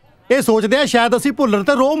ਦਾ, ਇਹ ਸੋਚਦੇ ਆ ਸ਼ਾਇਦ ਅਸੀਂ ਭੁੱਲਰ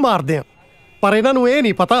ਤੇ ਰੋਹ ਮਾਰਦੇ ਆ, ਪਰ ਇਹਨਾਂ ਨੂੰ ਇਹ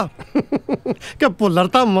ਨਹੀਂ ਪਤਾ ਕਿ ਭੁੱਲਰ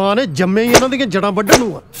ਤਾਂ ਮਾਂ ਨੇ ਜੰਮੇ ਹੀ ਇਹਨਾਂ ਦੀਆਂ ਜੜਾਂ ਵੱਢਣ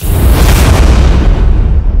ਨੂੰ ਆ।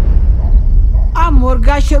 ਆ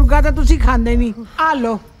ਮੁਰਗਾ ਸ਼ੁਰਗਾ ਤਾਂ ਤੁਸੀਂ ਖਾਂਦੇ ਨਹੀਂ, ਆ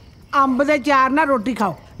ਲੋ ਅੰਬ ਦੇ ਚਾਰ ਨਾਲ ਰੋਟੀ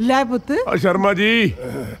ਖਾਓ। ਲੈ ਪੁੱਤ। शर्मा जी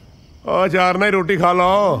चार ना ही रोटी खा लो,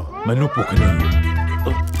 मैनू भुख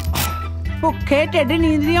नहीं। भुखे ढिड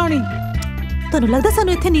नींद नहीं आनी। ਤੁਹਾਨੂੰ ਲੱਗਦਾ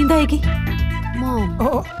ਸਾਨੂੰ ਇੱਥੇ ਨੀਂਦ ਆਏਗੀ?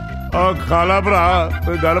 खा ला भरा,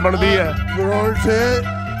 कोई गल बनदी है? परोठे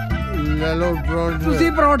ले लो परोठे।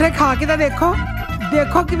 ਤੁਸੀਂ ਪਰੌਂਠੇ ਖਾ ਕੇ ਤਾਂ ਦੇਖੋ,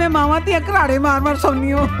 ਦੇਖੋ ਕਿਵੇਂ ਮਾਵਾਂ ਧੀਆਂ ਘਰਾੜੇ ਮਾਰ ਮਾਰ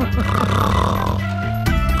ਸੌਂਦੀ ਹੋ।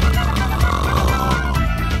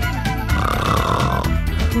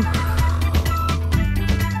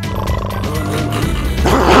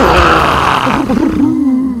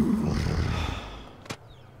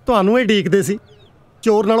 ਤੁਹਾਨੂੰ ਇਹ ਡੀਕਦੇ ਸੀ,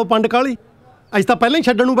 ਚੋਰ ਨਾਲੋਂ ਪੰਡ ਕਾਲੀ, ਅੱਜ ਤਾਂ ਪਹਿਲਾਂ ਹੀ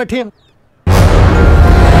ਛੱਡਣ ਨੂੰ ਬੈਠੇ ਆ।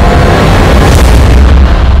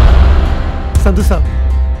 ਸੰਧੂ ਸਾਹਿਬ,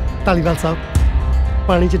 ਧਾਲੀਵਾਲ ਸਾਹਿਬ,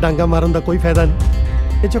 ਪਾਣੀ 'ਚ ਡਾਂਗਾ ਮਾਰਨ ਦਾ ਕੋਈ ਫਾਇਦਾ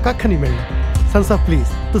ਨਹੀਂ, ਇਹ 'ਚੋਂ ਕੱਖ ਨਹੀਂ ਮਿਲਣਾ। ਸੰਧੂ ਸਾਹਿਬ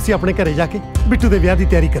ਪਲੀਜ਼ ਤੁਸੀਂ ਆਪਣੇ ਘਰੇ ਜਾ ਕੇ ਬਿੱਟੂ ਦੇ ਵਿਆਹ ਦੀ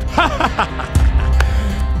ਤਿਆਰੀ ਕਰੋ।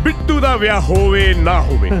 ਬਿੱਟੂ ਦਾ ਵਿਆਹ ਹੋਵੇ ਨਾ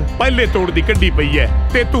ਹੋਵੇ, ਪਹਿਲੇ ਤੋੜ ਦੀ ਕੱਢੀ ਪਈ ਐ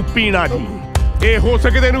ਤੇ ਤੂੰ ਪੀਣਾ ਜੀ। ਇਹ ਹੋ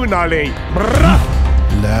ਸਕਦਾ ਇਹਨੂੰ ਵੀ ਨਾਲ ਲੈ ਆਈ।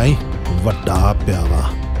 ਲੈ ਆਈ, ਵੱਡਾ ਪਿਆਵਾ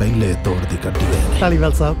ਪਹਿਲੇ ਤੋੜ ਦੀ ਕੱਢੀ ਐ।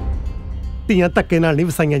 ਧਾਲੀਵਾਲ ਸਾਹਿਬ, ਧੀਆਂ ਧੱਕੇ ਨਾਲ ਨਹੀਂ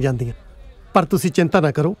ਵਸਾਈਆਂ ਜਾਂਦੀਆਂ, ਪਰ ਤੁਸੀਂ ਚਿੰਤਾ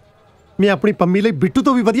ਨਾ ਕਰੋ, ਮੈਂ ਆਪਣੀ ਪੰਮੀ ਲਈ ਬਿੱਟੂ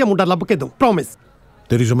ਤੋਂ ਵੀ ਵਧੀਆ ਮੁੰਡਾ ਲੱਭ ਕੇ ਦਊਂ, ਪ੍ਰੋਮਿਸ।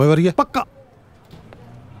 ਤੇਰੀ ਜ਼ਿੰਮੇਵਾਰੀ ਹੈ? ਪੱਕਾ।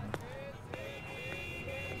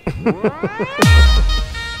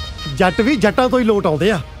 ਜੱਟ ਵੀ ਜੱਟਾਂ ਤੋਂ ਹੀ ਲੋਟ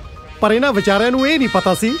ਆਉਂਦੇ ਆ, ਪਰ ਇਹਨਾਂ ਵਿਚਾਰਿਆਂ ਨੂੰ ਇਹ ਨਹੀਂ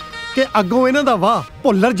ਪਤਾ ਸੀ ਕਿ ਅੱਗੋਂ ਇਹਨਾਂ ਦਾ ਵਾਹ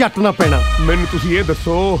ਭੁੱਲਰ ਜੱਟ ਨਾ ਪੈਣਾ। ਮੈਨੂੰ ਤੁਸੀਂ ਇਹ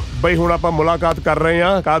ਦੱਸੋ ਬਈ, ਹੁਣ ਆਪਾਂ ਮੁਲਾਕਾਤ ਕਰ ਰਹੇ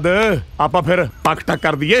ਆ, ਕਦ ਆਪਾਂ ਫਿਰ ਪੱਕ ਟੱਕ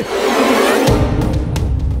ਕਰ ਦਈਏ?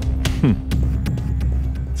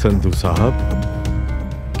 ਸੰਧੂ ਸਾਹਿਬ,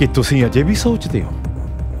 ਕਿ ਤੁਸੀਂ ਅਜੇ ਵੀ ਸੋਚਦੇ ਹੋ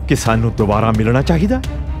ਕਿ ਸਾਨੂੰ ਦੁਬਾਰਾ ਮਿਲਣਾ ਚਾਹੀਦਾ?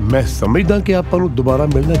 ਮੈਂ ਸਮਝਦਾ ਕਿ ਆਪਾਂ ਨੂੰ ਦੁਬਾਰਾ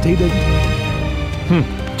ਮਿਲਣਾ ਚਾਹੀਦਾ ਜੀ।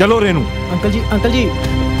 ਚਲੋ ਰੇਨੂ। ਅੰਕਲ ਜੀ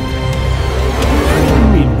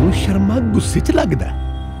ਮੈਨੂੰ ਸ਼ਰਮਾ ਗੁੱਸੇ 'ਚ ਲੱਗਦਾ।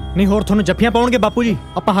 ਨਹੀਂ ਹੋਰ ਤੁਹਾਨੂੰ ਜੱਫੀਆਂ ਪਾਉਣਗੇ ਬਾਪੂ ਜੀ,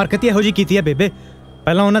 ਆਪਾਂ ਹਰਕਤ ਹੀ ਇਹੋ ਜੀ ਕੀਤੀ ਹੈ ਬੇਬੇ।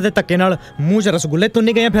 ਪਹਿਲਾਂ ਉਹਨਾਂ ਦੇ ਧੱਕੇ ਨਾਲ ਮੂੰਹ 'ਚ ਰਸਗੁੱਲੇ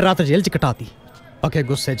ਤੁੰਨੀ ਗਏ, ਫਿਰ ਰਾਤ ਜੇਲ੍ਹ 'ਚ ਕਟਾਤੀ। ਪੱਕੇ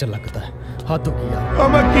ਗੁੱਸੇ 'ਚ ਲੱਗਦਾ, ਹੱਦ ਹੋ ਗਈ ਯਾਰ।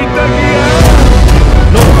 ਮੈਂ ਕੀਤਾ ਕੀ ਹੈ?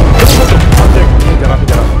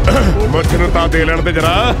 दे लेने दे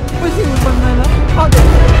जरा।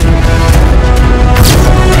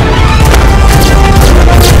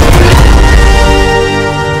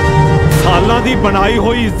 सालां दी बनाई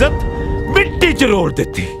हुई इज्जत मिट्टी च रोड़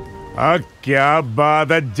देती। क्या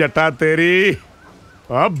बात है जटा तेरी।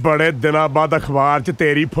 बड़े दिनों बाद अखबार च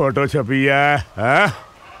तेरी फोटो छपी है?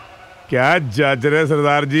 क्या जज रहे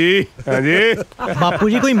सरदार जी? हाँ जी बापू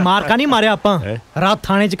जी कोई मारका नहीं मारिया, आपां रात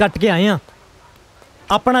थाने च कट के आए हैं।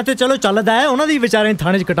 अपना ते चलो चलदा है, उन्हां दी विचारे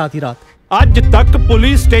थाने च कटाती रात। अज तक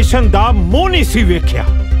पुलिस स्टेशन दा मुंह नहीं सी वेख्या,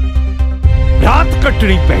 रात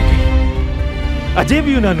कटनी पै गई। अजे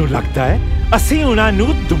भी उन्हां नूं लगदा है असीं उन्हां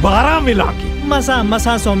नूं दुबारा मिलांगे।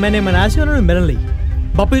 मसा सौम्य ने मनाया सी उन्हां नूं मिलण लई।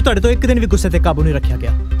 बापू जी तुहाडे तो एक दिन भी गुस्से ते काबू नहीं रखिया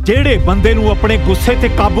गया। जेड़े बंदे नूं अपने गुस्से ते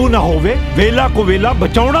काबू ना होवे, वेला को वेला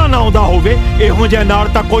बचाउणा ना आउंदा होवे, इहो जिहा नाल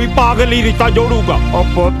तां कोई पागल ही रिश्ता जोड़ूगा। ओ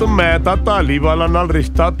पुੱਤ मैं तां धालीवाला नाल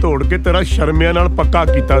रिश्ता तोड़ के तेरा शर्मिया नाल पक्का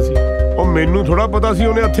कीता सी। ओ मैनू थोड़ा पता सी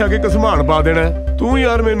उन्हें हत्थे आके कसमान पा देना। तू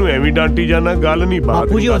यार मैनू एवें डांटी जाना, गल नहीं बात।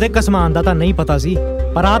 बापू जी ओदे कसमान दा तां नहीं पता सी,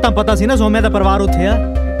 पर आ तां पता सी ना सौम्या दा परिवार उत्थे आ।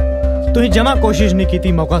 तुसीं जमा कोशिश नहीं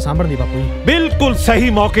की मौका सामभण दी बापू जी। बिल्कुल सही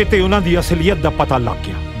मौके ते उन्हां दी असलियत दा पता लग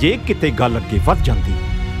गया। जे किते गल अगे वध जांदी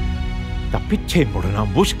तां पिछे मुड़ना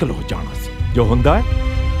मुश्किल हो जाना सी। जो हुंदा है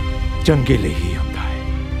चंगे लिए ही हुंदा है।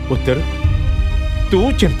 पुत्र तू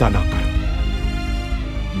चिंता ना कर,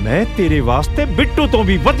 मैं तेरे वास्ते बिट्टू तो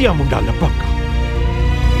भी वधिया मुंडा लभांगा।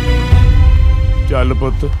 चल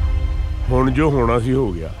पुत हुण जो होना सी हो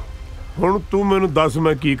गया। हुण तू मैनू दस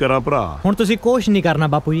मैं की करा भरा। हुण तुसीं कुछ नहीं करना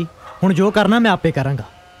बापू जी, हुण जो करना मैं आपे करांगा।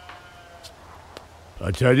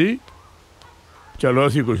 अच्छा जी चलो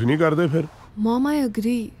असीं कुछ नहीं करते फिर। मॉम आई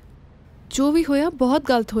एग्री, जो भी होया बहुत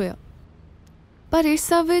गलत होया, पर इस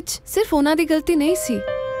सब विच सिर्फ उन्हां दी गलती नहीं सी।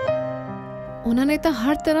 उन्हां ने तां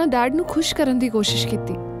हर तरह डैड नूं खुश करन दी कोशिश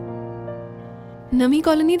कीती। नवीं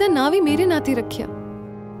कॉलोनी दा नां भी मेरे नाते रखिया।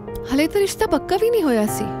 हले तो रिश्ता पक्का भी नहीं होया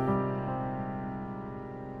सी।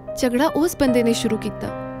 झगड़ा उस बंदे ने शुरू किया।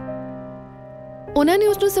 उन्होंने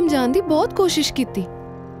उसनूं समझाने की बहुत कोशिश की,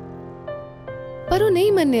 पर वो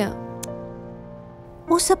नहीं मन्निया।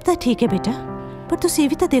 वो सब तो ठीक है बेटा, पर तुसीं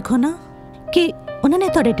भी तो देखो ना कि उन्होंने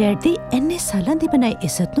तुहाडे डैड दी इन्ने सालां दी बनाई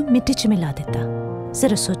इज्जत नूं मिट्टी च मिला दिता।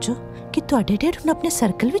 जरा सोचो कि तुहाडे डैड हुण अपने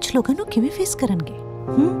सर्कल विच लोकां नूं किवें फेस करनगे।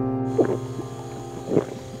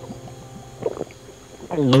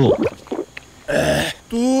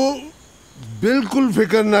 तू बिल्कुल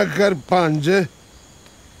फिक्र ना कर भांजे।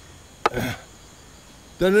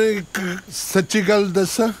 तेन एक सच्ची गल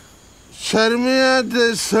दसा, शर्मिया ते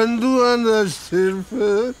संधुआं दा सिर्फ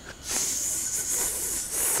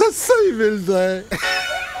सस्सा ही मिलता है।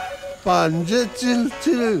 भांजे चिल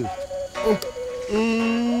चिल।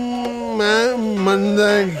 मैं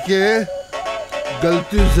मनदा कि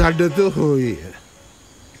गलती साडे तो हुई है,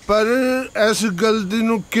 पर इस गलती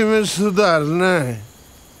नूं किवें सुधारना है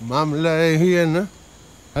मामला यही है ना?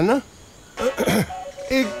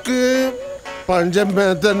 एक भांजे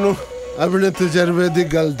मैं तेनू अपने तजर्बे की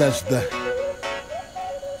गल दसदा।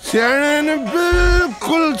 सियाणे ने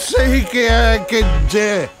बिल्कुल सही किया है कि जे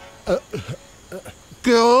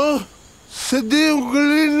क्यों सीधी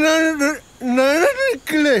उंगली ना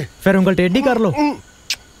निकले, फिर उंगल टेढ़ी कर लो।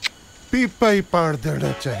 पीपा ही पाड़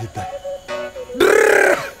देना चाहिए।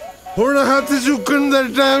 हुण हाथ चुकन दा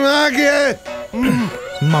टाइम आ गया।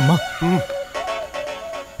 मामा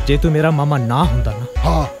जे तू मेरा मामा ना हुंदा ना,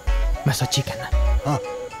 हाँ मैं सच्ची कहना, हाँ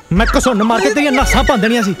मैं घसुन मार के तेरियां नासां भंन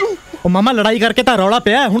देनियां सी। ओ मामा लड़ाई करके तां रौला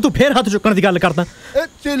पिया, हुण तू फिर हाथ चुकण दी गल करदा।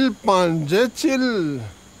 चिल पांजे चिल।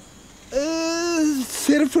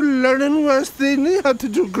 सिर्फ लड़न वास्ते नहीं हाथ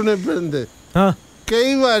चुकने पैंदे। हाँ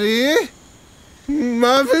कई बारी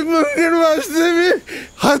माफी मंगण वास्ते भी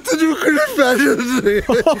हाथ चुकने पै जांदे।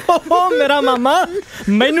 मेरा मामा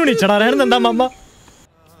मैनू नहीं छड़ा रहन दिंदा। मामा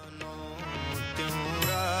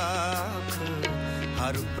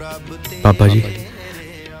बाबा जी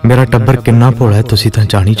मेरा टब्बर किन्ना भोला है तुसी तां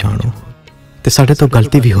जानी जानो, ते साडे तो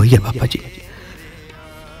गलती भी हुई है बाबा जी।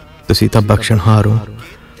 तुसी तां बख्शणहार हो,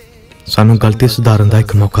 सानू गलती सुधारन दा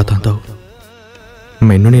एक मौका तां दो।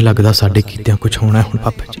 मैनू नहीं लगदा साडे कीतियां कुछ होना है हुण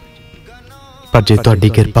बाबा जी, पर जे तुहाडी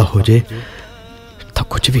किरपा हो जे तां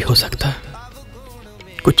कुछ भी हो सकता है,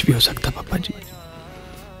 कुछ भी हो सकता बाबा जी।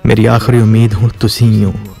 मेरी आखिरी उम्मीद हुण तुसी ही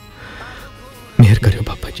हो। मेहर करियो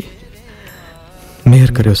बाबा जी,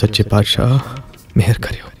 मेहर करियो सच्चे पातशाह, मेहर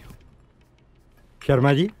करियो।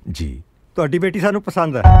 शर्मा जी जी ਤੁਹਾਡੀ बेटी सानू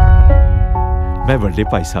पसंद है। मैं ਵੱਡੇ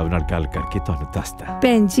ਭਾਈ ਸਾਹਿਬ ਨਾਲ ਗੱਲ ਕਰਕੇ ਤੁਹਾਨੂੰ ਦੱਸਦਾ।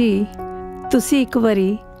 ਭੈਣ ਜੀ ਤੁਸੀਂ ਇੱਕ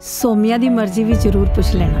ਵਾਰੀ ਸੋਮਿਆ ਦੀ ਮਰਜ਼ੀ ਵੀ ਜ਼ਰੂਰ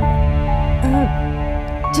ਪੁੱਛ ਲੈਣਾ।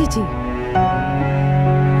 जी जी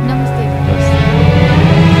नमस्ते।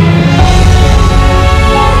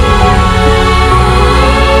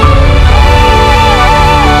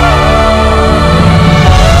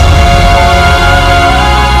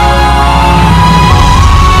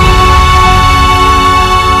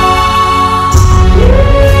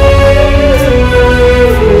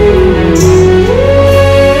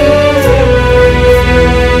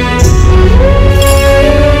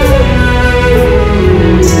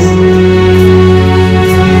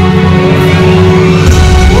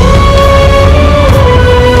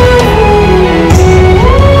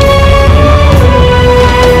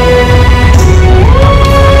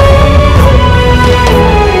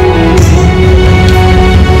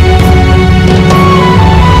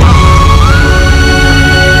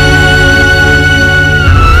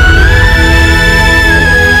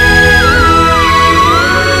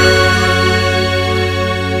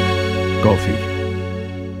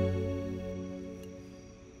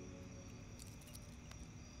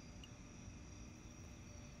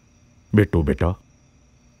 ਬਿੱਟੂ ਬੇਟਾ,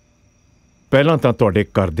 ਪਹਿਲਾਂ ਤਾਂ ਤੁਹਾਡੇ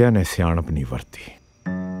ਘਰਦਿਆਂ ਨੇ ਸਿਆਣਪ ਨਹੀਂ ਵਰਤੀ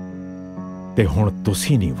ਤੇ ਹੁਣ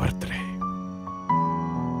ਤੁਸੀਂ ਨਹੀਂ ਵਰਤ ਰਹੇ।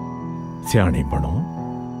 ਸਿਆਣੇ ਬਣੋ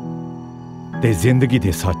ਤੇ ਜ਼ਿੰਦਗੀ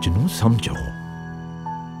ਦੇ ਸੱਚ ਨੂੰ ਸਮਝੋ।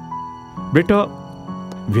 ਬੇਟਾ,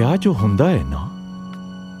 ਵਿਆਹ ਜੋ ਹੁੰਦਾ ਹੈ ਨਾ,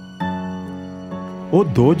 ਉਹ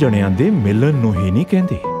ਦੋ ਜਣਿਆਂ ਦੇ ਮਿਲਣ ਨੂੰ ਹੀ ਨਹੀਂ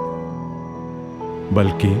ਕਹਿੰਦੇ,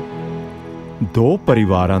 ਬਲਕਿ ਦੋ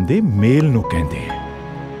ਪਰਿਵਾਰਾਂ ਦੇ ਮੇਲ ਨੂੰ ਕਹਿੰਦੇ ਆ।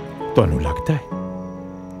 ਤੁਹਾਨੂੰ ਲੱਗਦਾ ਹੈ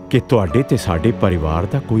ਕਿ ਤੁਹਾਡੇ ਤੇ ਸਾਡੇ ਪਰਿਵਾਰ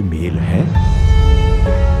ਦਾ ਕੋਈ ਮੇਲ ਹੈ?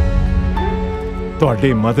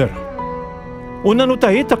 ਤੁਹਾਡੇ ਮਦਰ, ਉਹਨਾਂ ਨੂੰ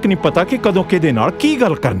ਤਾਂ ਇਹ ਤੱਕ ਨਹੀਂ ਪਤਾ ਕਿ ਕਦੋਂ ਕਿਹਦੇ ਨਾਲ ਕੀ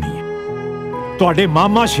ਗੱਲ ਕਰਨੀ ਹੈ। ਤੁਹਾਡੇ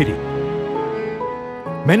ਮਾਮਾ ਸ਼੍ਰੀ,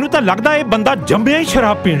 ਮੈਨੂੰ ਤਾਂ ਲੱਗਦਾ ਇਹ ਬੰਦਾ ਜੰਮਿਆ ਹੀ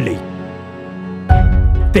ਸ਼ਰਾਬ ਪੀਣ ਲਈ।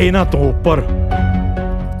 ਤੇ ਇਹਨਾਂ ਤੋਂ ਉੱਪਰ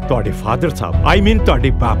ਤੁਹਾਡੇ ਫਾਦਰ ਸਾਹਿਬ, ਆਈ ਮੀਨ ਤੁਹਾਡੇ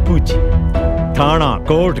ਬਾਪੂ ਜੀ, ਥਾਣਾ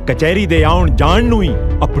ਕੋਰਟ ਕਚਹਿਰੀ ਦੇ ਆਉਣ ਜਾਣ ਨੂੰ ਹੀ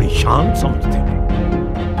ਆਪਣੀ ਸ਼ਾਨ ਸਮਝਦੇ ਨੇ।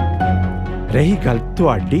 ਰਹੀ ਗੱਲ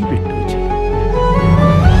ਤੁਹਾਡੀ ਬਿੱਟੂ ਜੀ,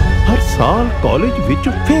 ਹਰ ਸਾਲ ਕਾਲਜ ਵਿੱਚ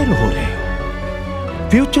ਫੇਲ ਹੋ ਰਹੇ ਹੋ,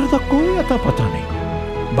 ਫਿਊਚਰ ਦਾ ਕੋਈ ਅਤਾ ਪਤਾ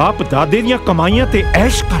ਨਹੀਂ, ਬਾਪ ਦਾਦੇ ਦੀਆਂ ਕਮਾਈਆਂ ਤੇ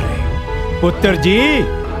ਐਸ਼ ਕਰ ਰਹੇ ਹੋ। ਪੁੱਤਰ ਜੀ,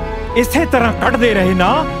 ਇਸੇ ਤਰ੍ਹਾਂ ਕੱਢਦੇ ਰਹੇ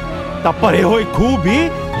ਨਾ ਤਾਂ ਭਰੇ ਹੋਏ ਖੂਹ ਵੀ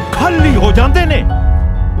ਖਾਲੀ ਹੋ ਜਾਂਦੇ ਨੇ।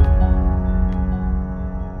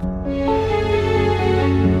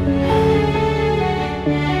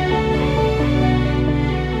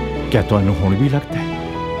 क्या ਤੁਹਾਨੂੰ ਹੁਣ ਵੀ ਲੱਗਦਾ ਹੈ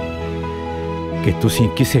ਕਿ ਤੁਸੀਂ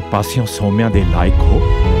ਕਿਸੇ ਪਾਸਿਓਂ ਸੌਮਿਆਂ ਦੇ ਲਾਇਕ ਹੋ?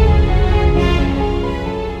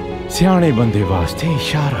 ਸਿਆਣੇ ਬੰਦੇ ਵਾਸਤੇ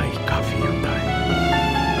ਇਸ਼ਾਰਾ ਹੀ ਕਾਫੀ ਹੁੰਦਾ ਹੈ।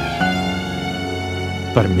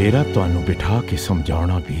 ਪਰ ਮੇਰਾ ਤੁਹਾਨੂੰ ਬਿਠਾ ਕੇ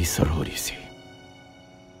ਸਮਝਾਉਣਾ ਵੀ ਜ਼ਰੂਰੀ ਸੀ।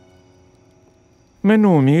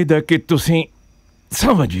 ਮੈਨੂੰ ਉਮੀਦ ਹੈ ਕਿ ਤੁਸੀਂ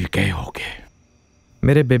ਸਮਝ ਵੀ ਗਏ ਹੋਗੇ।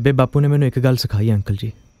 ਮੇਰੇ ਬੇਬੇ ਬਾਪੂ ਨੇ ਮੈਨੂੰ ਇੱਕ ਗੱਲ ਸਿਖਾਈ ਅੰਕਲ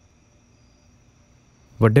ਜੀ,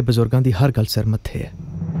 ਵੱਡੇ ਬਜ਼ੁਰਗਾਂ ਦੀ ਹਰ ਗੱਲ ਸਿਰ ਮੱਥੇ ਹੈ।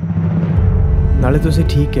 ਨਾਲੇ ਤੁਸੀਂ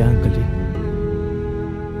ਠੀਕ ਕਿਹਾ ਅੰਕਲ ਜੀ,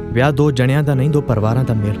 ਵਿਆਹ ਦੋ ਜਣਿਆਂ ਦਾ ਨਹੀਂ, ਦੋ ਪਰਿਵਾਰਾਂ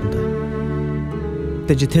ਦਾ ਮੇਲ ਹੁੰਦਾ ਹੈ।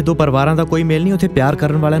 ਤੇ ਜਿੱਥੇ ਦੋ ਪਰਿਵਾਰਾਂ ਦਾ ਕੋਈ ਮੇਲ ਨਹੀਂ, ਉੱਥੇ ਪਿਆਰ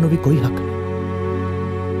ਕਰਨ ਵਾਲਿਆਂ ਨੂੰ ਵੀ ਕੋਈ ਹੱਕ ਨਹੀਂ।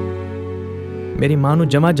 ਮੇਰੀ ਮਾਂ ਨੂੰ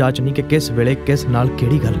ਜਮਾ ਜਾਚ ਨਹੀਂ ਕਿ ਕਿਸ ਵੇਲੇ ਕਿਸ ਨਾਲ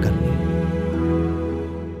ਕਿਹੜੀ ਗੱਲ ਕਰਨੀ ਹੈ।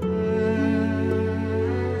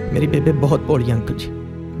 ਮੇਰੀ ਬੇਬੇ ਬਹੁਤ ਭੋਲੀ ਅੰਕਲ ਜੀ,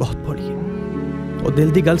 ਬਹੁਤ ਭੋਲੀ ਹੈ। ਉਹ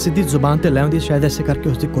ਦਿਲ ਦੀ ਗੱਲ ਸਿੱਧੀ ਜ਼ੁਬਾਨ ਤੇ ਲੈ ਆਉਂਦੀ, ਸ਼ਾਇਦ ਐਸੇ ਕਰਕੇ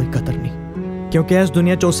ਉਸਦੀ ਕੋਈ ਕਦਰ ਨਹੀਂ, ਕਿਉਂਕਿ ਇਸ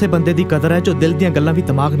ਦੁਨੀਆ 'ਚ ਉਸੇ ਬੰਦੇ ਦੀ ਕਦਰ ਹੈ ਜੋ ਦਿਲ ਦੀਆਂ ਗੱਲਾਂ ਵੀ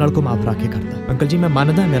ਦਿਮਾਗ ਨਾਲ ਘੁਮਾ ਫਿਰਾ ਕੇ ਕਰਦਾ। ਅੰਕਲ ਜੀ, ਮੈਂ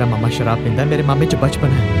ਮੰਨਦਾ ਮੇਰਾ ਮਾਮਾ ਸ਼ਰਾਬ ਪੀਂਦਾ, ਮੇਰੇ ਮਾਮੇ 'ਚ ਬਚਪਨ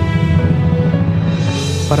ਹੈ,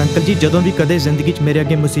 ਪਰ ਅੰਕਲ ਜੀ ਜਦੋਂ ਵੀ ਕਦੇ ਜ਼ਿੰਦਗੀ 'ਚ ਮੇਰੇ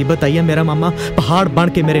ਅੱਗੇ ਮੁਸੀਬਤ ਆਈ ਹੈ, ਮੇਰਾ ਮਾਮਾ ਪਹਾੜ ਬਣ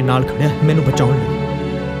ਕੇ ਮੇਰੇ ਨਾਲ ਖੜਿਆ ਮੈਨੂੰ ਬਚਾਉਣ ਲਈ।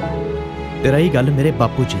 ਤੇ ਰਹੀ ਗੱਲ ਮੇਰੇ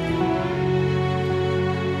ਬਾਪੂ ਜੀ ਦੀ,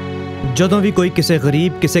 ਜਦੋਂ ਵੀ ਕੋਈ ਕਿਸੇ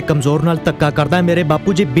ਗਰੀਬ, ਕਿਸੇ ਕਮਜ਼ੋਰ ਨਾਲ ਧੱਕਾ ਕਰਦਾ ਹੈ, ਮੇਰੇ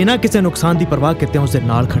ਬਾਪੂ ਜੀ ਬਿਨਾਂ ਕਿਸੇ ਨੁਕਸਾਨ ਦੀ ਪਰਵਾਹ ਕੀਤੇ ਉਸ ਦੇ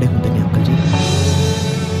ਨਾਲ ਖੜੇ ਹੁੰਦੇ ਨੇ ਅੰਕਲ ਜੀ।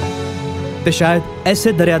 ਤੇ ਸ਼ਾਇਦ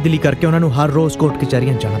ਐਸੇ ਦਰਿਆਦਿਲੀ ਕਰਕੇ ਉਹਨਾਂ ਨੂੰ ਹਰ ਰੋਜ਼ ਕੋਰਟ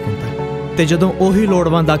ਕਚਹਿਰੀਆਂ ਜਾਣਾ ਪੈਂਦਾ ਹੈ। ਤੇ ਜਦੋਂ ਉਹੀ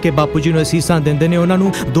ਲੋੜਵੰਦ ਆ ਕੇ ਬਾਪੂ ਜੀ ਨੂੰ ਅਸੀਸਾਂ ਦਿੰਦੇ ਨੇ, ਉਹਨਾਂ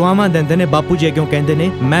ਨੂੰ ਦੁਆਵਾਂ ਦਿੰਦੇ ਨੇ, ਬਾਪੂ ਜੀ ਅੱਗੋਂ ਕਹਿੰਦੇ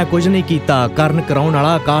ਨੇ, ਮੈਂ ਕੁਝ ਨਹੀਂ ਕੀਤਾ, ਕਰਨ ਕਰਾਉਣ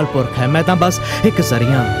ਵਾਲਾ ਅਕਾਲ ਪੁਰਖ ਹੈ, ਮੈਂ ਤਾਂ ਬਸ ਇੱਕ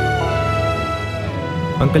ਜ਼ਰੀਆ।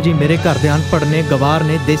 ਅੰਕਲ ਜੀ, ਮੇਰੇ ਘਰ ਦੇ ਅਨਪੜ੍ਹ ਨੇ, ਗਵਾਰ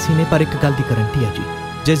ਨੇ, ਦੇਸੀ ਨੇ, ਪਰ ਇੱਕ ਗੱਲ ਦੀ ਗਰੰਟੀ ਹੈ ਜੀ,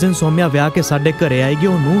 ਜਿਸ ਦਿਨ ਸੌਮਿਆ ਵਿਆਹ ਕੇ ਸਾਡੇ ਘਰੇ ਆਏਗੀ,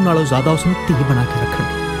 ਉਹ ਨੂੰਹ ਨਾਲੋਂ ਜ਼ਿਆਦਾ ਉਸ ਨੂੰ ਧੀ ਬਣਾ ਕੇ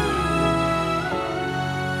ਰੱਖਣਗੇ।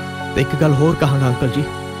 ਤੇ ਇੱਕ ਗੱਲ ਹੋਰ ਕਹਾਂਗਾ ਅੰਕਲ ਜੀ,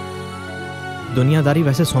 ਦੁਨੀਆਦਾਰੀ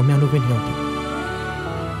ਵੈਸੇ ਸੌਮਿਆ ਨੂੰ ਵੀ ਨਹੀਂ ਆਉਂਦੀ।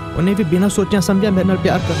 ਉਹਨੇ ਵੀ ਬਿਨਾਂ ਸੋਚਿਆ ਸਮਝਿਆ ਮੇਰੇ ਨਾਲ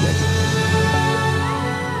ਪਿਆਰ ਕਰ ਲਿਆ ਜੀ।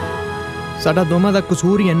 ਸਾਡਾ ਦੋਵਾਂ ਦਾ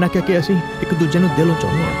ਕਸੂਰ ਹੀ ਇੰਨਾ ਕਿ ਅਸੀਂ ਇੱਕ ਦੂਜੇ ਨੂੰ ਦਿਲੋਂ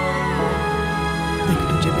ਚਾਹੁੰਦੇ ਹਾਂ, ਇੱਕ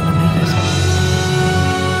ਦੂਜੇ ਬਿਨਾਂ ਨਹੀਂ ਰਹਿ ਸਕਦੇ।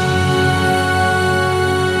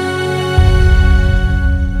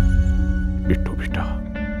 ਬਿੱਟੂ ਬੇਟਾ,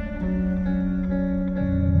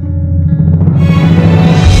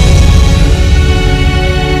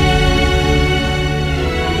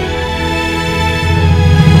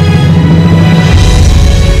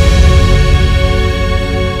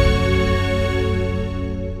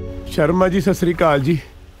 शर्मा जी सत श्री अकाल जी,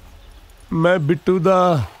 मैं बिट्टू दा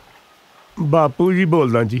बापू जी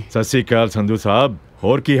बोलदा जी। सत श्री अकाल संधू साहब,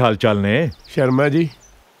 होर की हाल चाल ने? शर्मा जी,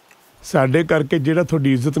 साडे करके जिहड़ा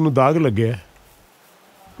तुहाडी इज्जत नूं दाग लग्गिआ,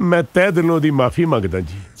 मैं तह दिलों दी माफ़ी मंगदा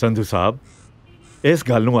जी। संधू साहब, इस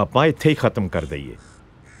गल नूं आपां इत्थे ही खत्म कर दईए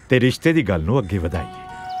ते रिश्ते दी गल नूं अगे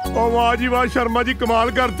वधाईए। ओ वाह जी वाह, शर्मा जी कमाल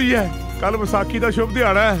करती है। कल विसाखी दा शुभ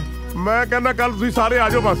दिहाड़ा है, मैं कहना कल तुसीं सारे आ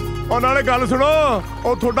जाओ बस। और नाले गल सुनो, ओ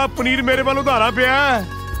थोड़ा पनीर मेरे वालों धारा पिया है,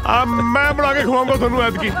 मैं बना के खवाऊंगा तुहानूं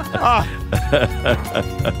ऐतकी।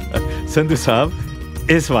 संधू साहब,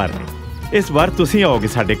 इस बार नहीं, इस बार तुसीं आओगे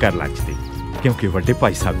साडे घर लंच ते, क्योंकि वड्डे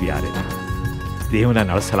भाई साहब भी आ रहे हैं ते उन्हां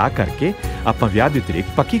नाल सलाह करके आपां विआह दी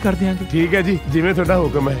तरीक पक्की कर देंगे। ठीक है जी, जिवें तुहाडा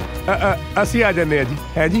हुक्म है। असीं आ जन्ने आ जी,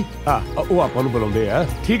 है जी। ओ आपां नूं बुलाउंदे आ।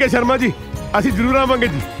 ठीक है शर्मा जी, असीं जरूर आवांगे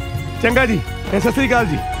जी। चंगा जी, सत श्री अकाल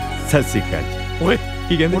जी। सत श्री अकाल जी। ओए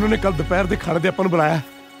की कहंदे, उन्होंने कल दोपहर दे खाने ते आपां नूं बुलाया।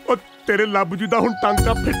 तेरे लबजू दा हुण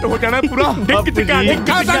टांका फिट हो जाना पूरा।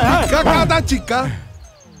 कादा चिक्का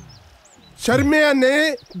शर्मिया ने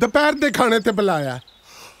दोपहर दे खाने ते बुलाया,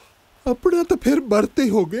 अपना तो फिर बरते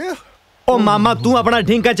हो गया। ओ मामा तू अपना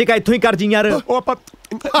ढिंका चिका इथों ही कर जी यार। ओ अपा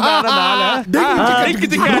नाल है ढिंक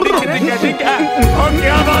चिका ओ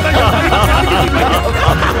क्या बात है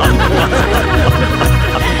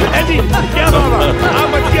ए जी, क्या बात है आ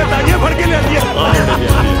बच्चियां तालियां भर के ले आइए।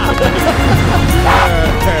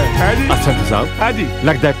 अच्छा साहब, हाँ जी,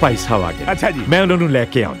 लगता है भाई साहब आ गए। अच्छा जी, मैं उन्होंने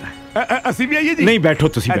लेके आऊंगा। ਅਸੀਂ ਵੀ ਆਈਏ ਜੀ? नहीं बैठो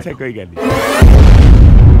तुसी। अच्छा कोई गल नहीं।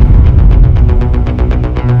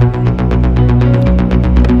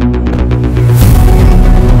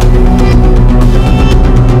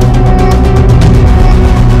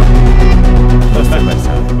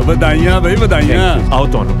 ਵਧਾਈਆਂ ਬਈ ਵਧਾਈਆਂ। आओ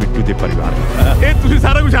ਤੁਹਾਨੂੰ ਬਿੱਟੂ ਦੇ ਪਰਿਵਾਰ ਨੂੰ। ਇਹ ਤੁਸੀਂ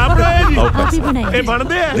ਸਾਰਾ ਕੁਝ ਆਪ ਬਣਾਇਆ ਜੀ? ਆਪ ਹੀ ਬਣਾਇਆ। ਇਹ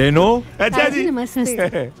ਬਣਦੇ ਆ ਲੈਨੋ। ਅੱਛਾ ਜੀ,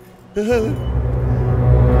 ਨਮਸਤੇ।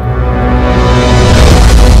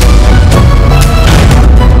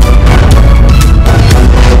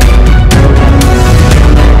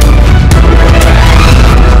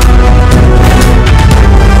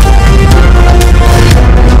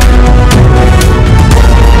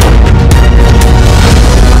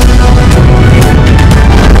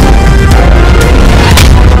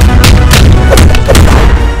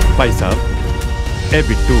 भाई साहब, ए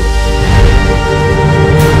बिट्टू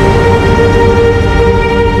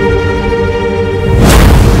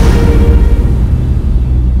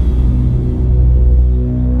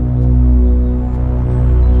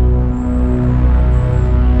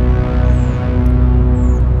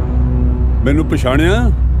मैनू पछाणिया?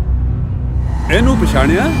 एनू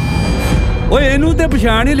पछाणिया? ओए एनू ते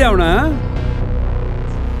पछाण ही लियाउणा।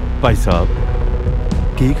 भाई साहब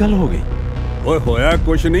की गल हो गई? ओए होया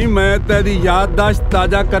कुछ नहीं, मैं तेरी याददाश्त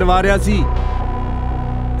ताजा करवा रहा सी।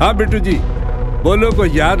 हाँ बिट्टू जी बोलो, कोई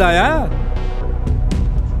याद आया?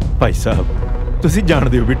 भाई साहब तुसी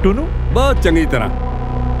जानदे हो बिट्टू नू? बहुत चंगी तरह।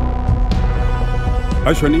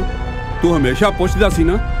 अश्वनी तू हमेशा पुछदा सी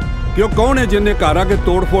ना कि वह कौन है जिन्हें घर आके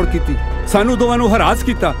तोड़ फोड़ की, सानू दोवां नू हरास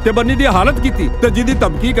किया ते बन्नी दी हालत की ते जिहदी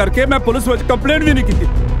धमकी करके मैं पुलिस विच कंप्लेंट भी नहीं की।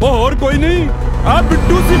 वो होर कोई नहीं, आ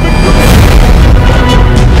बिट्टू सी बिट्टू।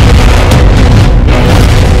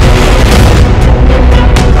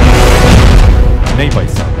 नहीं भाई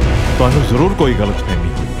साहब, तुहानू जरूर कोई गलतफहमी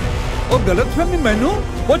हुई। वो गलतफहमी मैनू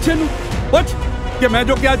पुछ, इनू पुछ कि मैं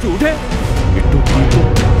जो क्या झूठ है। बिट्टू ठीक हो?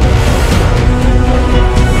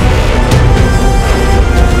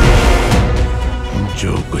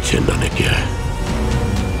 जो कुछ इन्होंने किया है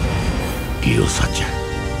कि वो सच है।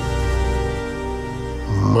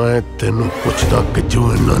 मैं तेनू पूछता कि जो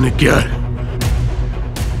इन्होंने किया है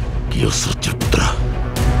कि वो सच है पुत्रा?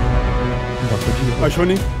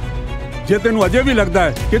 अश्वनी जे तेनू अजे भी लगता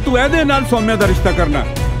है कि तू एदे नाल सौम्या दा रिश्ता करना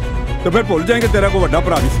तो फिर भूल जाएंगे तेरा कोई वड्डा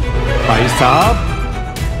भरा भी सी। भाई साहब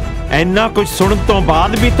इन्ना कुछ सुनने तो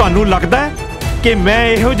बाद भी तुहानू लगता है कि मैं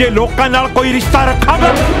इहो जे लोकां नाल कोई रिश्ता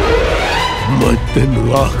रखांगा? मैं तेनू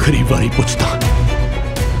आखिरी बारी पूछता,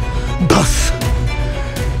 दस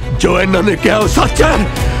जो इन्होंने क्या वो सच है?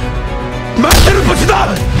 मैं तेनू पूछता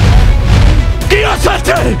क्या सच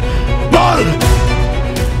है? बोल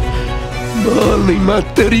बोल, नहीं मैं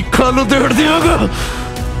तेरी खाल उधेड़ दियांगा।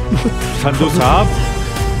 संधू साहब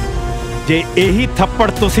जे यही थप्पड़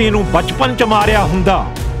तुसी इनू बचपन च मारिया हुंदा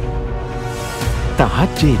तां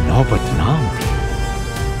अज ये नौबत ना आउंदी।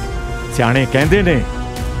 सियाणे कहंदे ने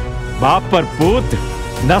बाप पर पूत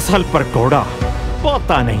नस्ल पर घोड़ा,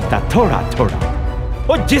 पोता नहीं था थोड़ा थोड़ा।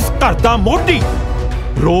 वो जिस घर दा मोढी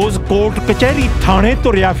रोज कोर्ट कचहरी थाने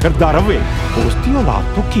तुरिया फिरदा रहे उसकी औलाद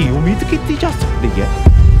तो की उम्मीद की जा सकती है?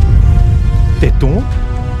 ते तू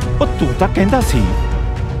तां कहंदा सी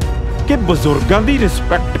कि बुजुर्गां दी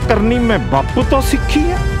रिस्पैक्ट करनी मैं बापू तो सीखी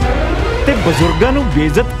है ते बुजुर्गां नूं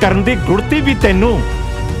बेइज्जत करन दी गुड़ती भी तैनू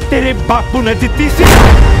तेरे बापू ने दित्ती सी।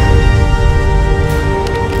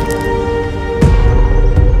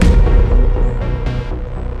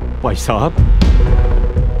 भाई साहब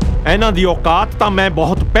इन्हां दी औकात तां मैं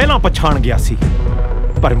बहुत पहला पछाण गया सी,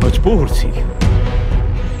 पर मजबूर सी।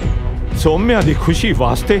 सौम्या दी खुशी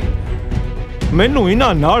वास्ते मैनू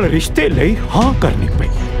इन्हां नाल रिश्ते लई हां करनी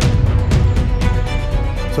पई।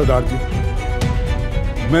 सरदार जी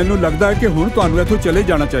मैनू लगता है कि हुण तुहानू इत्थों चले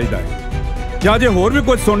जाना चाहिए है, या जे होर भी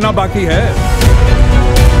कुछ सुनना बाकी है।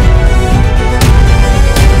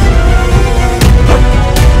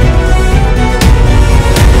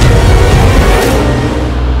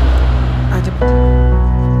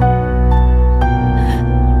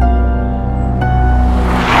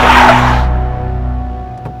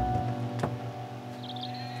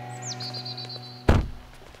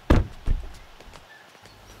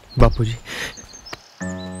 बापू बापू जी।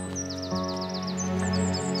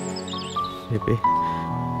 बेबे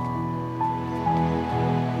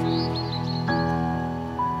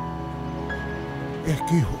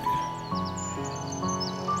की हो गया?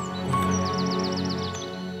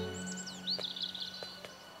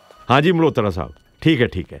 हाँ जी मल्होत्रा साहब, ठीक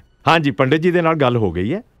है। हाँ जी पंडित जी दे नाल गल हो गई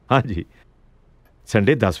है। हाँ जी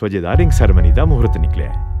संडे 10 बजे का रिंग सैरेमनी का मुहूर्त निकलिया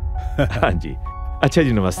है। हाँ जी अच्छा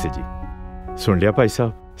जी नमस्ते जी। सुन लिया भाई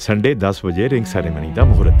साहब, संडे 10 बजे रिंग सैरेमनी का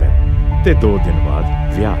मुहूर्त है ते 2 दिन बाद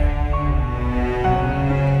विआह है।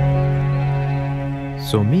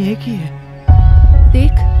 सोमी है की है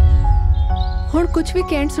देख हुण कुछ भी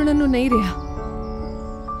कहण सुनन नूं नहीं रहा।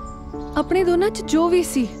 अपने दोनों च जो भी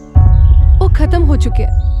सी वो खत्म हो चुका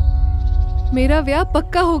है। मेरा ब्याह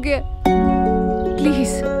पक्का हो गया।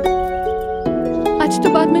 प्लीज आज तो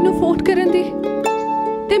बाद मैनू फोन करन दी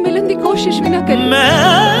ते मिलन दी कोशिश भी ना करी।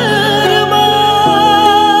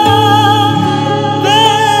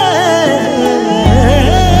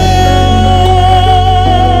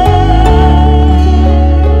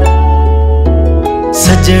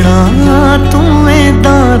 सजना तू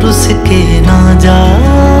ऐदां रुस के ना जा,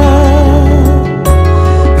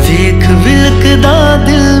 वेख विलकदा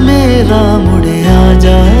दिल मेरा मुड़े आ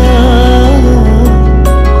जा।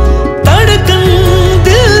 धड़कन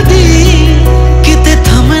दिल दी किते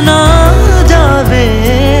थम ना जावे,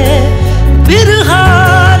 बिरहा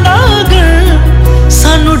लागण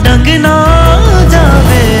सानू डंग ना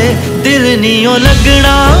जावे। दिल नी ओ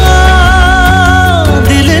लगना,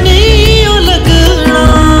 दिल नी ओ लगना,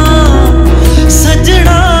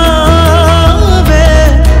 सजना वे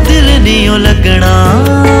दिल नी ओ लगना,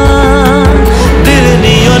 दिल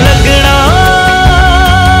नी ओ लगना,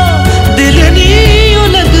 दिल नी ओ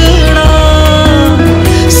लगना,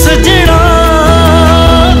 सजना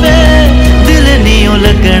वे दिल नी ओ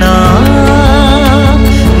लगना,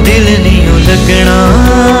 दिल नी ओ लगना,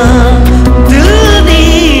 दिल नी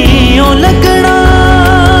ओ लगना।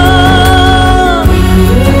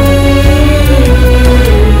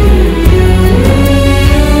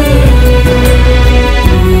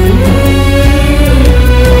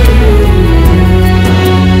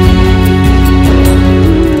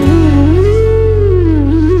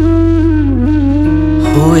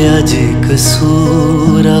 होया जे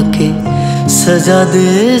कसूर आके सजा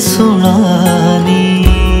दे सुनानी,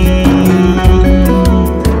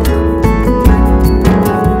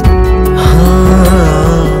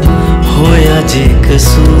 हाँ होया जे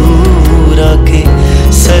कसूर आके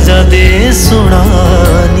सजा दे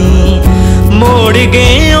सुनानी। मोड़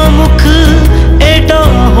गए ओ मुख एडा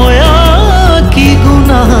होया की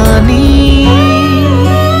गुनाहनी।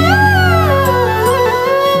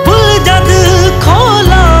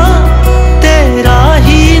 खोला तेरा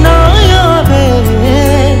ही ना आवे,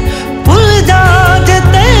 भुल जा जे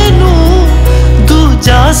तेनू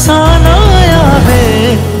दूजा सा ना आवे।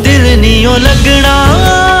 दिल नी ओ लगना,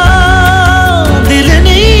 दिल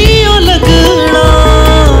नी ओ लगना,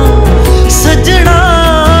 सजना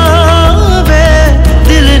वे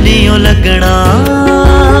दिल नी ओ लगना,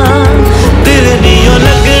 दिल नी ओ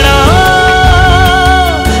लगना,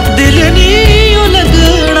 दिल नी ओ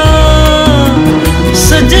लगना,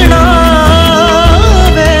 सजना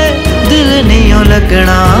वे दिल नहीं ओ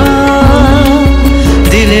लगना,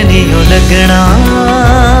 दिल नहीं ओ लगना,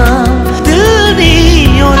 दिल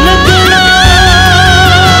नहीं ओ लगना।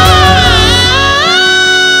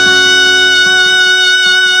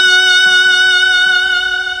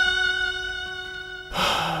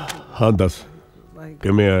 हाँ दस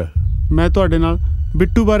किवें है? मैं तुहाडे नाल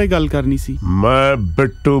बिट्टू बारे गल करनी सी। मैं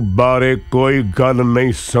बिट्टू बारे कोई गल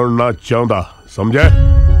नहीं सुनना चाहता, समझे?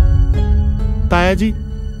 ताया जी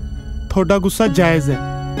थोड़ा गुस्सा जायज़ है।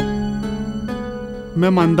 मैं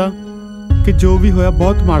मानदा कि जो भी होया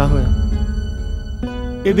बहुत माड़ा होया।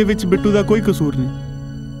 इहदे विच बिट्टू दा कोई कसूर नहीं।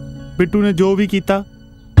 बिट्टू ने जो भी कीता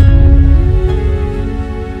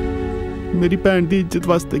मेरी भैन दी इज्जत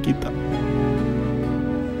वास्ते कीता।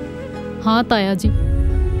 हाँ ताया जी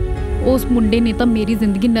उस मुंडे ने तो मेरी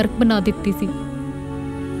जिंदगी नरक बना दिती सी।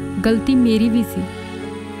 गलती मेरी भी सी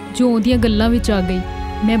जो उहदियां गल्लां विच आ गई।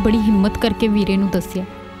 मैं बड़ी हिम्मत करके वीरे नूं दस्सिया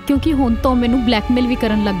क्योंकि हुण तो मैनू ब्लैकमेल भी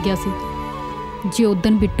करन लग गया सी। जे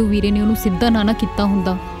उदन बिट्टू वीरे ने उहनूं सिद्धा ना कीता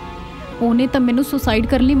हुंदा उहने तां मैनू सुसाइड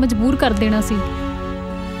करन लई मजबूर कर देना सी।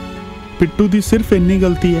 बिट्टू दी सिर्फ इन्नी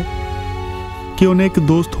गलती है कि उन्हें एक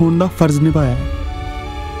दोस्त होने का फर्ज निभाया है।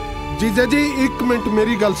 जीजा जी एक मिनट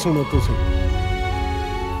मेरी गल सुनो तुसीं।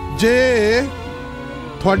 जे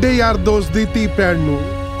थोड़े यार दोस्त दी धी भैन नूं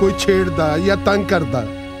कोई छेड़दा या तंग करदा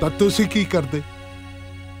तां तुसीं की करदे?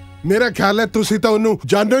 मेरा ख्याल है तुसीं तां उहनूं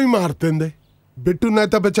जानों ही मार दिंदे। बिट्टू ने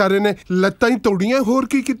तां बेचारे ने लत्तां ही तोड़ियां, होर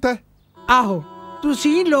की कीता? ਆਹੋ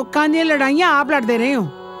ਤੁਸੀਂ ਲੋਕਾਂ ਦੀਆਂ ਲੜਾਈਆਂ ਆਪ ਲੜਦੇ ਰਹੇ ਹੋ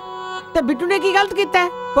ਤੇ ਬਿੱਟੂ ਨੇ ਕੀ ਗਲਤ ਕੀਤਾ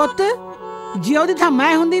ਪੁੱਤ? ਜੇ ਉਹਦੀ ਥਾਂ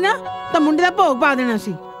ਮੈਂ ਹੁੰਦੀ ਨਾ ਤਾਂ ਮੁੰਡੇ ਦਾ ਭੋਗ ਪਾ ਦੇਣਾ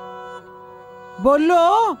ਸੀ। ਬੋਲੋ,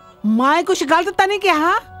 ਮੈਂ ਕੁਛ ਗਲਤ ਤਾਂ ਨਹੀਂ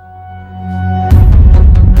ਕਿਹਾ?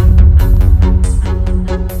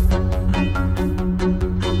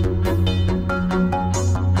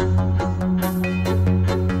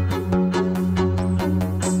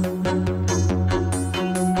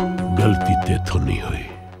 गलती तेथों नहीं हुई,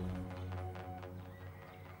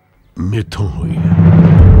 मेथों हुई।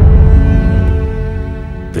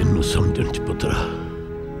 तेनू समझण च पुत्रा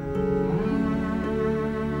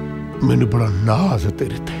मैनू बड़ा नाज है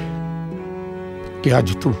तेरे ते कि अज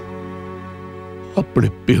तू अपने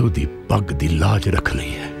प्यो दी पग दी लाज रख ली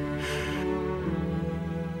है।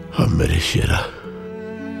 हाँ मेरे शेरा,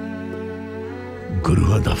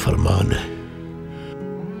 गुरुआं दा फरमान है,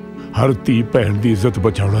 हर धी भैन दी इज्जत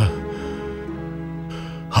बचाना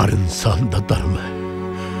हर इंसान दा धर्म है।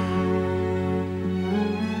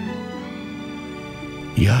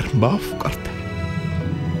 यार माफ कर दे,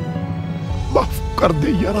 माफ कर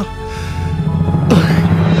दे यारा,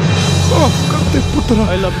 माफ कर दे पुत्रा,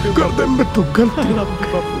 कर दे मैं तू गलती।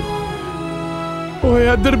 ओए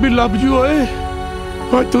इधर भी लव यू।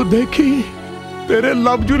 ओए तू देखी तेरे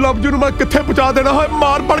लव यू मैं किथे पहुंचा देना है।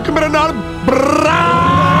 मार पड़ के मेरे नाल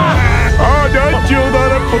आ जा जिउंदा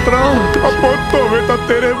रह पुत्रा, पुत्त होवे तां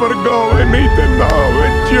तेरे वर्गा होवे, नहीं ते ना होवे।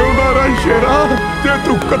 जिउंदा रह शेरा, जे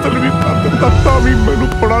तू कतल भी कर दिंदा तां भी मैनू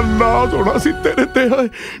बड़ा नाज होना सी तेरे ते। है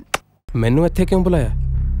मैनू इत्थे क्यों बुलाया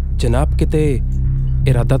जनाब? किते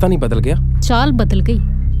इरादा तां नहीं बदल गया? चाल बदल गई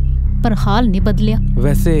पर हाल नहीं बदलिया।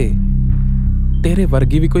 वैसे तेरे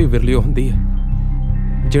वर्गी भी कोई विरलियो हुंदी है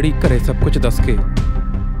जिहड़ी घरे सब कुछ दस के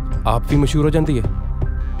आप भी मशहूर हो जाती है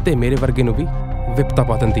ते मेरे वर्गे नू भी विपता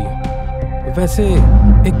पा दिंदी है। वैसे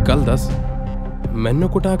एक गल दस, मैनू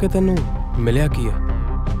कुटा के तेनू मिलिया की है?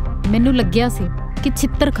 मैनू लग्या सी कि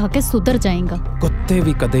छित्तर खा के सुधर जाएगा। कुत्ते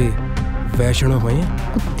भी कदे वैष्णो होए?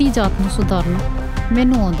 कुत्ती जात नू सुधारना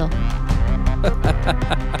मैनू आंदा।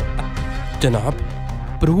 जनाब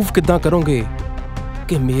प्रूव किद्दां करोगे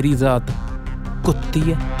कि मेरी जात कुत्ती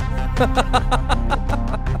है?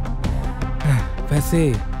 वैसे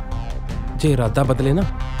जे इरादा बदले ना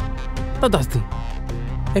तो दस दी,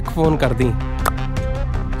 एक फोन कर दी,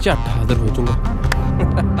 झट हाजिर हो जाऊंगा।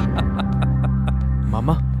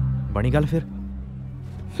 मामा बनी गल फिर?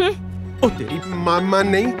 ओ तेरी मामा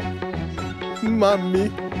नहीं मामी।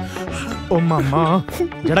 ओ मामा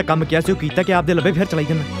जड़ा काम किया सी कीता कि आपदे लबे फिर चलाई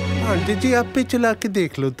देना। आंटी जी आपे चला के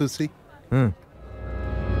देख लो तुसी।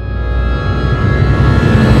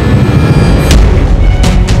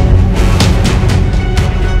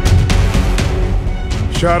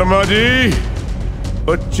 शर्मा जी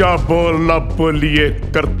उच्चा बोल ना बोलिए,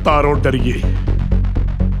 करतारों डरिए।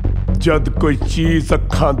 जद कोई चीज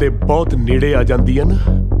अखां दे बहुत नेड़े आ जाती है ना,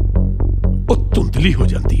 वो धुंधली हो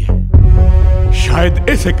जाती है। शायद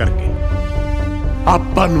इसे करके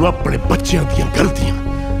आपां नूं अपने बच्चों दी गलतियां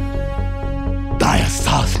दा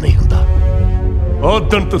एहसास नहीं हुंदा।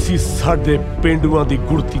 उदण तुसीं साडे पेंडुआं दी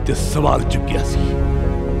गुड़ती ते सवाल चुकिया सी,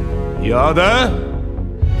 याद है?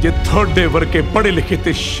 जे थोड़े वर्गे पढ़े लिखे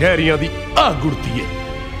ते शहरियां दी आ गुड़ती है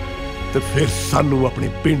तो फिर सानू अपने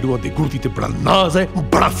पेंडुआं दी गुड़ती ते बड़ा नाज है,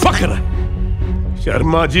 बड़ा फख्र है।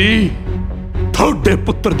 शर्मा जी थोड़े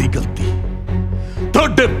पुत्र दी गलती,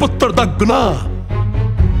 थोड़े पुत्र दा गुनाह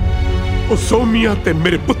ओ सोमिया ते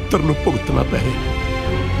मेरे पुत्र नू भुगतना पै रहा।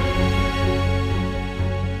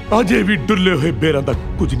 अजे भी डुले हुए बेरां दा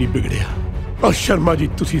कुछ नहीं बिगड़िया। और शर्मा जी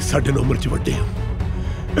तुसी साडे उम्र च वड्डे हो,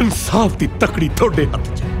 इंसाफ की तकड़ी थोड़े हाथ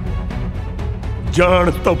च। जान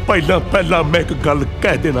तो पहला मैं एक गल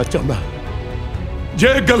कह देना चाहना,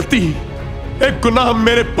 जे गलती एक गुनाह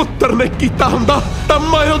मेरे पुत्र ने कीता हुंदा तां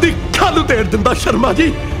मैं ओदी खल उधेड़ दिंदा। शर्मा जी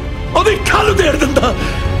ओदी खल उधेड़ दिंदा।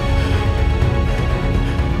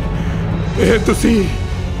 ए तुसी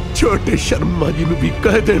छोटे शर्मा जी नूं भी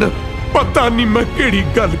कह देना, पता नहीं मैं केड़ी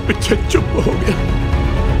गल पिछे चुप हो गया।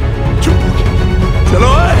 चुप हो गया।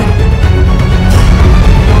 चलो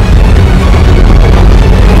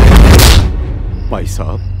भाई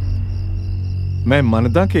साहब, मैं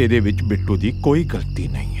मनदा कि ਇਹਦੇ ਵਿੱਚ ਬਿੱਟੂ ਦੀ ਕੋਈ ਗਲਤੀ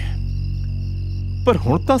ਨਹੀਂ ਹੈ, ਪਰ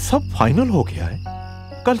ਹੁਣ ਤਾਂ ਸਭ ਫਾਈਨਲ ਹੋ ਗਿਆ ਹੈ।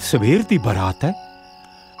 ਕੱਲ ਸਵੇਰ ਦੀ ਬਰਾਤ ਹੈ,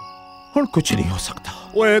 ਹੁਣ ਕੁਝ ਨਹੀਂ ਹੋ ਸਕਦਾ।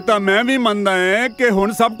 ਓਏ ਤਾਂ ਮੈਂ ਵੀ ਮੰਨਦਾ ਹਾਂ ਕਿ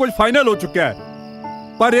ਹੁਣ ਸਭ ਕੁਝ ਫਾਈਨਲ ਹੋ ਚੁੱਕਿਆ ਹੈ,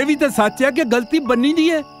 ਪਰ ਇਹ ਵੀ ਤਾਂ ਸੱਚ ਹੈ ਕਿ ਗਲਤੀ ਬੰਨੀ ਦੀ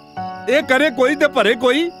ਹੈ। ਇਹ ਕਰੇ ਕੋਈ ਤੇ ਭਰੇ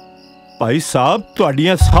ਕੋਈ। ਭਾਈ ਸਾਹਿਬ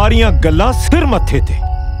ਤੁਹਾਡੀਆਂ ਸਾਰੀਆਂ ਗੱਲਾਂ ਸਿਰ ਮੱਥੇ ਤੇ,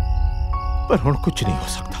 ਪਰ ਹੁਣ ਕੁਝ ਨਹੀਂ ਹੋ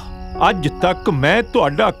ਸਕਦਾ। ਅੱਜ ਤੱਕ ਮੈਂ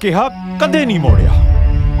ਤੁਹਾਡਾ ਕਿਹਾ ਕਦੇ ਨਹੀਂ ਮੋੜਿਆ,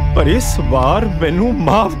 ਪਰ ਇਸ ਵਾਰ ਮੈਨੂੰ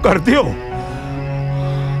ਮਾਫ ਕਰ ਦਿਓ।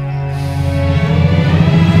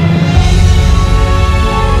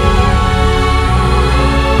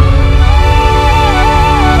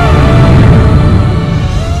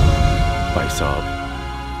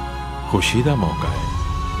 खुशी का मौका है,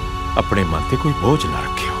 अपने मन ते कोई बोझ ना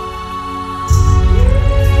रखियो।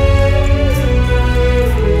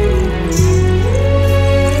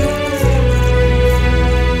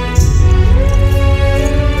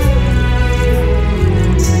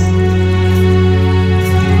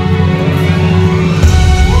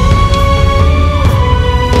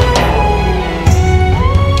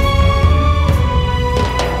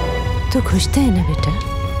 तू खुश तो है ना बेटा?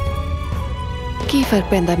 की फर्क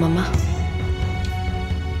पैंदा मम्मा,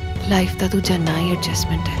 लाइफ का दूजा ना ही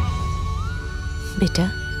एडजस्टमेंट है। बेटा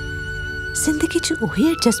जिंदगी च वही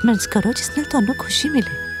एडजस्टमेंट्स करो जिस नाल तुहानू खुशी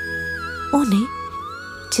मिले, वो नहीं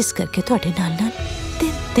जिस करके तुहाडे नाल नाल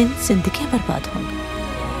दिन दिन जिंदगियां बर्बाद होण।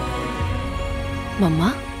 मम्मा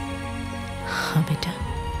हाँ बेटा,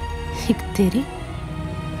 एक तेरी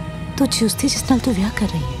दूजी उसदी जिस नाल तू विआह कर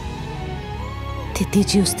रही है, ते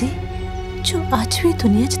तीजी उसदी जो आज भी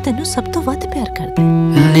दुनिया च तेनू सब तो वध प्यार करदा है।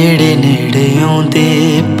 नेड़े नेड़े आउंदे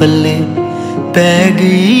पल्ले पै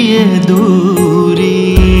गई है दूरी,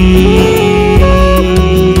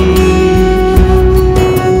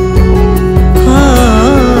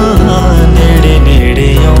 नेड़े नेड़े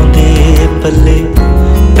आउंदे पल्ले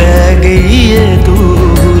पै गई है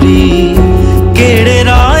दूरी, केड़े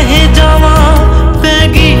राहे जावां पै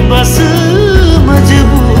गई बस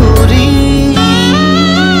मजबूरी।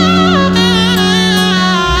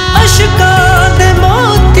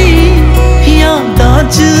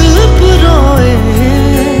 परोए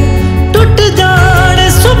टुट जाने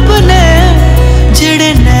सुपने जेड़े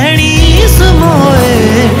नैनी समोए,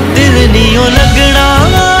 दिल नहीं ओ लगना,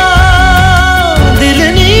 दिल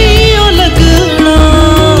नहीं ओ लगना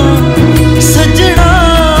सजना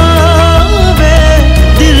वे,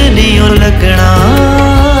 दिल नहीं ओ लगना,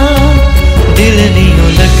 दिल नहीं ओ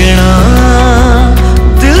लगना,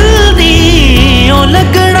 दिल नहीं ओ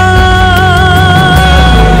लगना।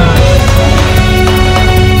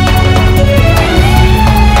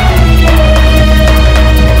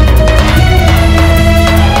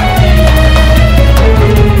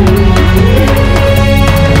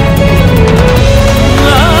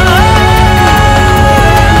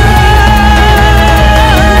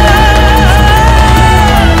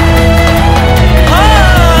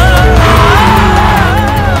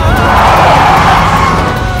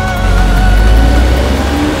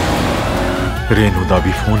 रेनू का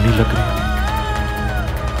भी फोन नहीं लग रहा,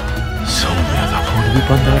 सौम्या का फोन भी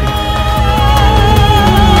बंद आ रहा।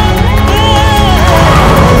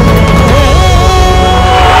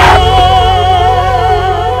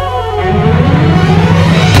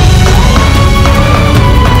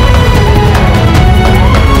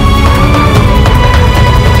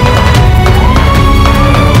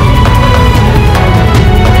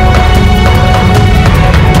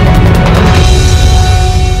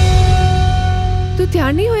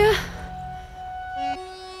 तैयार नहीं होया?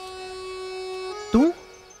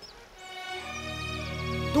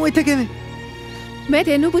 तू इत्थे किवें? मैं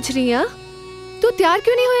तेनू पूछ रही हां, तू तैयार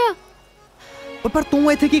क्यों नहीं होया? पर तू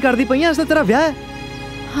इत्थे की करदी पई है? तेरा ब्याह है।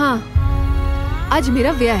 हाँ आज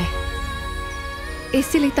मेरा ब्याह है,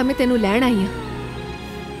 इसलिए तो मैं तेनू लैण आई हां।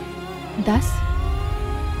 दस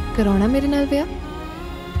कराउणा मेरे नाल ब्याह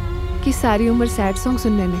कि सारी उम्र सैड सॉन्ग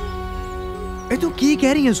सुनने ने? ए तू की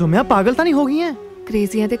कह रही है सोम्या, पागल तो नहीं हो गई है?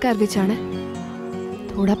 क्रेजियां दे घर विच आना,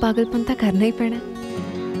 थोड़ा पागलपन तो करना ही पैना।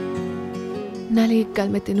 नाले एक गल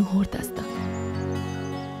मैं तेनू होर दसदा,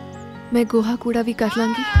 मैं गोहा कूड़ा भी कर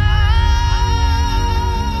लांगी,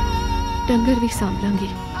 डंगर भी सांभ लांगी,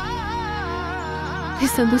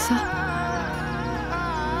 संधू साहब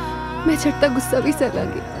मैं छटता गुस्सा भी सह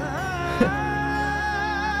लांगी।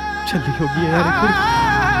 चली होगी यार।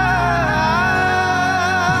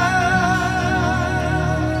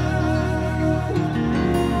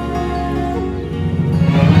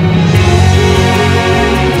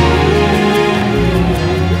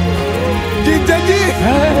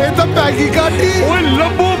 पैगी काटी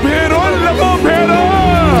लबो फेरो, लबो फेरो।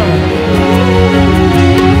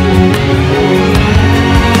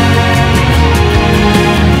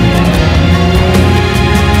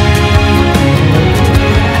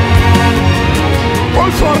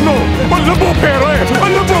 स्वर्णो लबो फेरो है,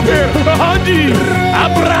 लबो फेर। हाँ जी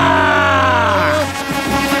अबरा।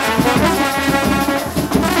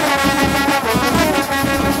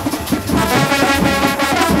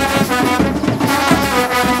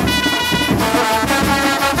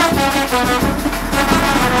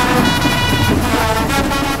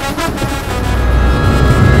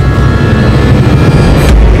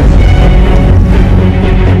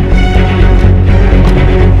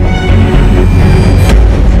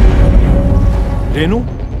 रेनू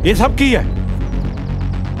ये सब की है?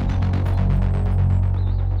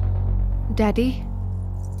 ਡੈਡੀ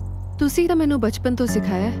ਤੁਸੀਂ ਤਾਂ ਮੈਨੂੰ ਬਚਪਨ ਤੋਂ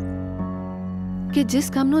ਸਿਖਾਇਆ ਕਿ ਜਿਸ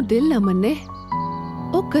ਕੰਮ ਨੂੰ ਦਿਲ ਨਾ ਮੰਨੇ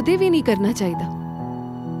ਉਹ ਕਦੇ ਵੀ ਨਹੀਂ ਕਰਨਾ ਚਾਹੀਦਾ।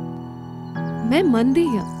 ਮੈਂ ਮੰਨਦੀ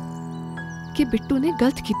ਹਾਂ ਕਿ ਬਿੱਟੂ ਨੇ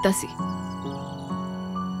ਗਲਤ ਕੀਤਾ ਸੀ,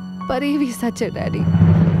 ਪਰ ਇਹ ਵੀ ਸੱਚ ਹੈ ਡੈਡੀ,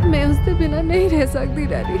 ਮੈਂ ਉਸ ਦੇ ਬਿਨਾਂ ਨਹੀਂ ਰਹਿ ਸਕਦੀ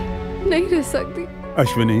ਡੈਡੀ, ਨਹੀਂ ਰਹਿ ਸਕਦੀ।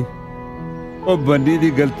 ਅਸ਼ਵਨੀ, ਉਹ ਬੰਦੀ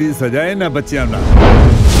ਦੀ ਗਲਤੀ ਸਜ਼ਾ ਹੈ ਨਾ ਬੱਚਿਆਂ ਨਾਲ।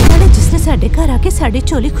 ਨਾਲੇ ਜਿਸਨੇ ਸਾਡੇ ਘਰ ਆ ਕੇ ਸਾਡੀ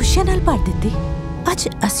ਝੋਲੀ ਖੁਸ਼ੀਆਂ ਨਾਲ ਭਰ ਦਿੱਤੀ, ਅੱਜ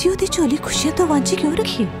ਅਸੀਂ ਉਹਦੀ ਝੋਲੀ ਖੁਸ਼ੀਆਂ ਤੋਂ ਵਾਂਝੀ ਕਿਉਂ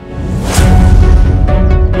ਰੱਖੀਏ?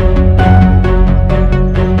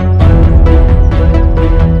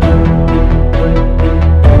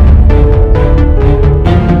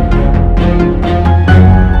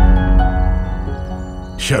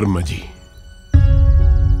 ਸ਼ਰਮਾ ਜੀ,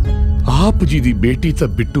 ਆਪ ਜੀ ਦੀ ਬੇਟੀ ਤਾਂ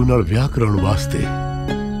ਬਿੱਟੂ ਨਾਲ ਵਿਆਹ ਕਰਾਉਣ ਵਾਸਤੇ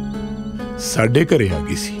ਸਾਡੇ ਘਰੇ ਆ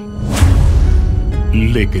ਗਈ ਸੀ,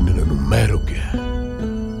 ਲੇਕਿਨ ਇਹਨਾਂ ਨੂੰ ਮੈਂ ਰੋਕਿਆ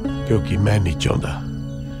ਕਿਉਂਕਿ ਮੈਂ ਨਹੀਂ ਚਾਹੁੰਦਾ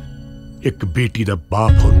ਇੱਕ ਬੇਟੀ ਦਾ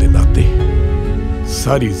ਬਾਪ ਹੋਣ ਦੇ ਨਾਤੇ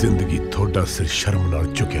ਸਾਰੀ ਜ਼ਿੰਦਗੀ ਤੁਹਾਡਾ ਸਿਰ ਸ਼ਰਮ ਨਾਲ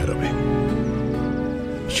ਝੁਕਿਆ ਰਵੇ।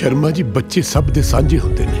 ਸ਼ਰਮਾ ਜੀ, ਬੱਚੇ ਸਭ ਦੇ ਸਾਂਝੇ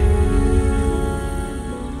ਹੁੰਦੇ ਨੇ,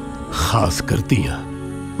 ਖਾਸ ਕਰਤੀਆਂ।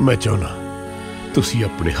 ਮੈਂ ਚਾਹੁੰਦਾ ਤੁਸੀਂ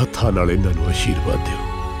ਆਪਣੇ ਹੱਥਾਂ ਨਾਲ ਇਹਨਾਂ ਨੂੰ ਆਸ਼ੀਰਵਾਦ ਦਿਓ,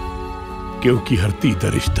 ਕਿਉਂਕਿ ਹਰ ਧੀ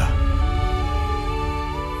ਦਾ ਰਿਸ਼ਤਾ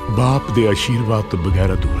ਬਾਪ ਦੇ ਆਸ਼ੀਰਵਾਦ ਤੋਂ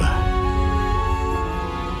ਬਗੈਰ ਅਧੂਰਾ ਹੈ।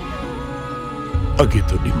 ਅੱਗੇ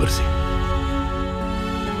ਤੁਹਾਡੀ ਮਰਜ਼ੀ।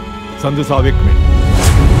 ਸੰਧੂ ਸਾਹਿਬ ਇੱਕ ਮਿੰਟ।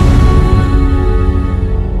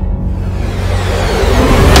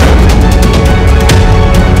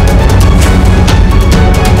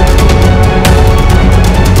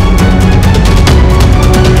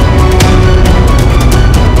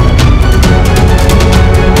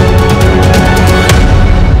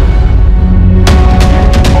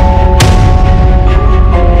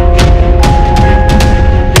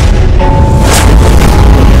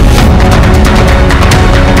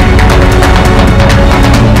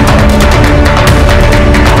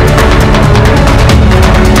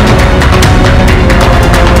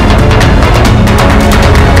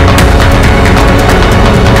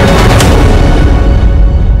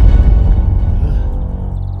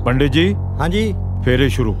 पंडित जी, हाँ जी, फेरे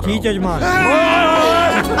शुरू करो। जी जजमान।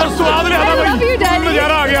 स्वाद ले आना भाई,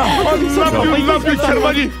 नजारा आ गया। Love you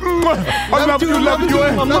Sharma ji, love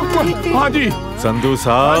you. हाँ जी संधू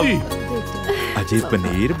साहब, अजी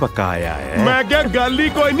पनीर पकाया है। मैं क्या गल ही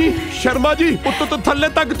कोई नहीं शर्मा जी, उत्तों तो थल्ले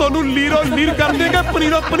तक तोनू लीरो लीर कर देगा,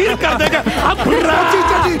 पनीरो पनीर कर देगा।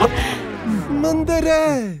 मंदिर है।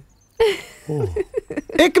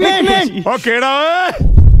 एक मिनट। ओ केड़ा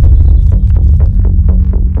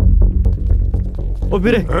ਉਹ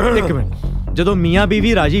ਵੀਰੇ ਇੱਕ ਮਿੰਟ, ਜਦੋਂ ਮੀਆਂ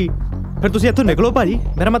ਬੀਵੀ ਰਾਜੀ ਫਿਰ ਤੁਸੀਂ ਇੱਥੋਂ ਨਿਕਲੋ ਭਾਜੀ।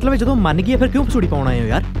 ਮੇਰਾ ਮਤਲਬ ਹੈ ਜਦੋਂ ਮੰਨ ਗਈ ਫਿਰ ਕਿਉਂ ਪਸੂੜੀ ਪਾਉਣ ਆਏ ਹੋ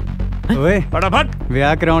ਯਾਰ? ਓਏ ਫਟਾਫਟ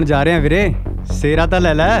ਵਿਆਹ ਕਰਾਉਣ ਜਾ ਰਹੇ ਆ ਵੀਰੇ, ਸੇਰਾ ਤਾਂ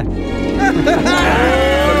ਲੈ ਲੈ।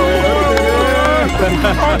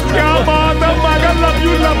 क्या बात है, मैं लव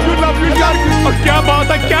यू यार। क्या बात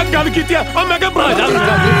है, क्या गल की थी? मैं क्या भरा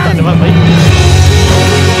धन्यवाद भाई।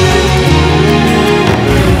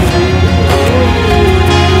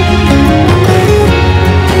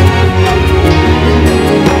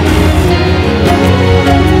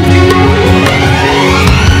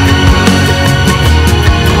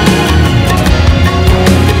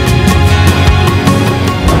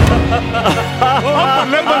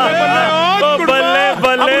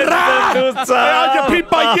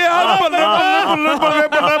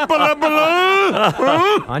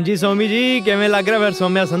 हाँ जी सोमी जी, किवें लग रहा फिर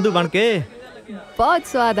सोम्या संधू बन के? बहुत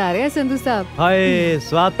स्वाद आ रहा है संधू साहब। हाय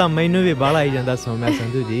स्वाद तो मैनू भी बाला ही जाता सोम्या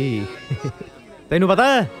संधू जी। तेनू पता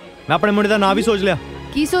है मैं अपने मुंडे दा नाम भी सोच लिया।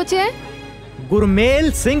 की सोचे? गुरमेल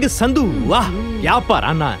सिंह संधू। वाह क्या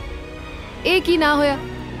भाराना है। एक ही ना होया,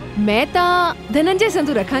 मैं ता धनंजय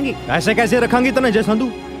संधू रखांगी। ऐसे कैसे रखांगी धनंजय संधू?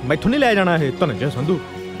 मैथों नहीं ले जाना है धनंजय संधू।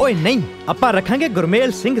 ओए नहीं, अपा रखांगे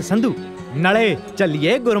गुरमेल सिंह संधू। नाले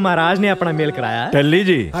चलिए गुरु महाराज ने अपना मेल कराया। टल्ली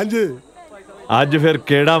जी, हाँ जी, आज फिर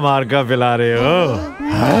केड़ा मार्का पिला रहे हो?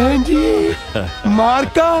 हाँ जी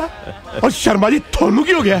मार्का। और शर्मा जी थोनू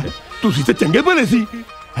की हो गया? तुसी ते चंगे भले सी।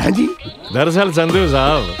 हाँ जी दरअसल संधू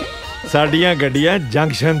साहब, साडियां गड्डियां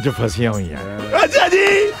जंक्शन च फसियां हुई हैं। अच्छा जी,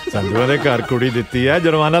 संधू ने घर कुड़ी दित्ती है,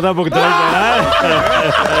 जुर्माना तो भुगतना ही पैना।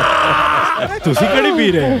 तुसी कड़ी पी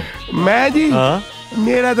रहे हो? मैं जी हाँ?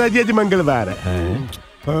 मेरा तो जी मंगलवार है।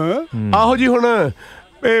 ਆਹੋ ਜੀ, ਹੁਣ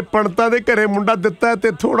ਇਹ ਪਣਤਾ ਦੇ ਘਰੇ ਮੁੰਡਾ ਦਿੱਤਾ ਤੇ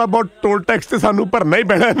ਥੋੜਾ ਬਹੁਤ ਟੋਲ ਟੈਕਸ ਤੇ ਸਾਨੂੰ ਭਰਨਾ ਹੀ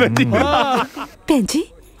ਪੈਣਾ ਹੈ ਜੀ। ਭੈਣ ਜੀ,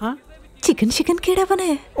 ਹਾਂ ਚਿਕਨ ਕਿਹੜਾ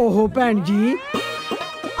ਬਣਾਇਆ? ਓਹੋ ਭੈਣ ਜੀ,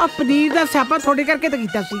 ਆ ਪਨੀਰ ਦਾ ਸਿਆਪਾ ਥੋੜੇ ਕਰਕੇ ਤਾਂ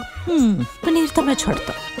ਕੀਤਾ ਸੀ। ਪਨੀਰ ਤਾਂ ਮੈਂ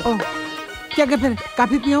ਛੱਡਤਾ। ਓ ਕੀ ਅੱਗੇ ਫਿਰ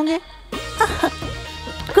ਕਾਫੀ ਪੀਓਗੇ?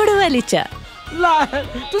 ਗੁੜ ਵਾਲੀ ਚਾਹ। ਲਾ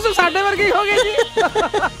ਤੁਸੀਂ ਸਾਡੇ ਵਰਗੇ ਹੀ ਹੋ ਗਏ ਜੀ।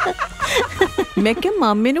 मैं क्या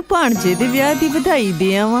मामे नू भाणजे दे विआह दी वधाई दे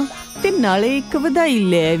आवां ते नाले एक वधाई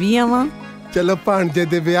लै भी आवां। चलो भाणजे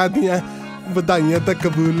दे विआह दियां वधाइयां तां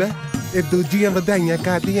कबूल है, ये दूजियां वधाइयां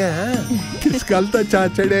कादियां किस गल दा चा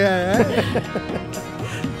चढ़िया है?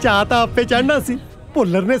 चा तां आपे चढ़ना सी,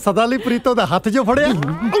 भुल्लर ने सदा लई प्रीतो दा हत्थ जो फड़िया।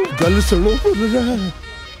 गल सुनो भुल्लरा,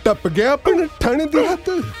 टप गया अपने ठाणे दी हत्थ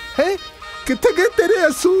है, किथे गए तेरे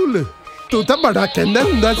असूल? तू तो बड़ा कहना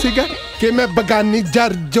हुंदा सीगा कि मैं बगानी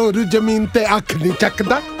जर जोरू जमीन ते अख नहीं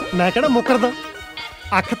चकदा। मैं कहना मुकरदा,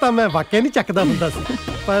 अख तां मैं वाकई नहीं चकदा हुंदा सी,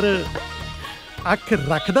 पर अख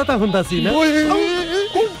रखदा तां हुंदा सी ना।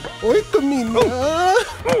 ओए कमीना,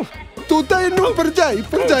 तू तो इनू भरजाई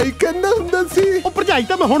भरजाई कहना हुंदा सी। ओ भरजाई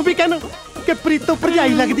तां मैं हुण भी कहना कि प्रीतो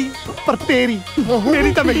भरजाई लगदी, पर तेरी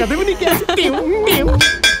मेरी तां मैं कदे भी नहीं कहा।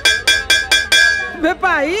 वे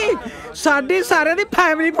भाई साडी सारे दी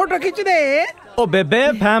फैमिली फोटो खिच दे। ओ बेबे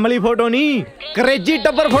फैमिली फोटो नहीं, क्रेजी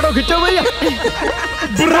टब्बर फोटो खिंचो भैया।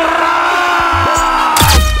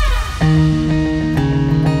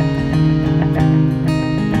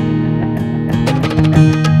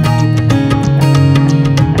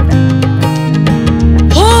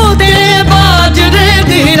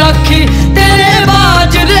 राखी तेरे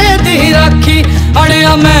बाजरे दी राखी,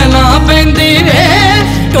 अड़िया मैं ना पैंदी वे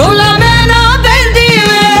ढोला मैं ना पैंदी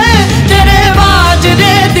वे, तेरे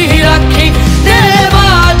बाजरे दी राखी तेरे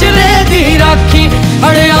बाजरे दी राखी,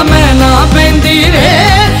 अड़िया मैं ना पैंदी वे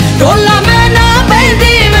ढोला मैं ना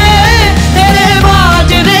पैंदी वे, तेरे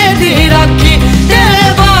बाजरे दी राखी तेरे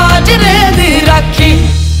बाजरे दी राखी।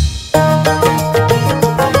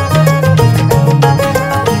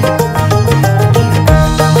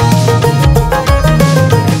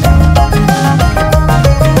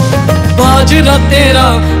 बाजरा तेरा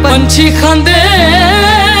पंछी खांदे,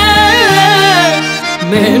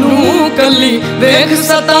 मैनू कली वेख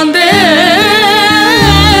सतांदे,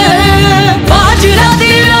 बाजरा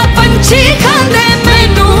तेरा पंछी खांदे,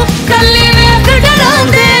 मैनू कली वेख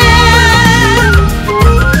डरांदे,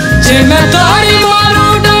 जे मैं